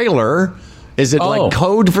trailer. Is it like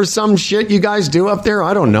code for some shit you guys do up there?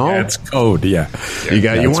 I don't know. Yeah, it's code, yeah.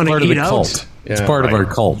 You want to eat out? Cult. Yeah, it's part of our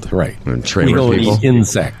cult, right? We go eat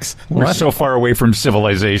insects. We're so far away from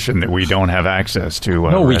civilization that we don't have access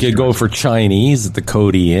to. We could go for Chinese at the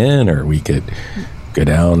Cody Inn, or we could Go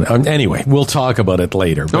down. Anyway, we'll talk about it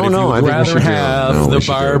later. But if I you'd think we should rather do it. have No, we the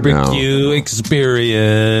should do it now. barbecue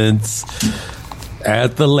experience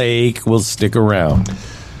at the lake, we'll stick around.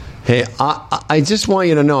 Hey, I just want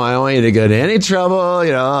you to know, I don't want you to get in any trouble.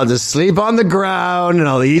 You know, I'll just sleep on the ground and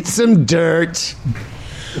I'll eat some dirt.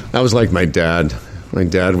 That was like my dad. My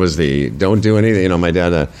dad was don't do anything. You know, my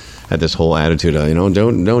dad had this whole attitude of, don't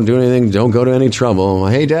do anything. Don't go to any trouble.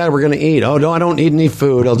 Hey, Dad, we're going to eat. Oh, no, I don't eat any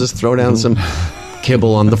food. I'll just throw down some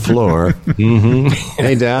kibble on the floor. Mm-hmm.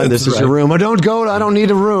 Hey, Dad, this is your room. Oh, don't go. I don't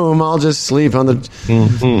need a room. I'll just sleep on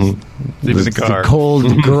the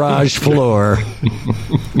cold garage floor.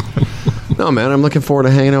 No, man, I'm looking forward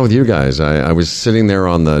to hanging out with you guys. I was sitting there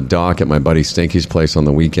on the dock at my buddy Stinky's place on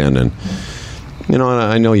the weekend, and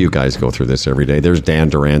I know you guys go through this every day. There's Dan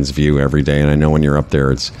Duran's View every day, and I know when you're up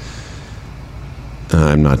there,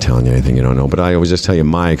 I'm not telling you anything you don't know, but I always just tell you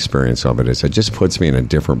my experience of it is it just puts me in a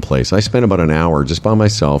different place. I spent about an hour just by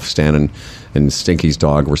myself, standing, and Stinky's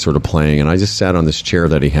dog were sort of playing, and I just sat on this chair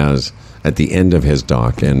that he has at the end of his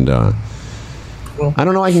dock, and I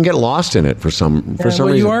don't know. I can get lost in it for some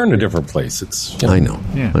reason. You are in a different place. I know,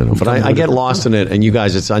 but I get lost in it. And you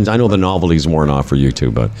guys, I know the novelty's worn off for you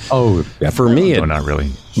too, but for me, not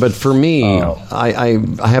really. But for me, I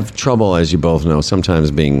have trouble, as you both know,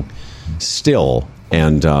 sometimes being still,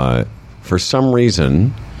 and for some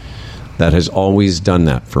reason, that has always done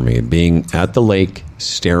that for me. Being at the lake,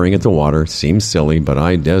 staring at the water seems silly, but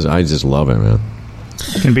I just love it, man.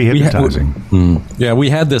 It can be hypnotizing. Yeah,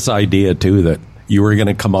 we had this idea too that you were going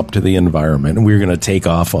to come up to the environment and we were going to take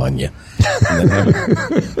off on you. And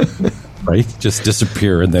then right? Just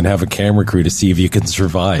disappear and then have a camera crew to see if you can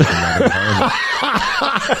survive in that environment.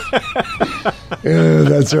 Yeah,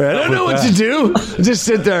 that's right. I don't know what to do. I just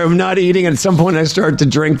sit there. I'm not eating. At some point, I start to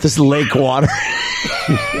drink this lake water.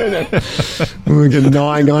 We get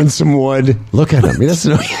gnawing on some wood. Look at him. He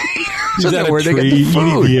doesn't know. He doesn't know where to get the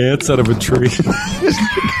food. The ants out of a tree.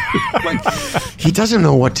 He doesn't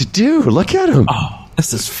know what to do. Look at him. Oh,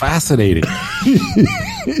 this is fascinating.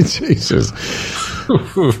 Jesus.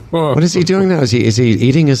 What is he doing now? Is he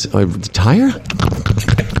eating his tire?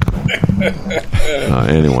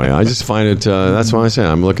 Anyway, I just find it. That's why I say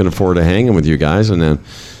I'm looking forward to hanging with you guys and then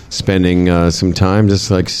spending some time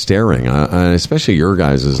just like staring, especially your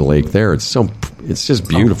guys' lake there. It's just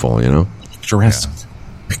beautiful,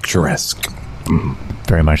 picturesque.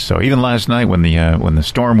 Very much so. Even last night when the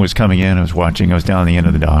storm was coming in, I was down the end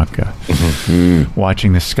of the dock,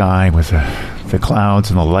 watching the sky with the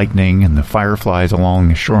clouds and the lightning and the fireflies along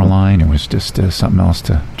the shoreline. It was just something else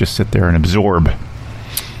to just sit there and absorb.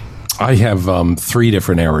 I have 3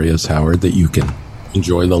 different areas, Howard, that you can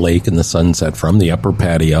enjoy the lake and the sunset from: the upper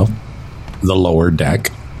patio, the lower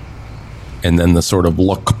deck, and then the sort of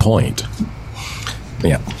look point.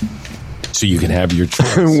 Yeah. So you can have your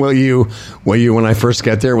choice. Will you, when I first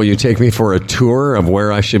get there, will you take me for a tour of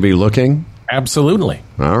where I should be looking? Absolutely.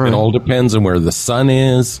 All right. It all depends on where the sun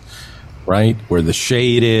is, right? Where the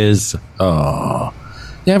shade is. Oh,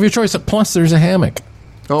 you have your choice. Plus, there's a hammock.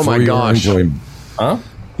 Oh, my gosh. Huh?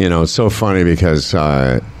 It's so funny because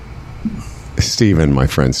Steven, my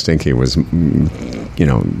friend Stinky, was,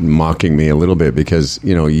 mocking me a little bit because,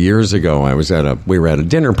 years ago we were at a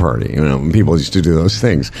dinner party, when people used to do those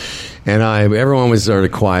things. And everyone was sort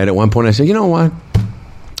of quiet. At one point I said, you know what?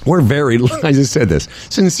 I just said this.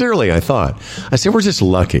 Sincerely, I thought. I said, we're just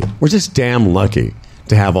lucky. We're just damn lucky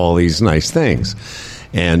to have all these nice things.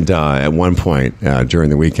 And at one point during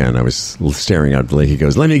the weekend, I was staring out the lake. He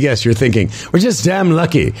goes, let me guess, you're thinking, we're just damn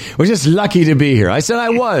lucky. We're just lucky to be here. I said I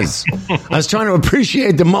was. I was trying to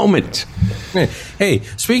appreciate the moment. Hey,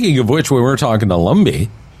 speaking of which, when we were talking to Lumbee,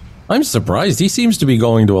 I'm surprised. He seems to be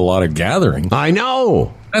going to a lot of gatherings. I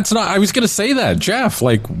know. I was going to say that, Jeff.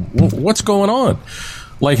 Like, what's going on?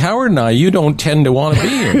 Like Howard and I, you don't tend to want to be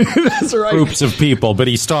in That's right. groups of people, but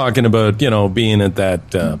he's talking about, being at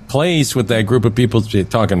that place with that group of people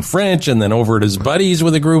talking French, and then over at his buddies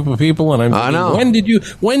with a group of people. And I'm thinking, I know.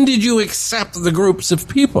 When did you accept the groups of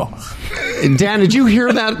people? Dan, did you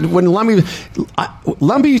hear that when Lumbee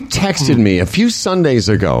texted me a few Sundays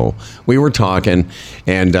ago? We were talking,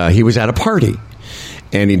 and he was at a party.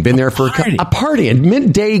 And he'd been there for a party, a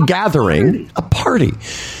midday gathering, a party.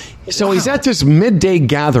 So he's at this midday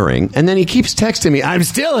gathering, and then he keeps texting me, I'm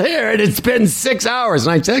still here, and it's been 6 hours.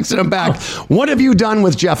 And I texted him back, what have you done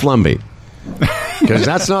with Jeff Lumbee? Because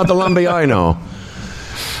that's not the Lumbee I know.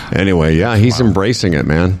 Anyway, yeah, he's embracing it,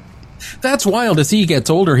 man. That's wild. As he gets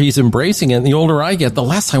older, he's embracing it. And the older I get, the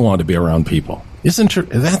less I want to be around people. That's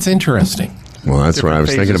interesting. Well, that's what I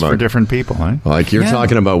was thinking about. For different people, huh? Like you're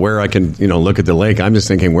talking about where I can, look at the lake. I'm just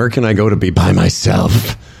thinking, where can I go to be by myself?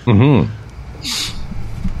 Mm-hmm.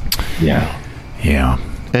 Yeah.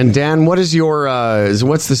 And Dan, what is your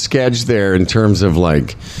what's the schedule there in terms of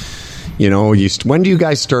like, when do you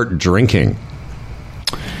guys start drinking?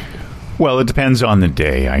 Well, it depends on the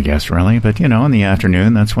day, I guess, really. But, in the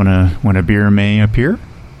afternoon, that's when a beer may appear,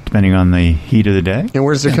 depending on the heat of the day. And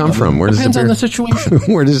where does it come from? Where does Depends the on beer, the situation.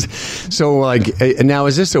 now,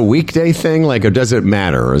 is this a weekday thing? Like, or does it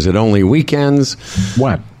matter? Or is it only weekends?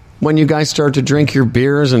 What? When you guys start to drink your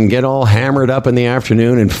beers and get all hammered up in the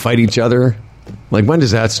afternoon and fight each other? Like, when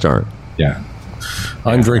does that start? Yeah.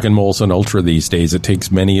 I'm drinking Molson Ultra these days. It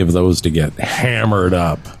takes many of those to get hammered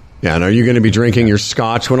up. Yeah, and are you going to be drinking your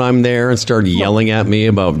scotch when I'm there and start yelling at me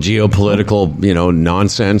about geopolitical,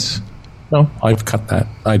 nonsense? No, I've cut that.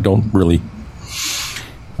 I don't really.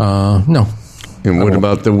 No. And what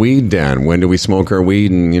about the weed, Dan? When do we smoke our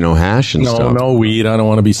weed and, hash and stuff? No weed. I don't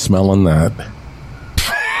want to be smelling that.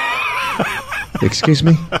 Excuse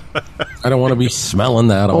me? I don't want to be smelling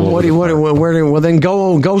that. Well, then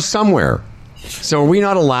go somewhere. So are we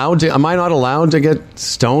not allowed to? Am I not allowed to get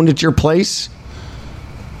stoned at your place?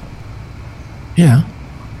 Yeah,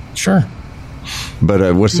 sure.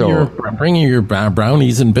 But bring your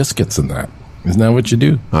brownies and biscuits and that. Isn't that what you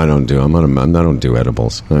do? I don't do. I don't do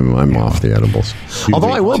edibles. I'm off the edibles. Although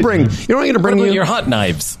I will bring. I'm going to bring you your hot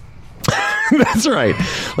knives. That's right.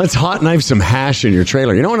 Let's hot knife some hash in your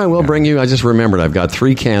trailer. You know what I will bring you? I just remembered. I've got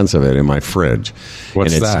 3 cans of it in my fridge.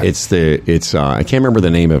 What's that? It's I can't remember the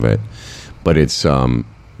name of it, but it's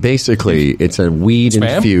basically it's a weed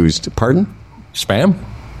infused. Pardon? Spam?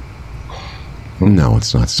 No,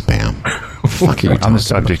 it's not spam. Fuck you. On the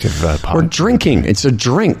subject of pot. We're drinking. It's a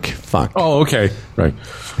drink. Fuck. Oh, okay. Right.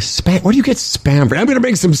 Spam. Where do you get spam from? I'm going to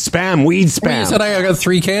make some spam, weed spam. Well, you said I got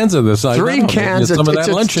 3 cans of this. 3 cans of that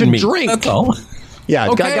luncheon meat. Drink. That's all. Yeah,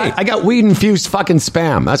 okay. I got weed infused fucking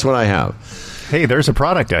spam. That's what I have. Hey, there's a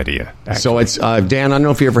product idea. Actually. So it's Dan. I don't know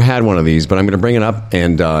if you ever had one of these, but I'm going to bring it up,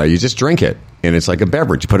 and you just drink it. And it's like a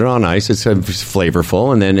beverage. You put it on ice. It's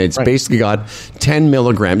flavorful. And then it's basically got 10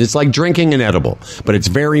 milligrams. It's like drinking an edible, but it's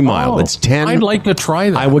very mild. It's 10. I'd like to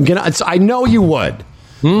try that. I know you would.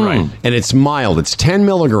 Right. And it's mild. It's 10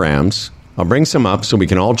 milligrams. I'll bring some up so we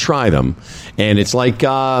can all try them. And it's like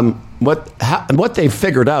what they've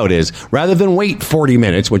figured out is rather than wait 40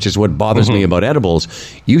 minutes, which is what bothers me about edibles,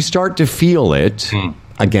 you start to feel it.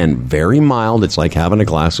 Again, very mild. It's like having a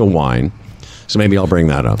glass of wine. So maybe I'll bring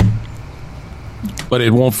that up. But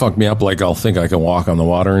it won't fuck me up like I'll think I can walk on the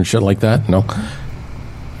water and shit like that? No?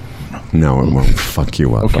 No, it won't fuck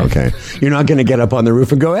you up, okay? You're not going to get up on the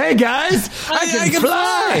roof and go, hey, guys, I can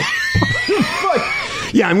fly!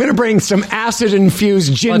 Yeah, I'm going to bring some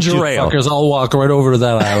acid-infused ginger ale. Fuckers, I'll walk right over to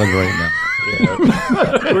that island right now.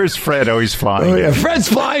 Yeah. Where's Fred? Oh, he's flying. Oh, yeah, Fred's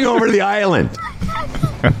flying over to the island.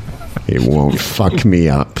 It won't fuck me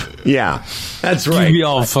up. Yeah, that's right. You'd be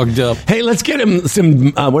all fucked up. Hey, let's get him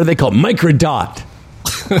some, what do they call Microdot.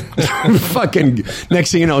 Fucking,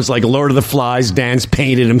 next thing you know, it's like Lord of the Flies. Dan's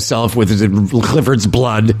painted himself with Clifford's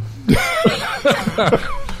blood.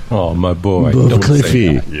 Oh, my boy.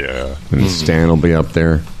 Cliffy. Yeah. And Stan will be up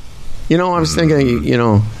there. I was thinking,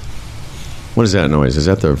 what is that noise? Is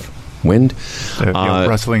that the wind? The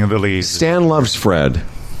rustling of the leaves. Stan loves Fred,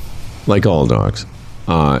 like all dogs.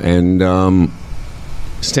 And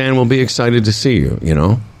Stan will be excited to see you,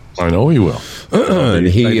 I know he will. And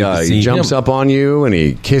he jumps up on you and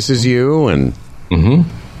he kisses you and I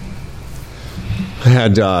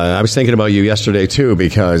was thinking about you yesterday too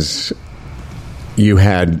because you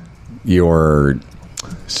had your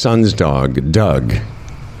son's dog, Doug.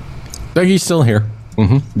 Dougie's still here.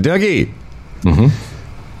 Dougie.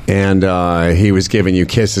 And he was giving you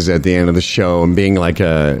kisses at the end of the show and being like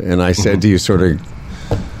and I said to you sort of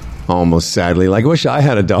almost sadly, like, I wish I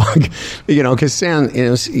had a dog, because Stan,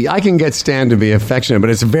 I can get Stan to be affectionate, but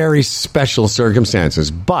it's very special circumstances.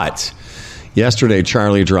 But yesterday,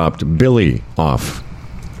 Charlie dropped Billy off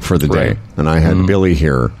for the day, and I had Billy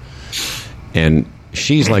here, and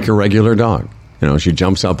she's like a regular dog. She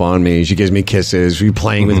jumps up on me, she gives me kisses, she's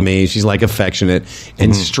playing with me, she's like affectionate.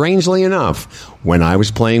 And strangely enough, when I was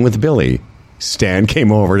playing with Billy, Stan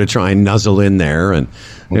came over to try and nuzzle in there, and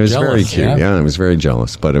it was very cute. Yeah, I was very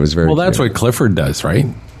jealous, but it was very. Well, that's what Clifford does, right?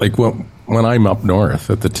 Like when I'm up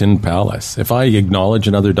north at the Tin Palace, if I acknowledge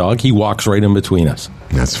another dog, he walks right in between us.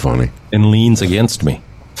 That's funny. And leans against me.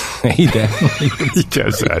 He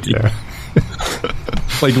does that. Yeah.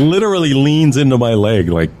 Like literally leans into my leg.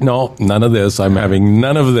 Like, no, none of this. I'm having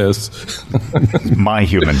none of this. My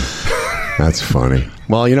human. That's funny.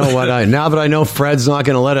 Well, you know what? Now that I know Fred's not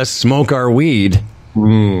going to let us smoke our weed,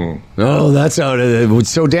 Oh, that's out of it.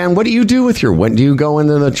 So, Dan, what do you do with your? When do you go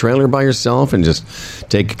into the trailer by yourself and just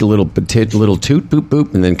take a little toot, boop,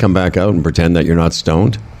 boop, and then come back out and pretend that you're not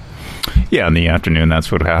stoned? Yeah, in the afternoon, that's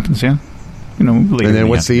what happens. Yeah, and then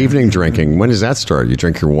what's the evening drinking? When does that start? You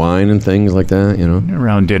drink your wine and things like that.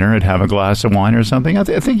 Around dinner, I'd have a glass of wine or something. I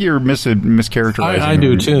think you're mischaracterizing. I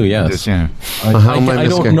do too. Yes. This, yeah. I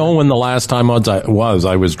don't know when the last time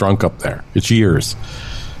I was drunk up there. It's years.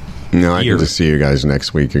 No, I can just see you guys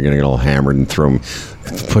next week. You're going to get all hammered and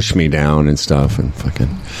push me down and stuff and fucking.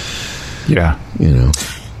 Yeah.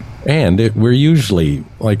 And we're usually,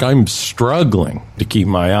 I'm struggling to keep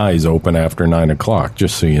my eyes open after 9 o'clock,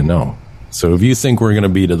 just so you know. So if you think we're going to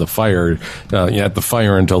be to the fire, at the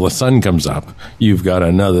fire until the sun comes up, you've got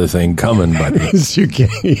another thing coming, buddy.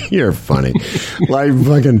 You're funny.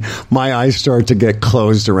 My eyes start to get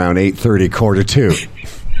closed around 8:30,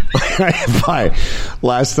 1:45.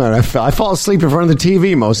 Last night I fall asleep in front of the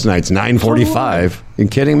TV most nights. 9:45. You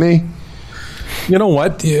kidding me? You know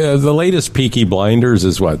what? The latest Peaky Blinders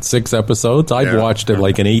is 6 episodes? I've watched it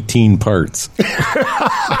in 18 parts.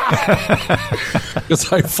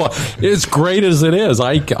 As great as it is,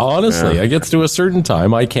 I get to a certain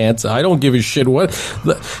time, I don't give a shit what.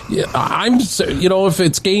 If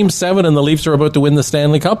it's Game 7 and the Leafs are about to win the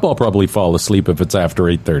Stanley Cup, I'll probably fall asleep if it's after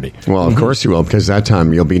 8:30. Well, of course you will, because that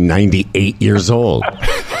time you'll be 98 years old.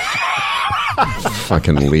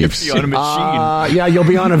 Fucking Leafs. You'll be on a machine. You'll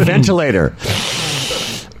be on a ventilator.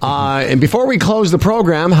 And before we close the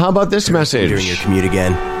program, how about this message? During your commute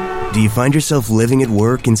again. Do you find yourself living at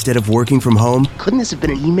work instead of working from home? Couldn't this have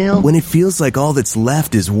been an email? When it feels like all that's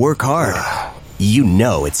left is work hard, you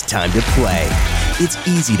know it's time to play. It's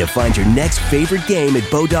easy to find your next favorite game at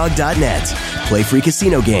Bodog.net. Play free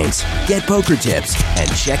casino games, get poker tips, and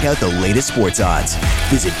check out the latest sports odds.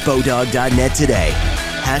 Visit Bodog.net today.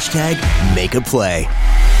 #Make a play.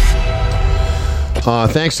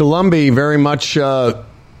 Thanks to Lumbee, very much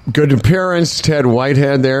good appearance. Ted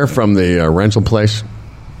Whitehead there from the rental place.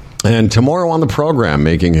 And tomorrow on the program,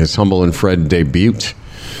 making his Humble and Fred debut,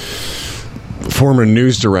 former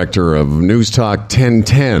news director of News Talk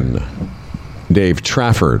 1010, Dave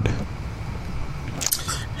Trafford.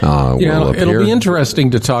 It'll be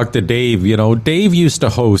interesting to talk to Dave. Dave used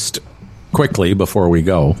to host, quickly before we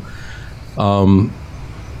go,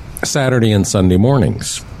 Saturday and Sunday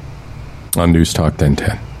mornings on News Talk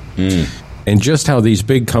 1010. And just how these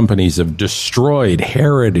big companies have destroyed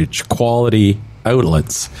heritage quality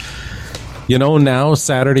outlets. Now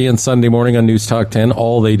Saturday and Sunday morning on News Talk 10,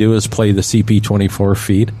 all they do is play the CP24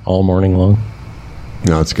 feed all morning long.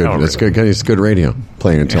 No, it's good. It's good. It's good radio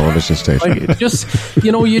playing a television station. You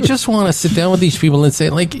just want to sit down with these people and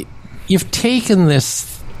say, you've taken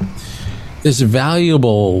this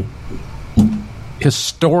valuable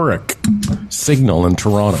historic signal in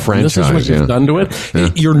Toronto. Franchise, this is what you've done to it. Yeah.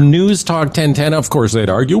 Your News Talk 1010, of course, they'd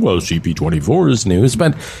argue, CP24 is news,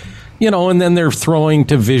 but and then they're throwing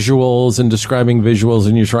to visuals and describing visuals,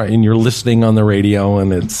 and you're listening on the radio,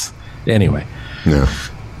 and it's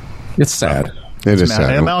it's sad. It is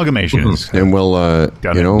sad. Amalgamation is and we'll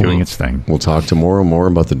doing its thing. We'll talk tomorrow more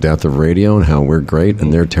about the death of radio and how we're great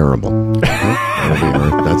and they're terrible.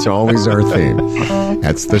 That's always our theme.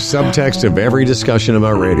 That's the subtext of every discussion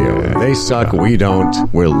about radio. They suck, we don't.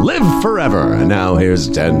 We'll live forever. And now here's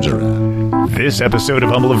Dan Duran. This episode of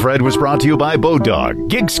Humble and Fred was brought to you by Bodog,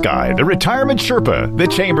 Gig Sky, the Retirement Sherpa, the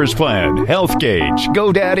Chambers Plan, Health Gauge,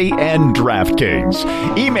 GoDaddy, and DraftKings.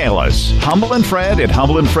 Email us,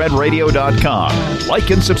 humbleandfred@humbleandfredradio.com. Like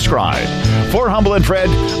and subscribe. For Humble and Fred,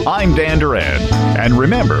 I'm Dan Duran. And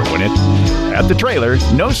remember, at the trailer,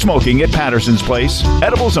 no smoking at Patterson's Place,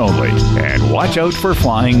 edibles only, and watch out for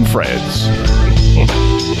flying Freds.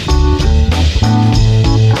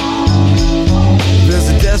 There's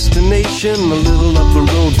a destination a little up the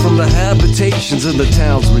road from the habitations of the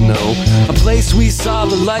towns we know. A place we saw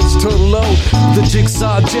the lights turn low, the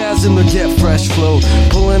jigsaw jazz and the get fresh flow.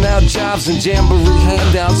 Pulling out jobs and jamboree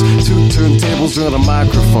handouts, 2 turntables and a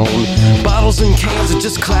microphone. Bottles and cans, or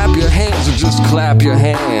just clap your hands, or just clap your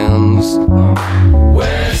hands.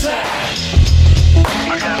 Where's that?